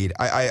fills the need.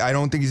 I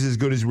don't think he's as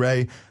good as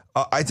Ray.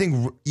 I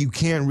think you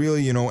can't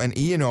really, and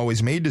Ian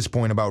always made this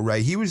point about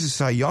Ray. He was a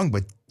Cy Young,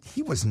 but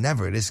he was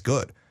never this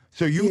good.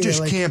 So you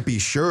can't be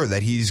sure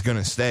that he's going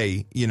to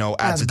stay,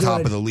 at the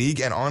top of the league.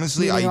 And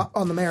honestly,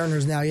 on the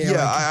Mariners now,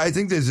 I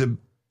think there's a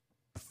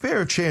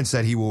fair chance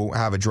that he will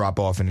have a drop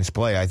off in his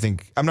play.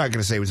 I'm not going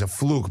to say it was a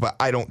fluke, but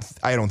I don't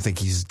think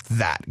he's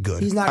that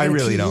good. He's not. I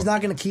really don't. He's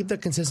not going to keep the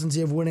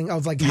consistency of winning,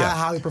 of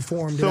how he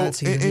performed. So in that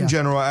season. In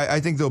general,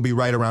 I think they'll be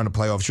right around the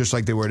playoffs, just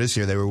like they were this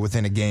year. They were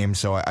within a game,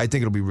 so I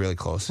think it'll be really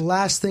close.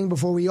 Last thing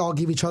before we all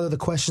give each other the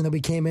question that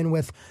we came in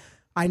with.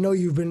 I know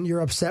you're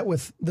upset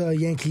with the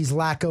Yankees'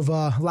 lack of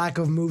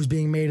moves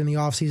being made in the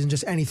offseason.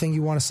 Just anything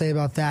you want to say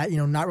about that?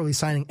 Not really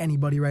signing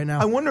anybody right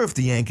now. I wonder if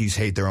the Yankees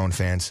hate their own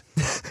fans.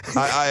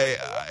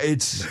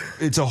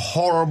 It's a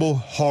horrible,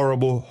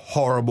 horrible,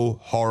 horrible,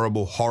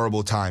 horrible,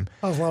 horrible time.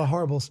 Oh, there's a lot of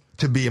horribles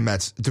to be a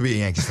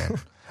Yankees fan.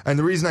 And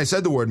the reason I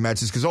said the word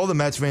Mets is because all the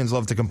Mets fans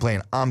love to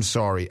complain. I'm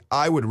sorry.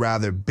 I would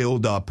rather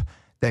build up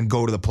than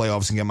go to the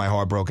playoffs and get my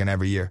heart broken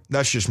every year.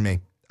 That's just me.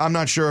 I'm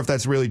not sure if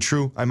that's really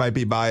true. I might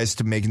be biased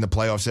to making the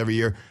playoffs every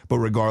year, but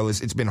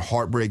regardless, it's been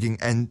heartbreaking.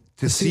 And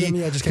to see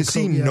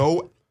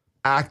no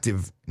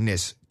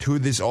activeness to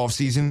this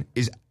offseason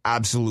is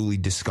absolutely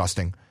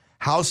disgusting.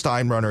 Hal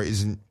Steinbrenner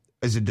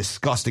is a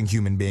disgusting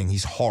human being.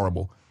 He's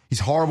horrible.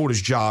 He's horrible at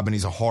his job, and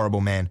he's a horrible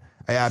man.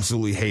 I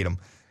absolutely hate him.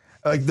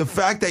 The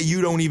fact that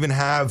you don't even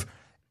have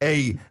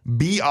a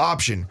B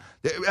option.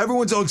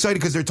 Everyone's all excited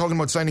because they're talking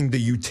about signing the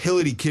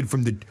utility kid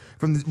from the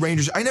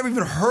Rangers. I never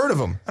even heard of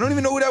him. I don't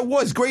even know who that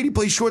was. Great, he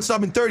plays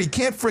shortstop in third. He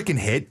can't freaking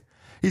hit.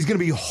 He's going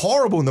to be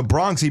horrible in the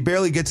Bronx. He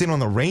barely gets in on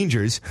the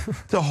Rangers.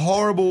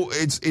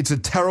 It's a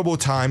terrible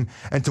time.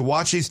 And to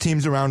watch these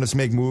teams around us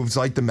make moves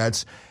like the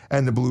Mets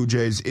and the Blue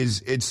Jays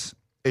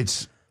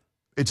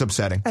it's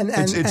upsetting.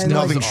 It's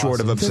nothing short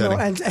of upsetting.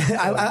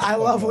 I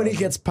love when he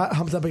gets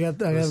pumped up against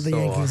the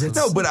Yankees.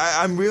 But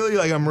I'm really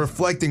I'm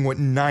reflecting what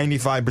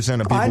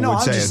 95% of people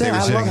would say. I'm just saying,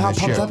 I love how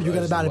pumped up you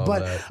get about it.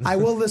 But I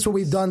will list what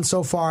we've done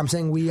so far. I'm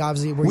saying we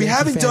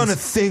haven't done a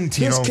thing,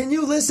 Tino. Can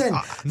you listen?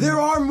 There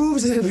are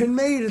moves that have been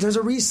made. There's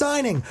a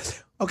re-signing.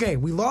 Okay,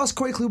 we lost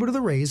Corey Kluber to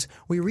the Rays.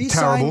 We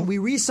re-signed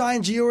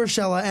Gio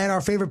Urshela and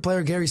our favorite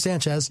player, Gary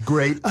Sanchez.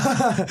 Great.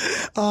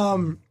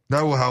 That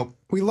will help.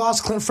 We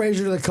lost Clint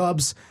Frazier to the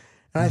Cubs.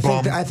 And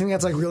I think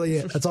that's really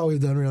it. That's all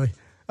we've done, really.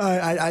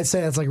 I'd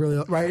say that's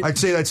really right. I'd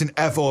say that's an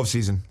F off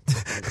season.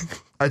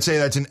 I'd say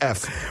that's an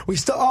F.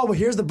 But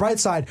here's the bright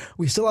side.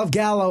 We still have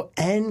Gallo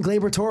and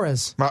Gleyber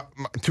Torres.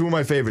 Two of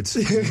my favorites.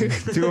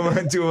 two of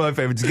my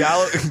favorites.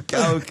 Gallo.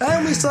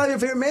 And we still have your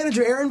favorite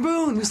manager, Aaron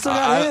Boone. We still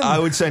got him. I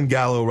would send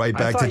Gallo right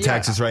back to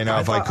Texas right now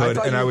if I could,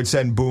 and I would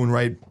send Boone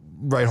right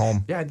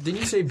home. Yeah,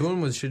 didn't you say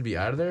Boone should be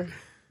out of there?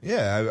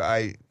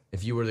 Yeah,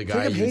 If you were the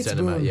guy, you'd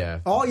send him out. Yeah.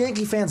 All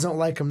Yankee fans don't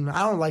like him. I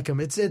don't like him.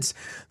 It's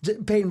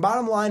Peyton.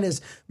 Bottom line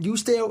is, you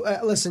stay.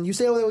 Listen, you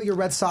stay over there with your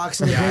Red Sox,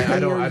 and you're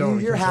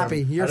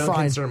happy. You're fine. I don't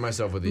concern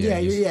myself with the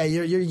Yankees.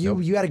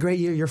 You had a great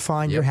year. You're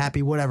fine. Yep. You're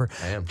happy. Whatever.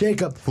 I am.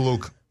 Jacob.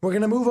 Fluke. We're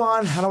going to move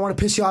on. I don't want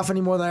to piss you off any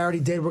more than I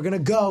already did. We're going to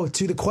go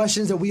to the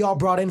questions that we all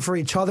brought in for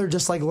each other,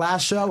 just like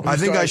last show. I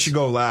think I should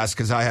go last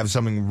because I have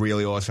something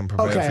really awesome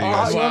prepared for you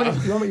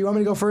guys. You want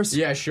me to go first?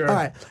 Yeah, sure. All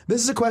right.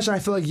 This is a question I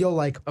feel like you'll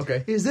like.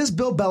 Okay. Is this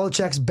Bill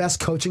Belichick's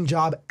best coaching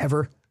job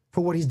ever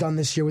for what he's done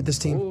this year with this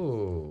team?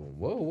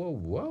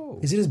 Whoa.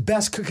 Is it his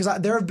best? Because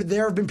there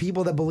have been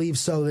people that believe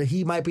so, that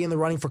he might be in the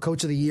running for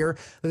coach of the year,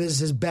 that this is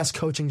his best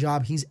coaching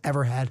job he's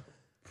ever had.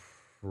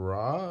 I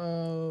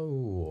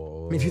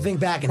mean, if you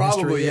think back in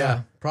history,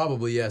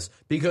 probably yes.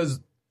 Because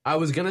I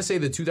was gonna say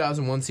the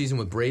 2001 season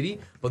with Brady,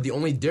 but the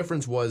only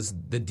difference was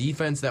the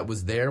defense that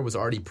was there was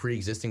already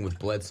pre-existing with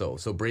Bledsoe.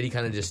 So Brady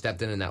kind of just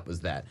stepped in, and that was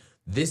that.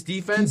 This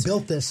defense, he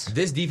built this.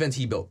 This defense,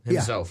 he built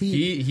himself.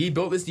 Yeah, he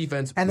built this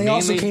defense, and they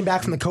also came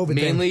back from the COVID thing.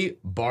 Mainly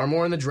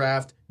Barmore in the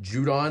draft,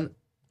 Judon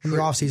in the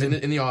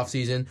offseason. In the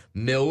offseason,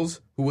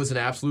 Mills, who was an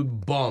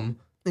absolute bum.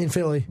 In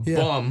Philly,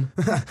 bum,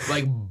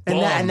 like bum,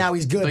 and now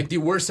he's good, like the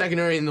worst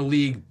secondary in the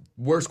league,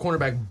 worst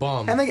cornerback,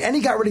 bum. And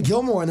he got rid of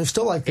Gilmore, and they're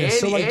still like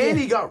this.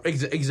 He got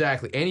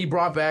exactly, and he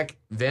brought back.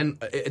 Then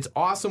it's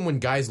awesome when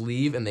guys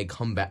leave and they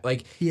come back.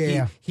 Like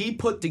he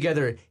put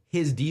together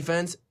his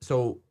defense.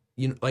 So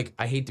like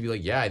I hate to be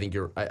like,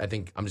 I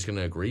think I'm just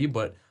gonna agree,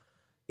 but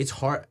it's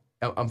hard.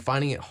 I'm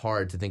finding it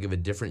hard to think of a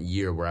different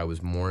year where I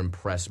was more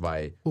impressed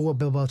by what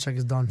Bill Belichick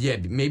has done. Yeah,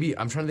 maybe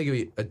I'm trying to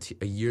think of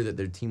a year that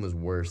their team was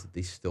worse, that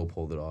they still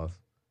pulled it off.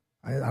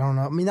 I don't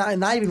know. I mean, not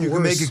even worse. You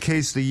can make a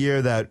case the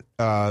year that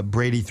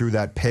Brady threw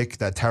that pick,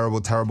 that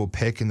terrible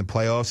pick in the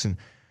playoffs and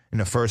in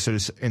the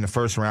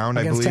first round,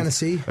 I believe.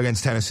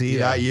 Against Tennessee. Yeah.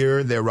 That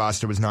year, their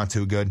roster was not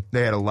too good.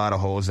 They had a lot of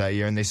holes that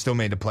year, and they still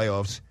made the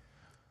playoffs.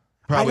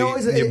 I know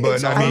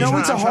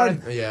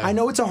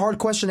it's a hard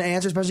question to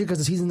answer, especially because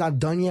the season's not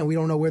done yet. We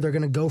don't know where they're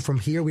going to go from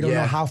here. We don't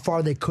know how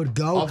far they could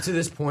go. Up to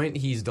this point,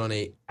 he's done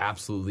a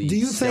absolutely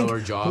stellar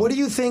job. What do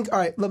you think? All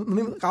right,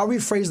 I'll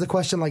rephrase the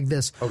question like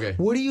this. Okay.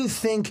 What do you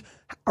think,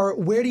 or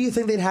where do you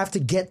think they'd have to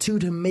get to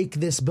make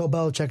this Bill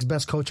Belichick's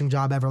best coaching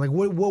job ever? Like,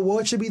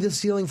 what should be the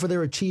ceiling for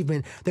their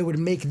achievement that would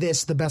make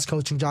this the best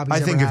coaching job he's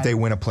ever had? I think if they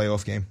win a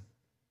playoff game.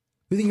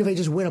 You think if they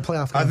just win a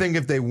playoff game? I think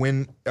if they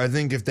win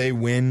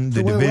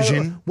the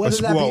division,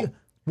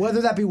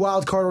 whether that be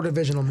wild card or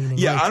divisional meaning.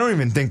 Yeah, I don't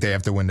even think they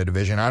have to win the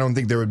division. I don't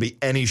think there would be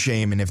any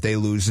shame in if they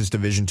lose this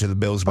division to the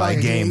Bills by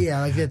a game.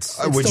 Yeah, like it's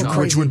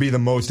which would be the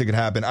most that could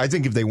happen. I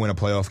think if they win a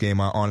playoff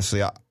game,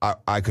 honestly,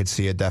 I could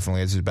see it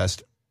definitely as his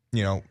best,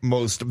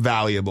 most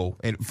valuable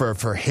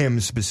for him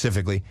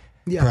specifically.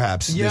 Yeah.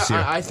 Perhaps this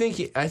year. I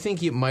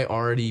think it might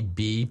already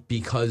be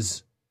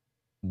because.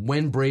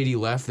 When Brady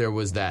left, there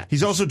was that.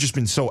 He's also just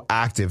been so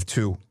active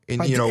too, in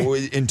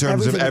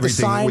terms of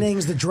everything, the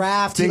signings, the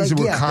draft, things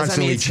were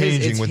constantly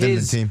changing within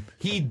the team.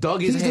 He dug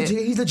his hand.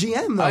 He's the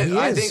GM though.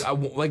 I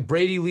think like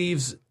Brady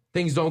leaves,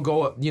 things don't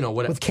go up.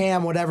 Whatever. With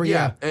Cam, whatever.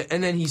 Yeah.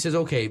 And then he says,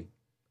 "Okay,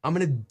 I'm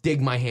gonna dig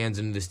my hands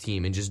into this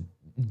team and just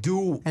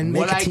do and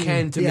what I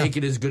can to make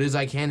it as good as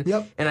I can."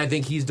 Yep. And I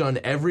think he's done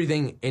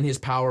everything in his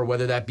power,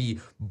 whether that be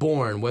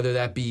Bourne, whether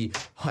that be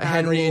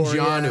Henry and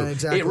Giannou. Yeah,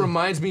 exactly. It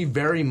reminds me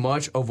very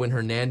much of when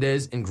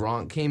Hernandez and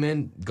Gronk came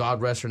in.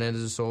 God rest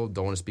Hernandez's soul.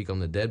 Don't want to speak on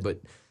the dead, but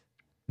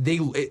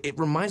it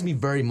reminds me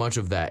very much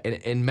of that.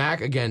 And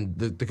Mac, again,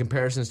 the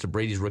comparisons to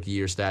Brady's rookie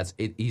year stats,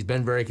 he's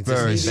been very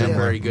consistent. He's been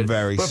very good.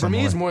 But for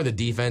me, it's more the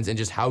defense and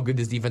just how good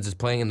this defense is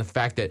playing, and the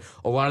fact that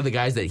a lot of the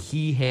guys that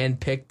he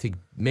handpicked to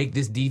make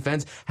this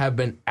defense have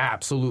been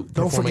absolute.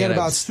 Don't forget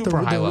about super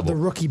high level. The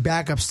rookie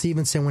backup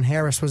Stevenson when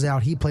Harris was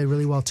out. He played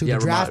really well too. Yeah,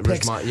 the draft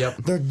picks,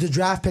 the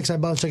draft picks by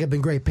Belichick have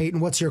been great.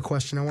 Peyton, what's your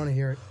question? I want to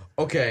hear it.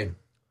 Okay.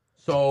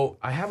 So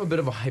I have a bit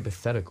of a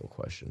hypothetical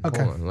question.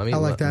 Okay, hold on. I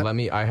like that.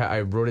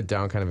 I wrote it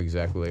down kind of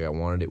exactly like I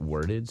wanted it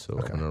worded. So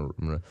I'm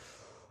gonna.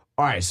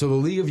 All right. So the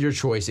league of your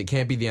choice. It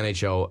can't be the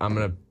NHL. I'm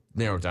gonna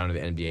narrow it down to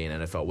the NBA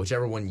and NFL.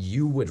 Whichever one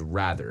you would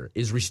rather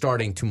is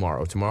restarting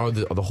tomorrow. Tomorrow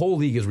the whole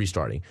league is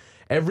restarting.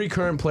 Every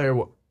current player.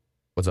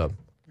 What's up?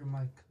 Your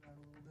mic cut a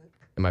little bit.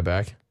 Am I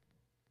back?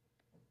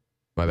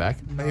 Am I back?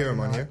 I hear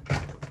him on here.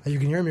 You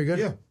can hear him. You're good.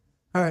 Yeah.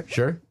 All right.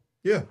 Sure.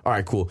 Yeah. All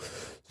right. Cool.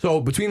 So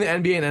between the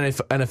NBA and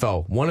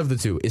NFL, one of the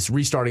two is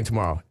restarting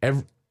tomorrow.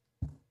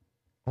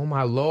 Oh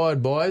my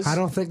Lord, boys! I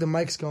don't think the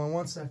mic's going.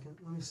 1 second.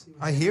 Let me see.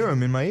 I hear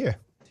him in my ear.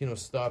 Tino,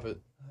 stop it.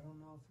 I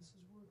don't know if this is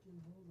working.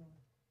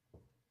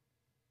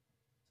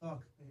 Hold on.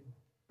 Talk, baby.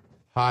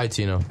 Hi,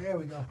 Tino. There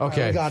we go.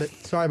 Okay. Right, we got it.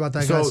 Sorry about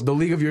that, so guys. So the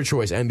league of your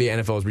choice,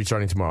 NBA, NFL, is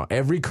restarting tomorrow.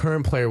 Every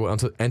current player will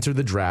enter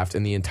the draft,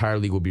 and the entire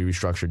league will be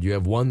restructured. You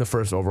have won the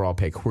first overall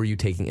pick. Who are you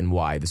taking and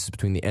why? This is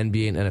between the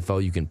NBA and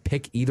NFL. You can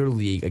pick either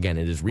league. Again,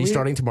 it is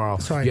restarting tomorrow.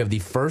 Sorry. You have the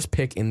first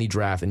pick in the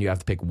draft, and you have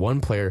to pick one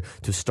player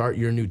to start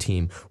your new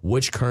team.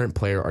 Which current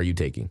player are you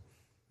taking?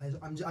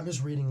 I'm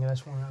just reading it.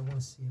 I want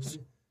to see it.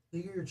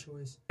 League of your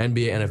choice.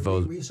 NBA,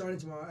 NFL. Restarting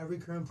tomorrow. Every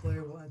current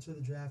player will enter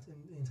the draft in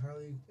the entire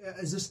league.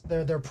 Is this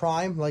their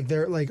prime? Like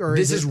they're like, or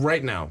this is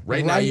right now.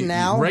 Right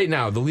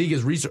now, the league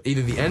is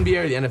either the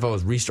NBA or the NFL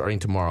is restarting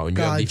tomorrow, and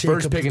you have the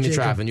first pick in the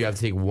draft, and you have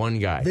to take one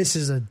guy. This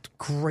is a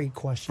great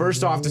question.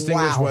 First off,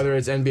 distinguish whether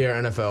it's NBA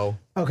or NFL.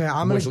 Okay,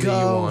 I'm gonna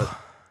go.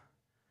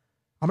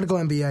 I'm going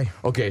to go NBA.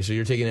 Okay, so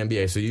you're taking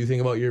NBA. So you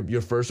think about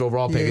your first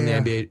overall pick in the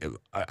NBA.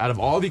 Out of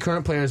all the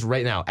current players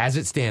right now, as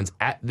it stands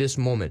at this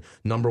moment,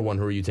 number one,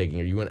 who are you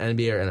taking? Are you going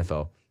NBA or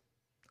NFL?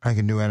 I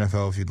can do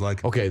NFL if you'd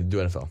like. Okay, do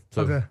NFL.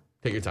 So Okay.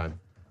 Take your time.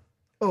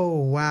 Oh,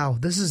 wow.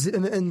 This is,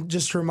 and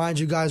just to remind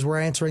you guys, we're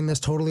answering this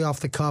totally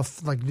off the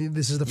cuff. Like,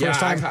 this is the first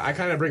time. I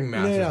kind of bring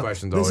massive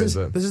questions this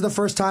always. This is the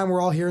first time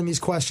we're all hearing these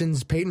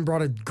questions. Peyton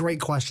brought a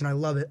great question. I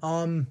love it.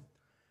 Can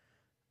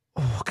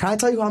I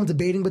tell you who I'm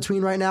debating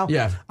between right now?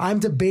 Yeah. I'm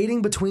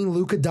debating between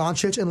Luka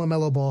Doncic and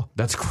LaMelo Ball.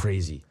 That's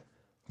crazy.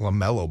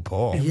 LaMelo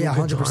Ball. Yeah,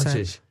 Luka 100%.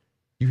 Doncic.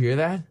 You hear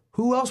that?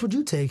 Who else would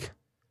you take?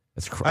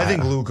 That's crazy. I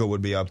think Luka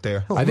would be up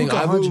there. I think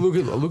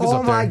Luka's up there.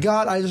 Oh my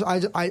God!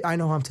 I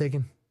know who I'm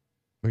taking.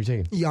 Who are you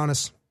taking?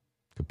 Giannis.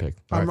 Good pick.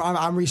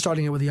 I'm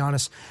restarting it with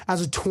Giannis.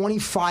 As a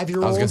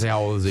 25-year-old, I was going to say,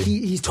 how old is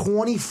he? He's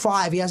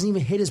 25. He hasn't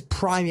even hit his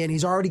prime yet. And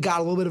he's already got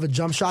a little bit of a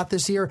jump shot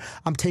this year.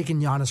 I'm taking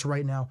Giannis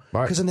right now.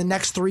 Because in the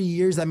next 3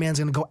 years, that man's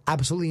going to go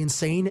absolutely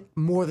insane,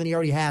 more than he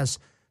already has.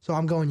 So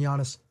I'm going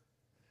Giannis.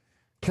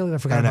 Can't believe I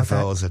forgot about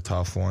that. NFL is a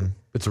tough one.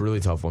 It's a really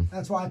tough one.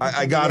 That's why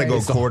I got to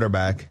go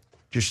quarterback.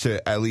 Just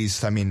to at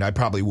least, I mean, I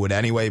probably would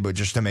anyway, but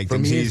just to make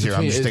things easier,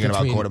 I'm just thinking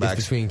about quarterbacks.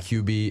 It's between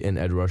QB and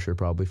edge rusher,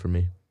 probably, for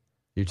me.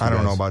 I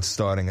don't know about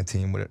starting a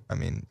team with it. I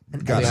mean, I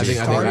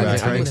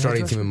think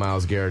starting a team with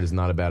Myles Garrett is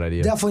not a bad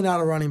idea. Definitely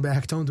not a running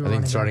back. Don't do a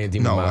running back. Starting a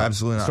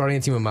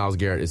team with Myles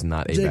Garrett is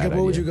not a bad idea. Jacob,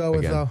 what would you go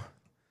with, though?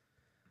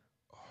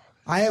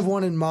 I have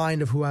one in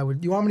mind of who I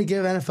would. You want me to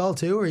give NFL,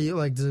 too? Or you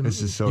like?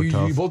 This is so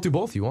tough. You both do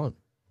both if you want.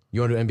 You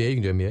want to do NBA?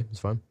 You can do NBA. It's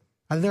fine.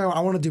 I think I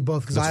want to do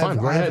both because I have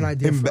an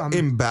idea.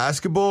 In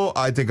basketball,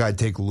 I think I'd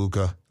take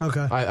Luka.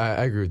 Okay.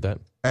 I agree with that.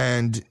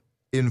 And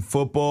in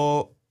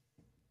football,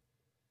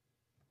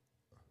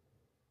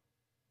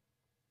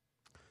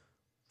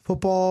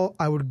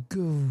 I would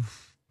go.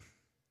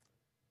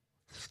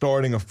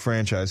 Starting a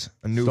franchise,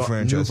 a new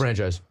franchise. New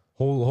franchise.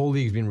 Whole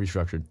league's being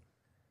restructured.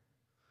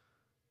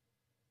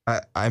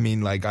 I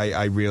mean, like,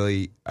 I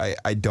really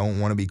don't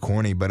want to be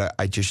corny, but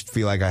I just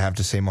feel like I have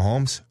to say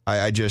Mahomes.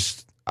 I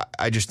just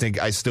think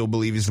I still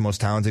believe he's the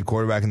most talented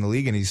quarterback in the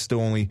league, and he's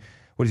still only,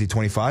 what is he,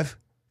 25?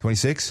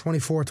 26?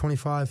 24,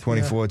 25.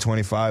 24,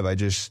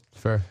 25.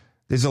 Fair.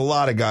 There's a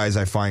lot of guys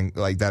I find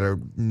like that are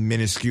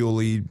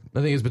minusculely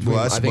I think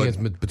it's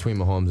between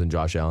Mahomes and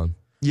Josh Allen.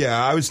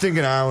 Yeah, I was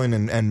thinking Allen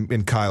and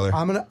Kyler.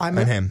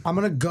 And him. I'm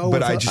gonna go.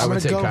 But I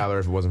would take Kyler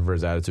if it wasn't for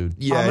his attitude.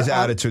 Yeah, his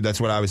attitude. That's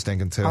what I was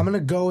thinking too. I'm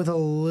gonna go with a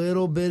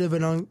little bit of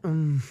an no.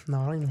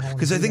 I don't even know.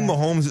 Because I think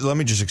Mahomes. Let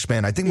me just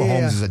expand. I think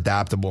Mahomes is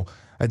adaptable.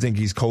 I think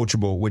he's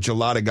coachable, which a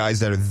lot of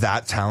guys that are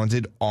that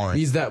talented aren't.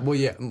 He's that. Well,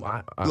 yeah.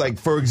 Like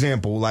for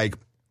example, like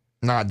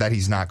not that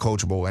he's not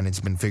coachable and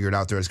it's been figured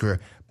out through his career,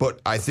 but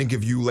I think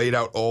if you laid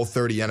out all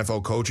 30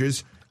 NFL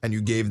coaches and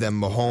you gave them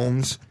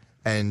Mahomes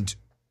and,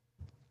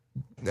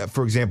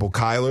 for example,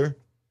 Kyler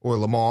or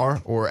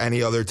Lamar or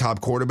any other top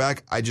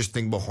quarterback, I just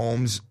think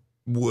Mahomes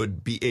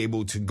would be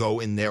able to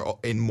go in there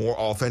in more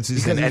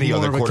offenses than any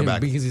other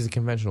quarterback. Because he's a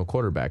conventional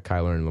quarterback,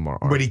 Kyler and Lamar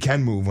aren't. But he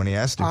can move when he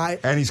has to,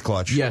 and he's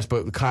clutch. Yes,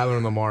 but Kyler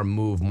and Lamar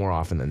move more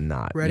often than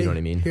not. Ready? You know what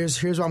I mean?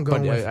 Here's what I'm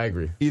going with. I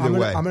agree. Either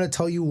way. I'm going to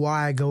tell you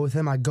why I go with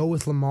him. I go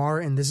with Lamar,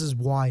 and this is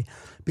why.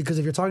 Because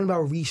if you're talking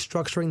about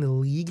restructuring the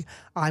league,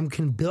 I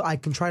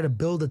can try to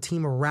build a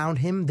team around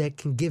him that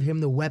can give him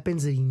the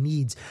weapons that he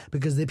needs.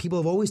 Because the people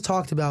have always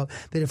talked about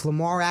that if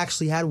Lamar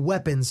actually had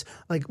weapons,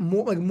 like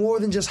more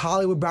than just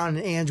Hollywood Brown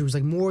and Andrews,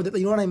 like more that,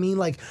 you know what I mean?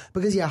 Like,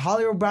 because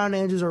Hollywood Brown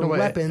and Andrews are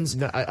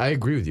weapons. I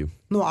agree with you.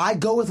 No, I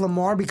go with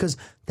Lamar because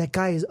that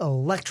guy is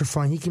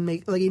electrifying. He can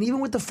make, like, and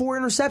even with the 4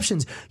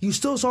 interceptions, you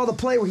still saw the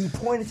play where he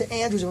pointed to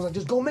Andrews and was like,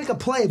 just go make a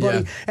play, buddy.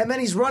 Yeah. And then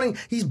he's running,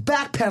 he's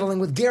backpedaling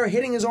with Garrett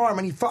hitting his arm,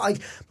 and he fought,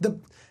 like,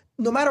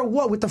 no matter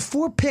what, with the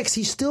 4 picks,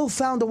 he still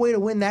found a way to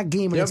win that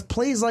game. And it's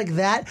plays like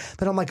that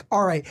I'm like,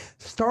 all right,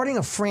 starting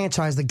a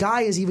franchise, the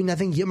guy is even, I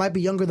think it might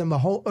be younger than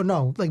Mahomes, or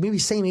no, like maybe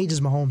same age as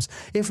Mahomes,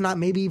 if not,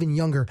 maybe even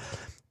younger.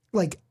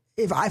 Like,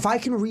 if I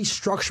can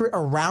restructure it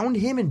around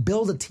him and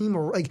build a team,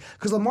 like,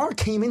 because Lamar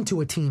came into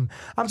a team.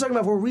 I'm talking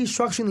about if we're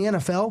restructuring the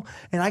NFL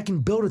and I can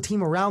build a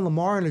team around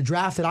Lamar in a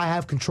draft that I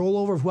have control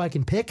over who I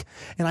can pick,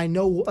 and I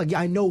know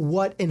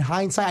what, in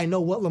hindsight, I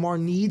know what Lamar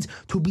needs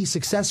to be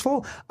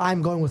successful,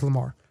 I'm going with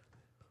Lamar.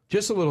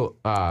 Just a little,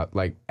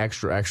 like,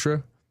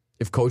 extra.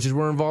 If coaches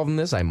were involved in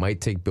this, I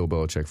might take Bill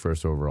Belichick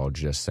first overall,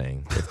 just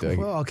saying.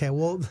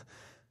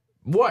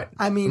 What?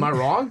 I mean, am I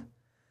wrong?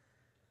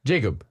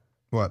 Jacob.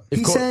 What?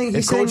 If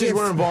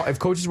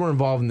coaches were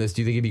involved in this,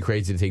 do you think it'd be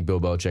crazy to take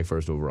Bill Belichick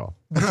first overall?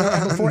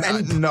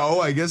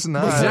 No, I guess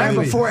not.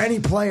 Exactly. Before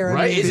any player,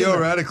 right? I mean,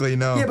 theoretically,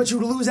 no. Yeah, but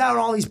you lose out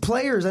on all these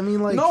players. I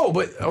mean, like, no,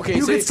 but okay,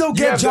 you could still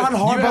get John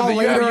Harbaugh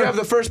later. You have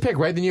the first pick,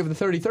 right? Then you have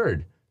the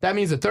 33rd. That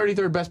means the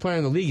 33rd best player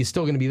in the league is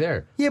still going to be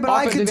there. Yeah, but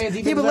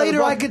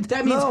later I could.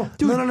 That means no.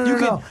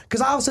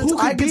 Because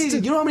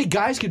you know how many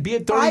guys could be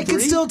at 33? I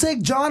could still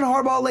take John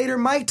Harbaugh later,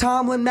 Mike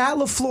Tomlin, Matt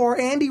LaFleur,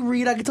 Andy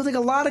Reid. I could still take a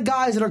lot of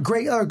guys that are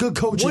great, are good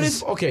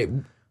coaches.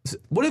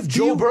 What if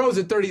Joe Burrow's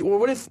at 30? Or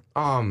what if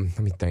let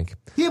me think.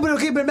 Yeah,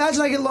 but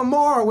imagine I get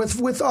Lamar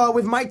with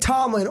Mike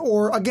Tomlin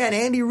or again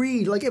Andy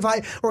Reid,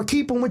 or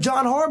keep him with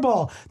John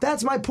Harbaugh.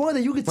 That's my point.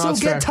 That you could still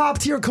get top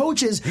tier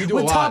coaches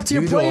with top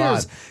tier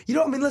players. You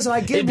know what I mean? Listen,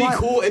 I get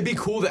It'd be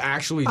cool to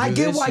actually do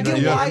this.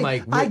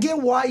 I get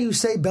why you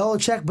say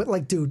Belichick, but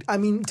like, dude, I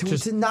mean,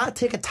 to not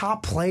take a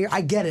top player,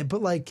 I get it,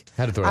 but like,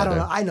 had to throw I don't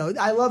know. I know,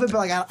 I love it, but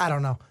like, I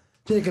don't know.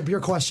 Jacob, your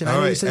question. All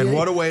right, and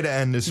what a way to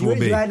end this will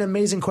be. You had an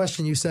amazing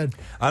question, you said.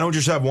 I don't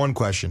just have one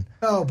question.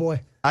 Oh,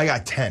 boy. I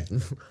got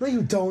 10. No,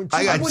 you don't.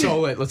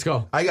 Let's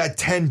go. I got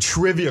 10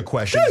 trivia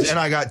questions, and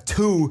I got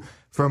 2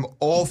 from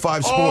all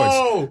 5 sports.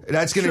 Oh,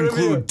 that's going to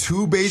include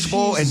 2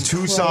 baseball and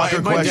 2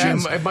 soccer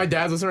questions. If my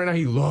dad's listening right now,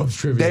 he loves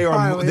trivia.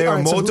 They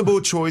are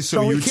multiple choice,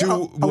 so you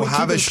two will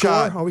have a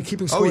shot. Are we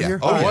keeping score here?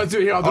 Oh, yeah. Let's do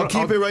it here. I'll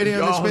keep it right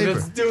here on this paper.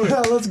 Let's do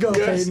it. Let's go,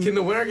 Peyton. Can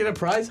the winner get a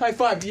prize? High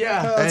five.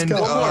 Yeah. Let's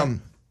go. One more.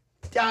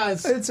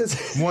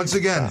 Yes. Once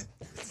again,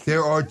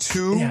 there are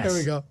 2. Yes. There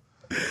we go.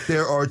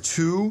 There are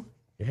 2.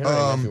 Your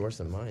handwriting might be worse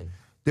than mine.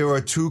 There are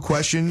 2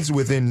 questions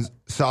within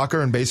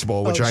soccer and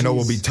baseball, which I know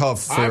will be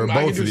tough for both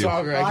I can of do you.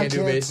 Soccer. I can't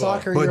do baseball.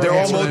 Soccer, but they're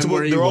all multiple.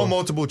 They're all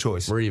multiple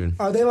choice. We're even.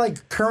 Are they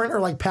like current or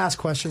like past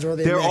questions, or are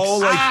they? They're mixed?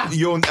 all like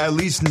you'll at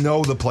least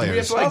know the Do we have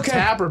players. to like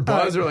tap or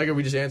buzz, or like are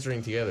we just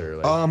answering together?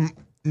 Like,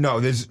 No,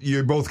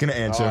 you're both gonna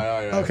answer.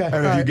 Okay.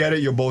 And if you get it,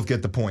 you'll both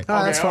get the point.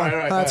 That's fine.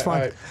 That's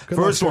fine.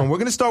 First one, we're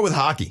gonna start with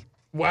hockey.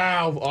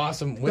 wow,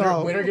 awesome.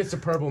 Winner gets the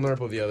purple,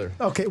 Nurple the other.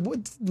 Okay.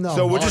 No.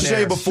 So we'll just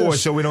say air. before,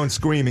 so we don't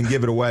scream and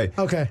give it away.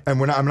 Okay.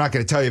 And I'm not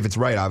going to tell you if it's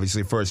right.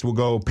 Obviously, first we'll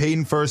go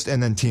Peyton first,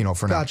 and then Tino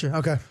for now. Gotcha.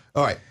 Okay.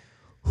 All right.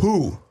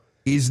 Who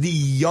is the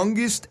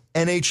youngest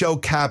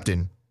NHL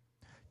captain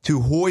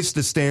to hoist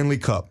the Stanley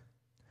Cup?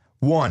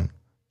 1,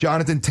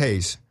 Jonathan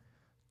Toews.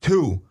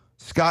 2,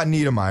 Scott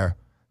Niedermayer.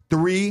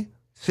 3,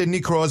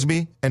 Sidney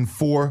Crosby. And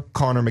 4,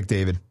 Connor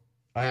McDavid.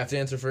 I have to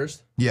answer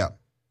first. Yeah.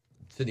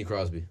 Sidney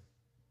Crosby.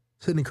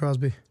 Sidney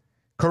Crosby.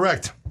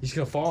 Correct. He's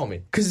gonna follow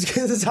me. Because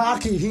it's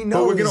hockey. He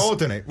knows. But we're going to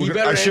alternate. You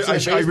better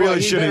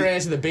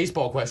answer the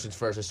baseball questions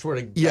first. I swear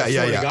to God. Yeah.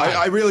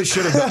 I really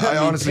should have. I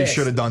honestly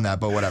should have done that,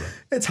 but whatever.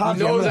 It's hockey.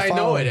 He knows I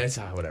know it. It's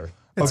whatever.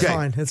 It's Okay.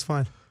 fine. It's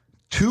fine.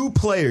 2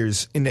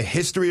 players in the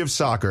history of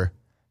soccer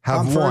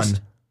have I'm won.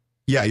 first?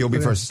 Yeah, you'll be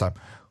first this time.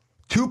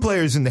 2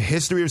 players in the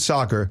history of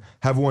soccer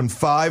have won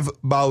 5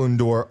 Ballon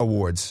d'Or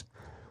awards.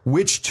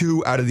 Which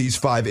 2 out of these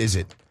 5 is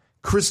it?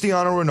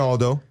 Cristiano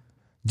Ronaldo,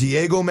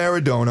 Diego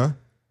Maradona,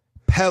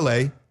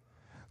 Pele,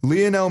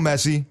 Lionel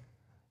Messi,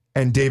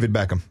 and David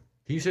Beckham.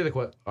 Can you say the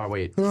question? Oh,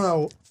 wait.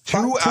 No.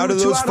 2 out of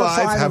those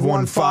 5 have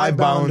won 5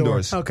 Ballon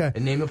d'Ors. Okay.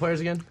 And name the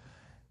players again?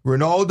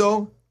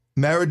 Ronaldo,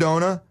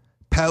 Maradona,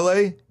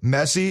 Pele,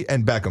 Messi,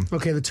 and Beckham.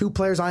 Okay, the 2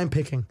 players I am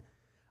picking,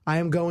 I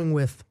am going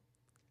with,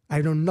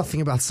 I know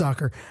nothing about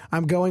soccer.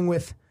 I'm going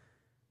with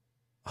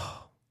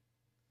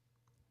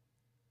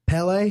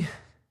Pele.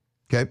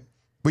 Okay.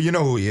 But you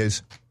know who he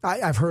is.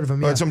 I've heard of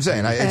him, yeah. That's what I'm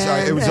saying.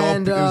 It was all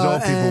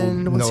people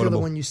and what's the other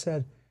notable. one you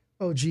said?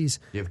 Oh, geez.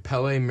 You have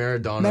Pele,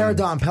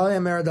 Maradona. Pele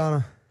and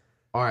Maradona.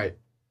 All right.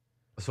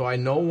 So I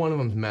know one of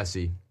them's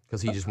Messi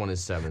because he just won his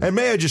 7th. And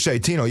may I just say,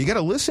 Tino, you got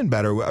to listen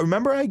better.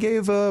 Remember I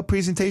gave a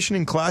presentation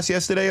in class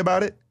yesterday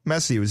about it?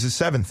 Messi, it was his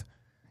 7th.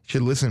 You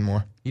should listen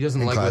more. He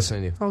doesn't like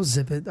listening to you. Oh,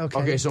 zip it. Okay.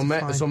 Okay, so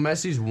fine. so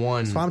Messi's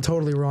won. So I'm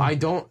totally wrong.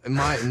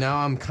 Now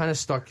I'm kind of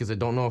stuck because I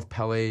don't know if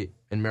Pele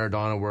and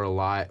Maradona were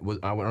alive.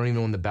 I don't even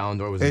know when the Ballon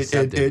d'Or was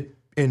accepted.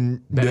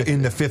 In the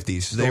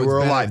 50s, they were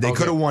alive. They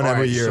could have won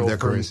every year of their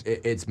careers.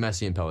 It's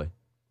Messi and Pele.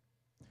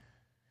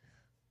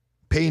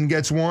 Payne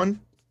gets 1.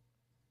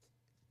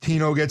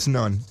 Tino gets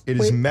none. It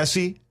is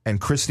Messi and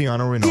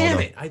Cristiano Ronaldo. Damn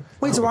it!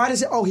 Wait, so why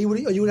does it? Oh, you would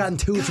have gotten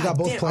 2 if you got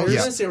both I players. was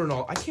going to say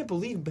Ronaldo. I can't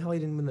believe Pele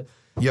didn't win the.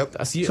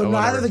 Yep. So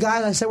neither of the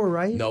guys I said were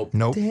right? Nope.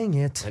 Dang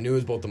it. I knew it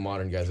was both the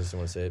modern guys. I just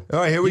want to say it. All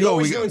right, here we go. Know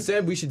what we do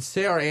instead? We should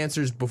say our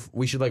answers.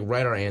 We should like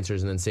write our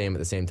answers and then say them at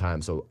the same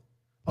time. So.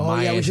 Oh,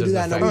 yeah, we should do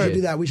that. No, we should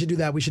do that. We should do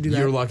that. We should do that.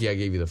 You're lucky I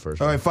gave you the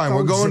first. All right, fine.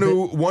 We're going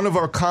to one of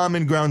our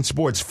common ground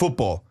sports,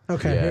 football.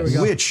 Okay, here we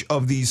go. Which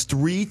of these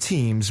 3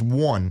 teams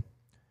won?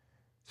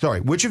 Sorry,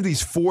 which of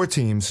these 4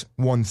 teams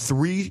won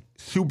 3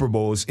 Super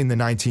Bowls in the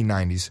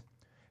 1990s?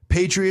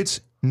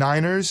 Patriots,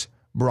 Niners,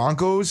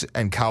 Broncos,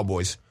 and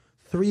Cowboys.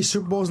 3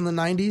 Super Bowls in the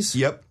 90s?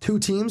 Yep. 2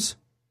 teams?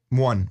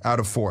 1 out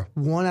of 4.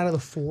 1 out of the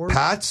 4?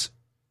 Pats,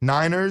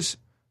 Niners,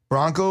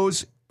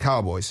 Broncos,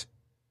 Cowboys.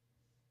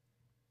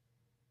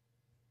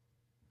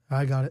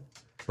 I got it.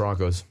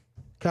 Broncos.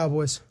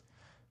 Cowboys.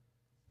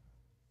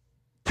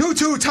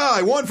 2-2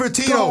 tie. 1 for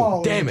Tino.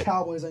 Oh, damn it.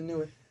 Cowboys, I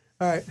knew it.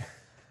 All right.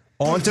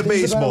 On to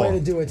This is a better baseball.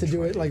 way to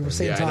do it like the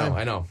same time.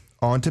 I know.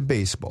 On to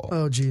baseball.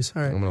 Oh, geez.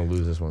 All right. I'm going to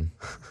lose this one.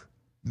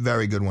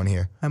 Very good one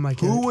here. I might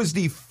get Who it. was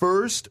the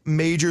first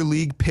major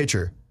league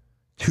pitcher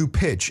to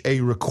pitch a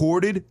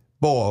recorded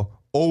ball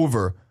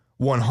over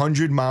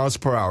 100 miles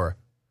per hour?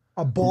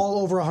 A ball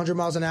over 100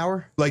 miles an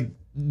hour? Like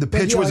the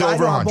pitch was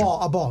over 100.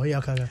 A ball. Yeah,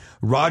 okay.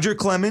 Roger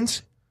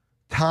Clemens,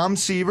 Tom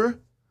Seaver,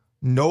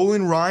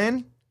 Nolan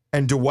Ryan,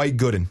 and Dwight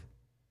Gooden.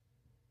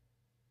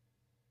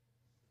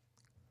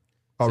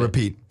 I'll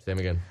repeat. Same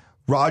again.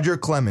 Roger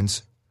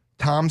Clemens,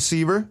 Tom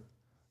Seaver,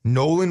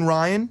 Nolan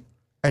Ryan,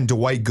 and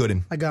Dwight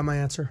Gooden. I got my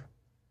answer.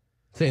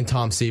 Saying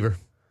Tom Seaver.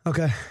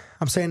 Okay.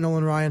 I'm saying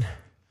Nolan Ryan.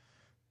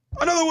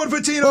 Another one for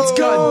Tino. Let's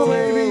go,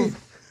 baby.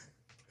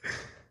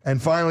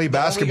 And finally,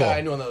 basketball.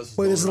 I know those.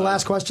 Wait, this is the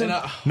last question?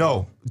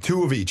 No,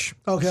 2 of each.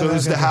 Okay. So this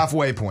is the okay.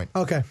 halfway point.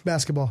 Okay,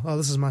 basketball. Oh,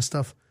 this is my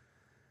stuff.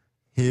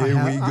 Here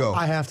we go.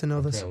 I have to know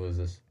this. Can't lose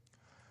this.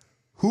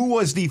 Who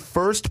was the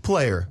first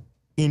player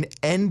in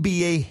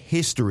NBA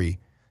history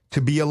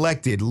to be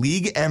elected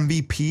league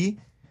MVP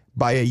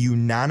by a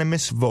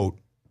unanimous vote?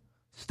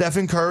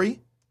 Stephen Curry,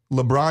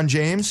 LeBron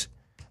James,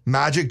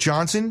 Magic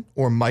Johnson,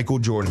 or Michael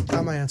Jordan?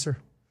 Got my answer.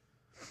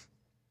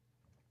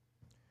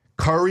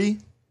 Curry,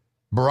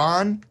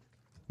 Bron,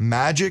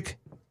 Magic,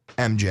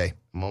 MJ.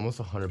 I'm almost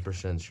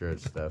 100% sure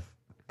it's Steph.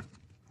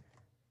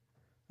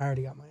 I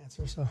already got my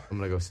answer, so. I'm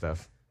going to go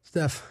Steph.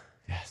 Steph.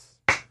 Yes.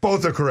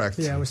 Both are correct.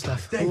 Yeah, it was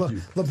Steph. Thank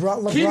you.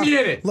 LeBron. Keep me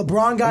in it.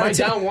 LeBron got Am I it.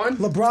 down one?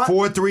 LeBron.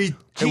 4-3.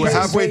 We're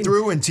halfway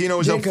through, and Tino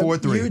is up Jacob,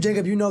 4-3.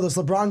 Jacob, you know this.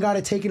 LeBron got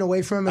it taken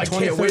away from him in I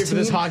 2013. can't wait for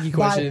this hockey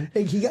question.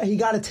 He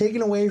got it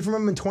taken away from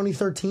him in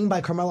 2013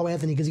 by Carmelo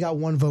Anthony because he got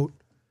 1 vote.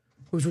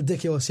 It was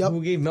ridiculous. Yep.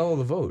 Who gave Melo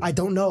the vote? I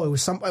don't know. It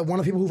was one of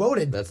the people who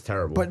voted. That's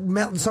terrible.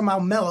 But somehow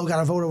Melo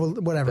got a vote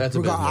over whatever. That's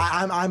abysmal.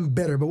 I'm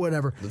bitter, but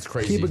whatever. That's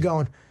crazy. Keep it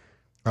going.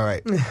 All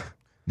right.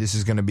 This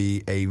is going to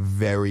be a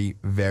very,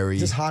 very...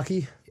 Is this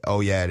hockey? Oh,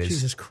 yeah, it is.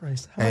 Jesus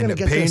Christ. How am I And going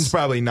to get Payne's this?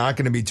 probably not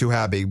going to be too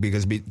happy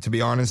because, to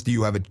be honest,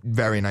 you have a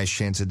very nice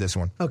chance at this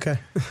one. Okay.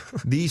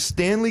 The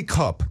Stanley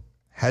Cup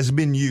has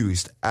been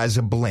used as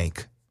a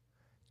blank.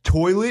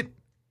 Toilet,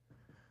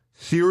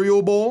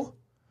 cereal bowl,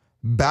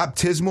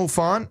 baptismal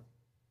font,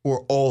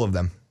 or all of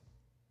them?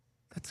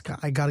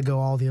 I got to go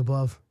all of the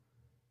above.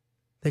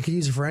 They could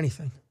use it for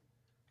anything.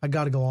 I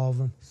got to go all of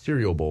them.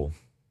 Cereal bowl.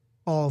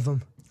 All of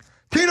them.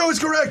 Tino is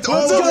correct. All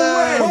Let's of go.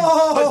 them.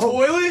 Oh. A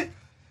toilet?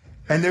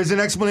 And there's an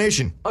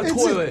explanation.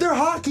 They're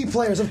hockey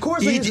players. Of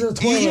course they use the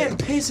toilet. You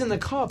can't piss in the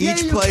cup.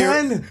 Each you player.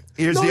 can.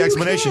 Here's No, the you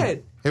explanation.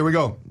 can't. Here we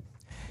go.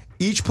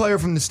 Each player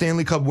from the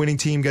Stanley Cup winning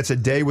team gets a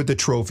day with the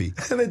trophy.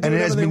 And they do And it whatever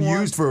has they been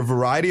want. used for a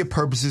variety of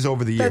purposes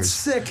over the years. That's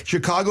sick.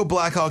 Chicago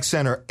Blackhawks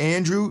center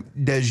Andrew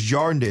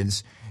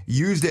Desjardins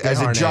used it as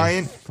a Desharnais.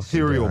 giant Fucking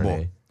cereal bowl.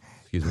 Desharnais.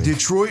 Excuse me.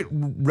 Detroit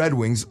Red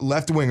Wings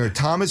left winger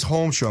Thomas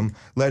Holmstrom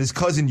let his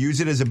cousin use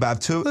it as a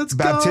Let's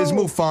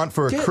baptismal go. font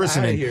for a Get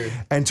christening. outta here.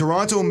 And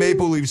Toronto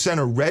Maple Leafs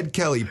center Red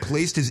Kelly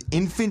placed his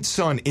infant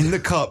son in the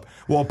cup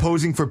while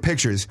posing for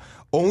pictures,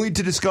 only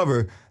to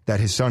discover that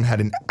his son had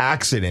an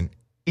accident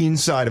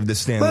inside of the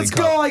Stanley Let's Cup.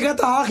 go. I got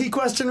the hockey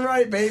question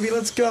right, baby.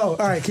 Let's go.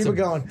 All right, keep it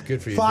going.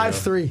 Good for you.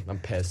 5-3. I'm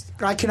pissed.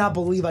 I cannot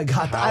believe I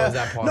got that. How is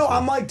that possible? No,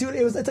 I'm like, dude,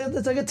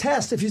 it's like a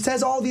test. If it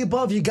says all the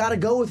above, you got to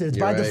go with it. It's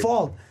You're by right.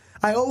 default.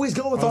 I always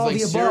go with I was all like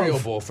the above. cereal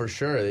bowl for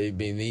sure.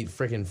 They'd eat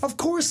freaking. Of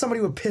course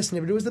somebody would piss in it,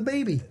 but it was the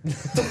baby.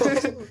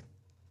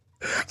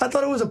 I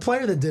thought it was a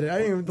player that did it. I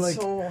didn't even like.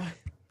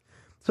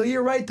 So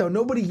you're right though.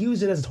 Nobody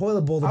used it as a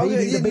toilet bowl. The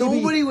baby.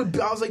 Nobody would.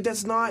 I was like,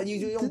 that's not.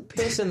 You don't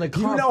piss in the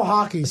cup. You know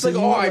hockey. It's so like,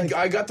 you oh, know, like,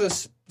 I got the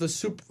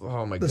super.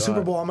 Oh my god. the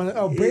Super Bowl.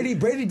 Brady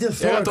did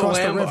throw Yeah, it the across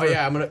the lamb. river.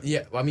 Yeah, I'm gonna.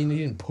 Yeah, I mean, he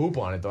didn't poop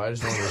on it though. I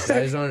just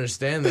don't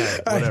understand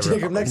that. All right, Whatever.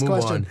 Jacob. Next Move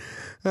question.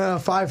 on.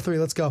 5-3.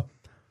 Let's go.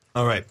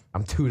 All right.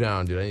 I'm 2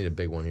 down, dude. I need a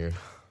big one here.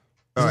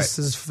 All right. This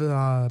is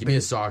Give me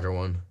a soccer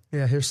one.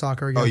 yeah. Here's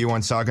soccer again. Oh, you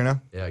want soccer now?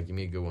 Yeah, give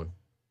me a good one.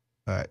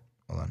 All right.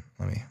 Hold on.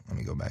 Let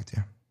me go back to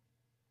you.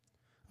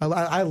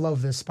 I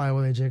love this, by the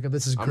way, Jacob.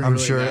 This is great. I'm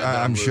really sure- mad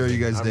that I'm sure you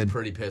losing. guys did. I'm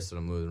pretty pissed that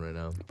I'm losing right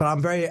now.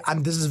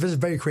 But this is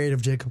very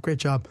creative, Jacob. Great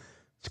job.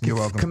 You're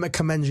welcome.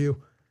 Commend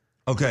you.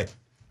 Okay.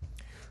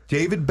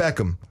 David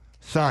Beckham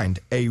signed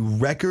a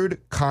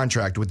record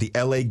contract with the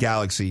LA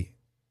Galaxy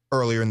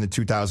earlier in the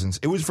 2000s.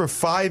 It was for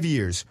 5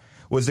 years.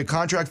 Was the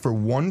contract for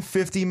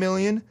 $150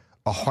 million,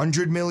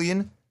 $100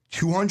 million,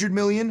 $200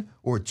 million,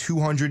 or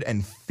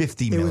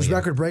 $250 million? It was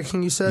record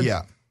breaking, you said?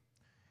 Yeah.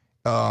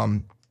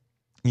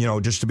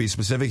 Just to be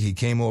specific, he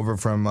came over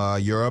from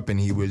Europe and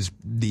he was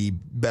the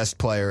best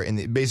player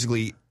and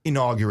basically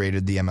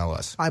inaugurated the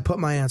MLS. I put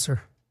my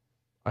answer.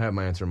 I have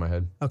my answer in my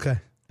head. Okay.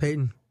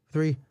 Peyton.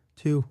 3,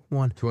 2,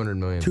 1. 200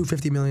 million.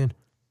 $250 million.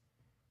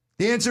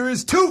 The answer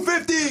is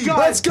 $250.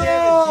 Let's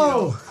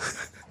go!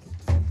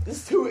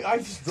 I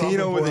just dropped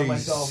Tino the with board a on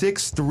myself.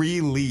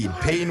 6-3 lead.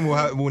 Peyton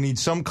will need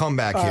some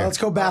comeback All right, here. let's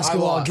go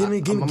basketball.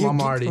 I'm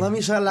already Let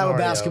me shut it down with already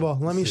basketball.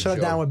 out. Let me It's a shut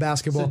it down joke. with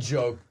basketball. It's a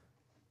joke.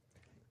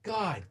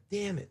 God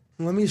damn it.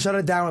 Let me shut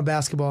it down with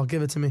basketball.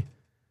 Give it to me.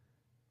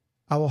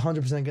 I will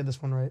 100% get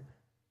this one right.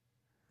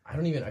 I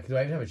don't even. Do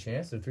I even have a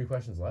chance? There are 3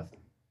 questions left.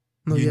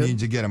 No, You need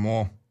to get them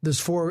all.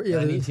 There's 4. Yeah,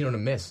 I need Tino to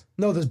miss.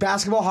 no, there's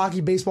basketball,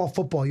 hockey, baseball,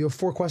 football. You have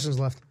 4 questions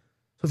left.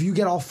 So if you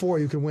get all 4,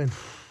 you can win.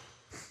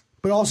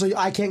 But also,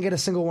 I can't get a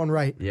single one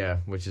right. Yeah,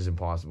 which is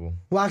impossible.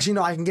 Well, actually,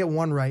 no, I can get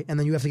 1 right, and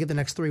then you have to get the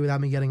next 3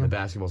 without me getting The them.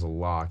 basketball's a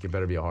lock. It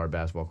better be a hard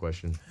basketball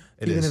question.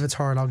 Even if it's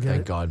hard, I'll get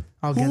Thank it. God.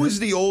 I'll get Who it. is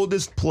the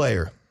oldest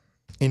player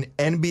in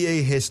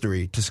NBA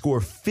history to score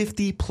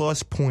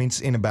 50-plus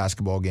points in a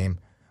basketball game?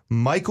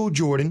 Michael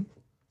Jordan,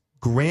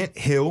 Grant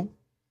Hill,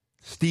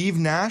 Steve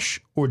Nash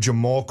or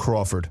Jamal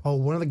Crawford? Oh,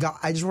 one of the guys.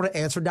 I just wrote an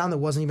answer down that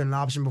wasn't even an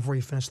option before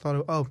you finished. I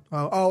know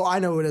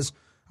who it is.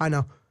 I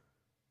know.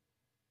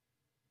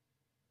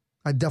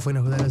 I definitely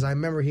know who that is. I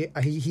remember he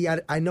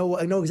had. I know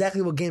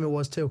exactly what game it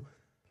was too.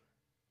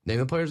 Name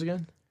the players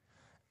again.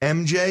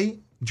 MJ,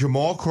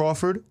 Jamal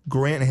Crawford,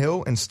 Grant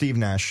Hill, and Steve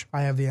Nash.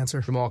 I have the answer.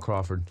 Jamal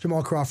Crawford.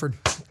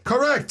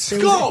 Correct.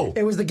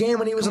 It was the game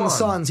when he was on the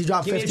Suns. He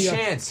dropped 50. Give me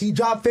a chance. He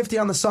dropped 50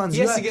 on the Suns.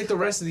 He has to get the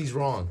rest of these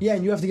wrong. Yeah,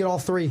 and you have to get all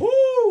three. Woo!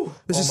 Oh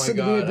my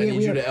God, I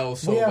need you to L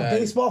so we have bad.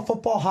 baseball,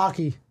 football,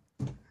 hockey.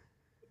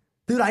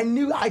 Dude, I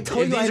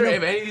told you.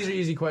 If any of these are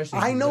easy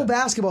questions. I know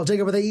basketball,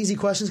 Jacob. Are they easy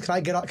questions? Can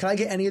I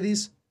get any of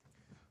these?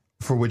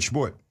 For which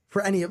sport?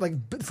 For any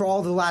for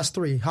all the last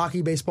three: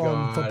 hockey, baseball,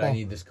 and football. I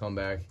need this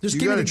comeback. Just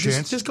you give got me a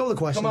chance. Just go the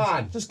questions. Come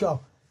on. Just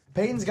go.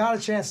 Peyton's got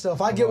a chance still.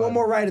 If I get one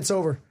more right, it's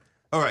over.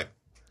 All right.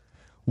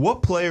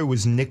 What player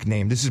was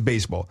nicknamed? This is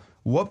baseball.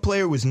 What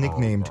player was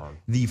nicknamed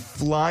the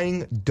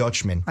Flying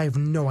Dutchman? I have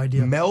no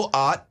idea. Mel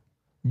Ott,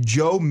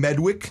 Joe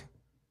Medwick,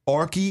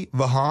 Archie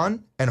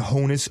Vahan, and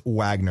Honus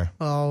Wagner.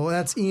 Oh,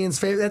 that's Ian's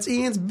favorite. That's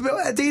Ian's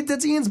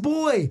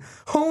boy.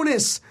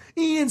 Honus.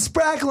 Ian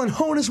Sprackle and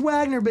Honus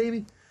Wagner,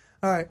 baby.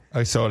 All right.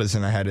 I saw this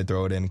and I had to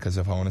throw it in because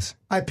of Honus.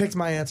 I picked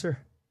my answer.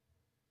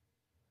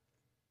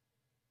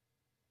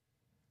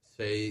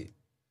 Say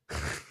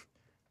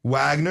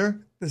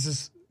Wagner, This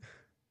is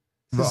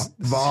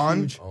Vaughn,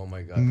 huge. oh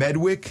my God.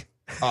 Medwick,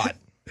 Ott.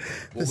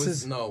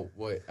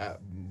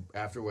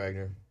 After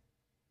Wagner.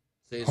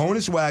 Say his,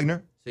 Honus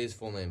Wagner, say his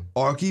full name.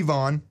 Archie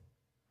Vaughan,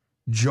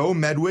 Joe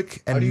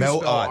Medwick, How and do you Mel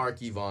spell Ott.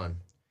 Archie Vaughan?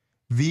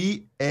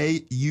 Vaughan.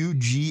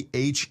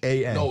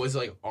 No, it's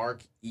like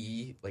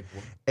Ark-E. Like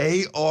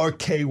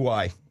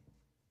Arky.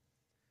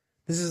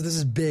 This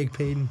is big,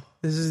 Peyton.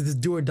 This is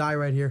do or die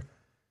right here.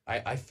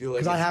 I feel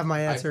like Because I have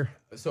my answer.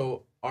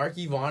 So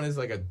Archie Vaughan is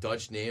like a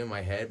Dutch name in my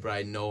head, but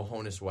I know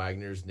Honus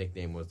Wagner's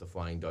nickname was the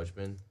Flying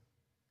Dutchman.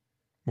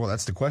 Well,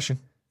 that's the question.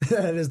 It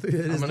is.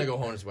 I'm gonna go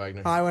Honus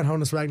Wagner. I went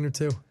Honus Wagner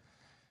too.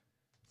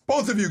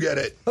 Both of you get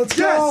it. Let's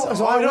go. Yes!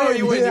 So Oh, I no, win.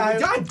 you win. Yeah,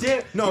 God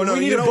damn. No, we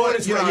need you a know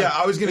bonus what? round. Yeah,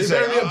 I was going to There's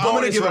say, gonna be a I'm going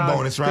to bonus give a round,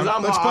 bonus round.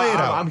 'cause Let's play it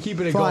out. I'm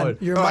keeping it Fine. going.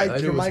 Your All right, mic, I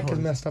knew your it was mic is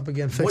Honus. messed up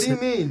again. Fix What do you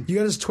it. mean? You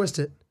gotta just twist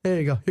it. There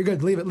you go. You're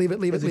good. Leave it.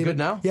 Is it good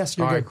now? Yes,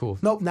 you're All good. right, cool.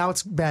 Nope, now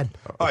it's bad.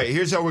 All right,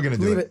 here's how we're going to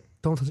do Leave it. it.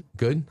 Don't touch it.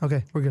 Good?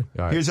 Okay, we're good.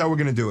 All right. Here's how we're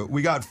going to do it.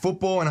 We got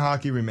football and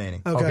hockey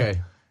remaining.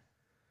 Okay.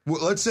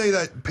 Well, let's say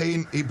that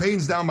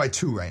Payton's down by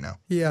 2 right now.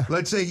 Yeah.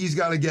 Let's say he's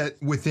got to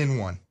get within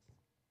 1.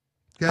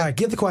 Okay? All right,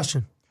 give the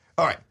question.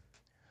 All right.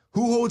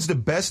 Who holds the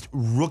best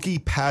rookie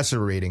passer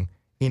rating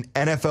in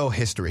NFL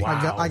history?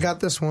 I got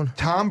this one.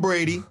 Tom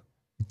Brady,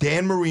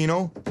 Dan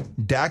Marino,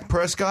 Dak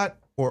Prescott,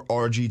 or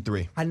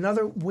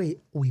RG3? Wait,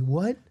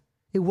 what?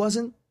 It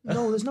wasn't.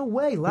 No, there's no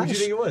way. Who do you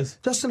think it was?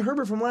 Justin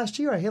Herbert from last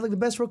year. I had like the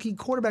best rookie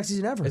quarterback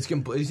season ever. Is he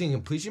in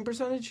completion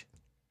percentage?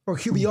 Or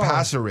QBR.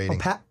 Passer rating.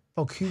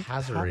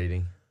 Passer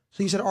rating.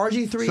 So you said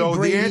RG3, So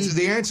Brady.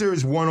 the answer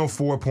is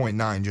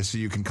 104.9, just so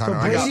you can kind of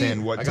Brady-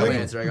 understand what I got my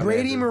answer.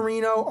 Brady,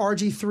 Marino,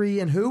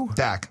 RG3, and who?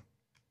 Dak.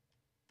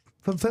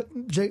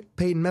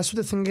 Peyton, mess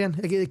with the thing again.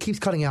 It keeps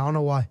cutting out. I don't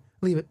know why.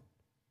 Leave it.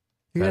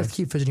 You're going to have to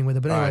keep fidgeting with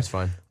it. But All anyway. right, it's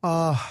fine.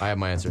 I have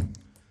my answer.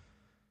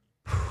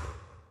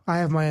 I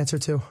have my answer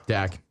too.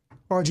 Dak.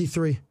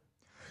 RG3.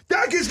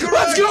 Dak is correct.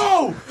 Let's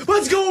go!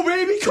 Let's go,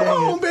 baby! Come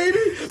on, baby!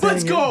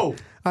 Let's it. go!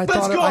 I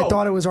Let's go!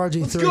 thought it was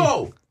RG3. Let's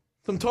go! That's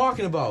what I'm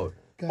talking about.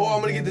 I'm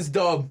going to get this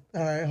dub.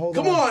 All right, hold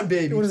Come on. on,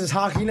 baby. What is this,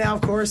 hockey now,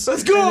 of course?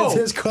 Let's go! And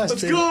it's his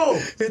question. Let's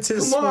go! It's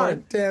his Come sport.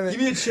 on. Damn it. Give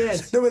me a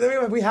chance. No,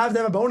 but we have to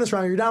have a bonus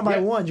round. You're down by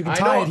 1. You can I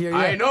tie know, it here. Yeah.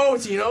 I know,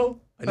 Tino.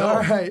 I know.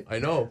 All right. I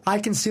know. I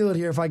can seal it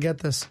here if I get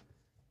this.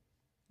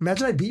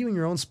 Imagine I beat you in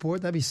your own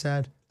sport. That'd be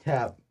sad.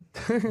 Tap.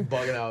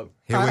 Bugging out.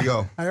 Here we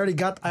go. I already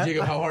got.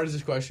 Jacob, how hard is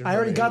this question? I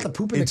already got the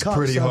poop in the It's cup.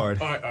 pretty so-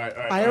 hard. All right.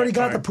 I already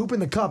got the poop in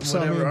the cup. So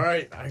I Whatever. mean- All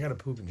right. I got to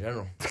poop in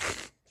general.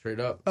 Straight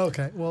up.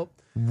 Okay. Well,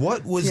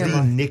 What was TMI.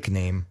 the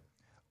nickname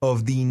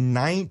of the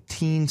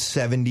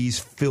 1970s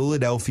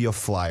Philadelphia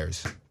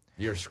Flyers?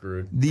 You're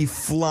screwed. The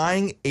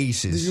Flying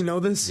Aces. did you know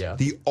this? Yeah.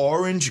 The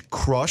Orange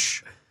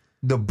Crush,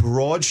 the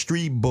Broad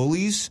Street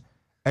Bullies,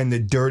 and the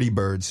Dirty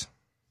Birds.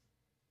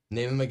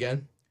 Name them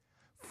again.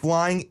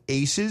 Flying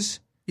Aces,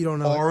 You don't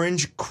know.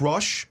 Orange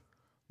Crush,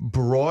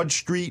 Broad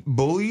Street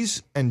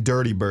Bullies, and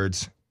Dirty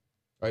Birds.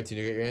 All right,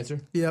 Tino, get your answer.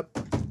 Yep.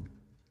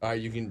 All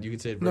right, you can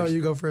say it first. No,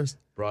 you go first.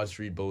 Broad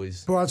Street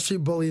Bullies. Broad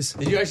Street Bullies.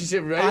 Did you actually say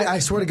it right? I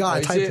swear to God,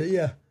 I typed it.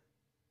 Yeah.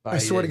 All I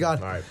right, swear you to did.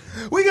 God. All right.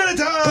 We got a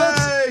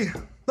tie!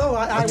 No,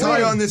 I A tie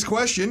win. on this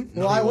question.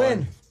 Well, I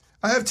win.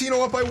 I have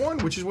Tino up by 1,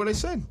 which is what I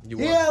said. You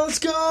won. Yeah, let's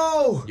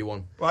go. You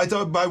won. Well, I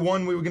thought by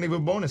 1 we were going to give a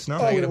bonus, no?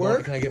 Can I get a we bonus?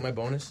 were? Can I get my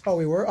bonus? Oh,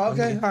 we were?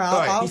 Okay. All right. All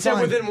right. I'll He said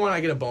fine. within 1 I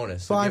get a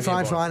bonus. So Fine, give me a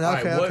fine, bonus. fine. All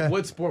right, Okay, okay.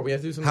 What sport? We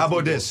have to do something. How about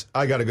football. this?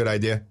 I got a good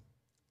idea.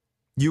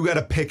 You got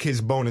to pick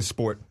his bonus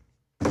sport.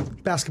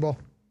 Basketball.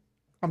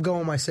 I'm going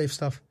with my safe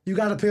stuff. You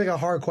got to pick a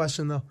hard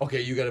question, though.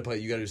 Okay, you got to play.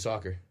 You got to do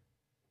soccer.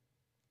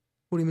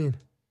 What do you mean?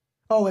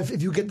 Oh,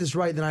 if you get this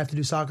right, then I have to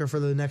do soccer for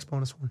the next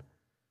bonus one.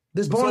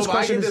 This bonus So if I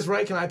question get is... this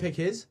right, can I pick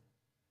his?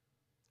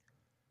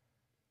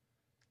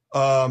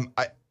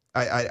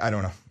 I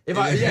don't know.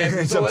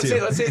 Let's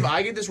say if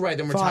I get this right,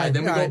 then we're tied.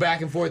 Then we go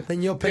back and forth.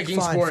 Then you'll pick picking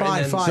sport.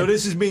 And then, So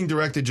this is being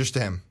directed just to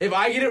him. If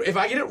I get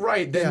it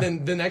right,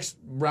 then the next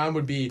round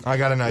would be. I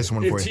got a nice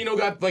one for you. If Tino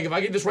got if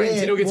I get this right and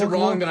Tino gets it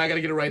wrong, then I got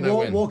to get it right and I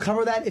win. We'll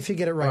cover that if you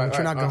get it right. But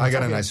you're not going. I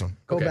got a nice one.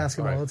 Go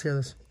basketball. Let's hear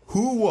this.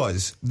 Who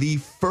was the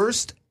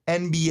first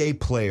NBA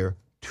player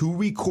to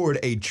record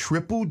a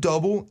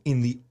triple-double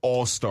in the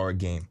All-Star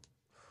game?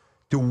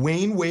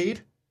 Dwayne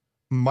Wade,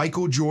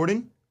 Michael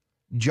Jordan,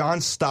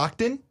 John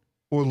Stockton,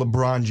 or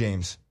LeBron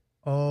James?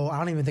 Oh, I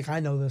don't even think I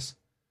know this.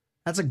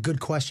 That's a good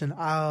question.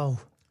 Oh.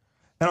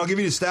 And I'll give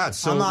you the stats.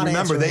 So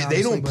remember,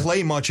 they don't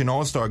play much in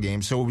All-Star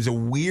games, so it was a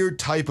weird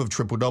type of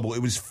triple-double.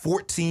 It was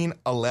 14,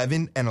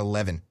 11, and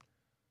 11.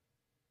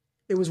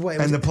 It was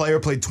what? And the player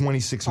played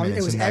 26 minutes.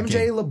 It was in that MJ,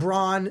 game.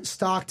 LeBron,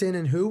 Stockton,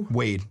 and who?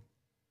 Wade.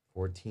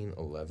 14,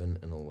 11,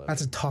 and 11.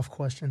 That's a tough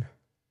question.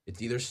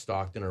 It's either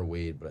Stockton or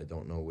Wade, but I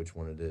don't know which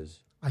one it is.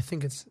 I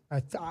think it's.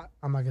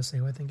 I'm not gonna say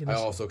who I think it is. I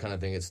also kind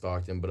of think it's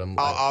Stockton, but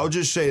I'll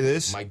just say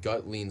this. My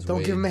gut leans. Don't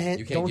Wade. give him a hint.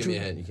 You can't give me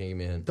a hint. You can't give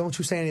me a hint. Don't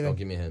you say anything. Don't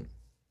give me a hint.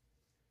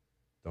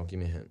 Don't give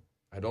me a hint.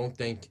 I don't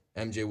think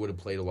MJ would have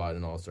played a lot in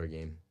an All-Star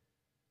game.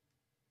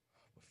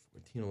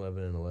 14,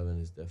 11, and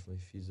 11 is definitely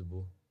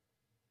feasible.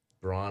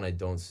 Braun, I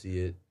don't see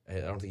it.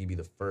 I don't think he'd be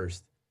the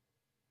first.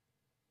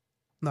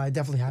 No, it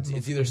definitely happened.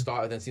 It's either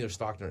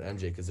Stockton or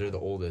MJ because they're the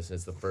oldest. And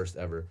it's the first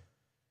ever.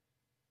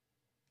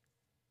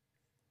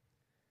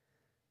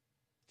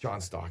 John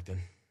Stockton.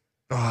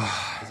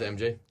 Is it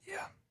MJ?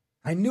 Yeah.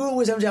 I knew it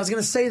was MJ. I was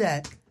going to say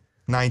that.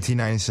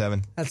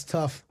 1997. That's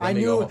tough. I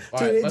knew.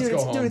 Dude,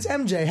 it's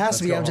MJ. It has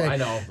to be MJ. I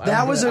know.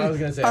 That was I was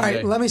going to say all MJ.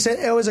 right, let me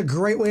say it was a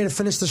great way to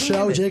finish the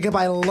show, Jacob.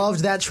 I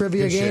loved that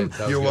trivia game.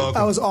 You're welcome.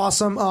 That was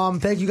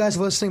awesome. Thank you guys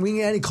for listening. We didn't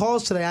get any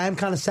calls today. I am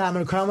kind of sad. I'm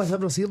going to crown myself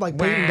to see it like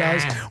Peyton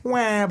does.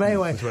 Wah, but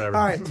anyway, all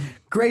right.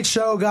 Great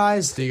show,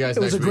 guys. See you guys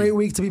It was next a great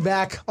week. week to be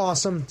back.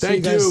 Awesome.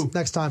 Thank See you guys you.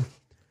 next time.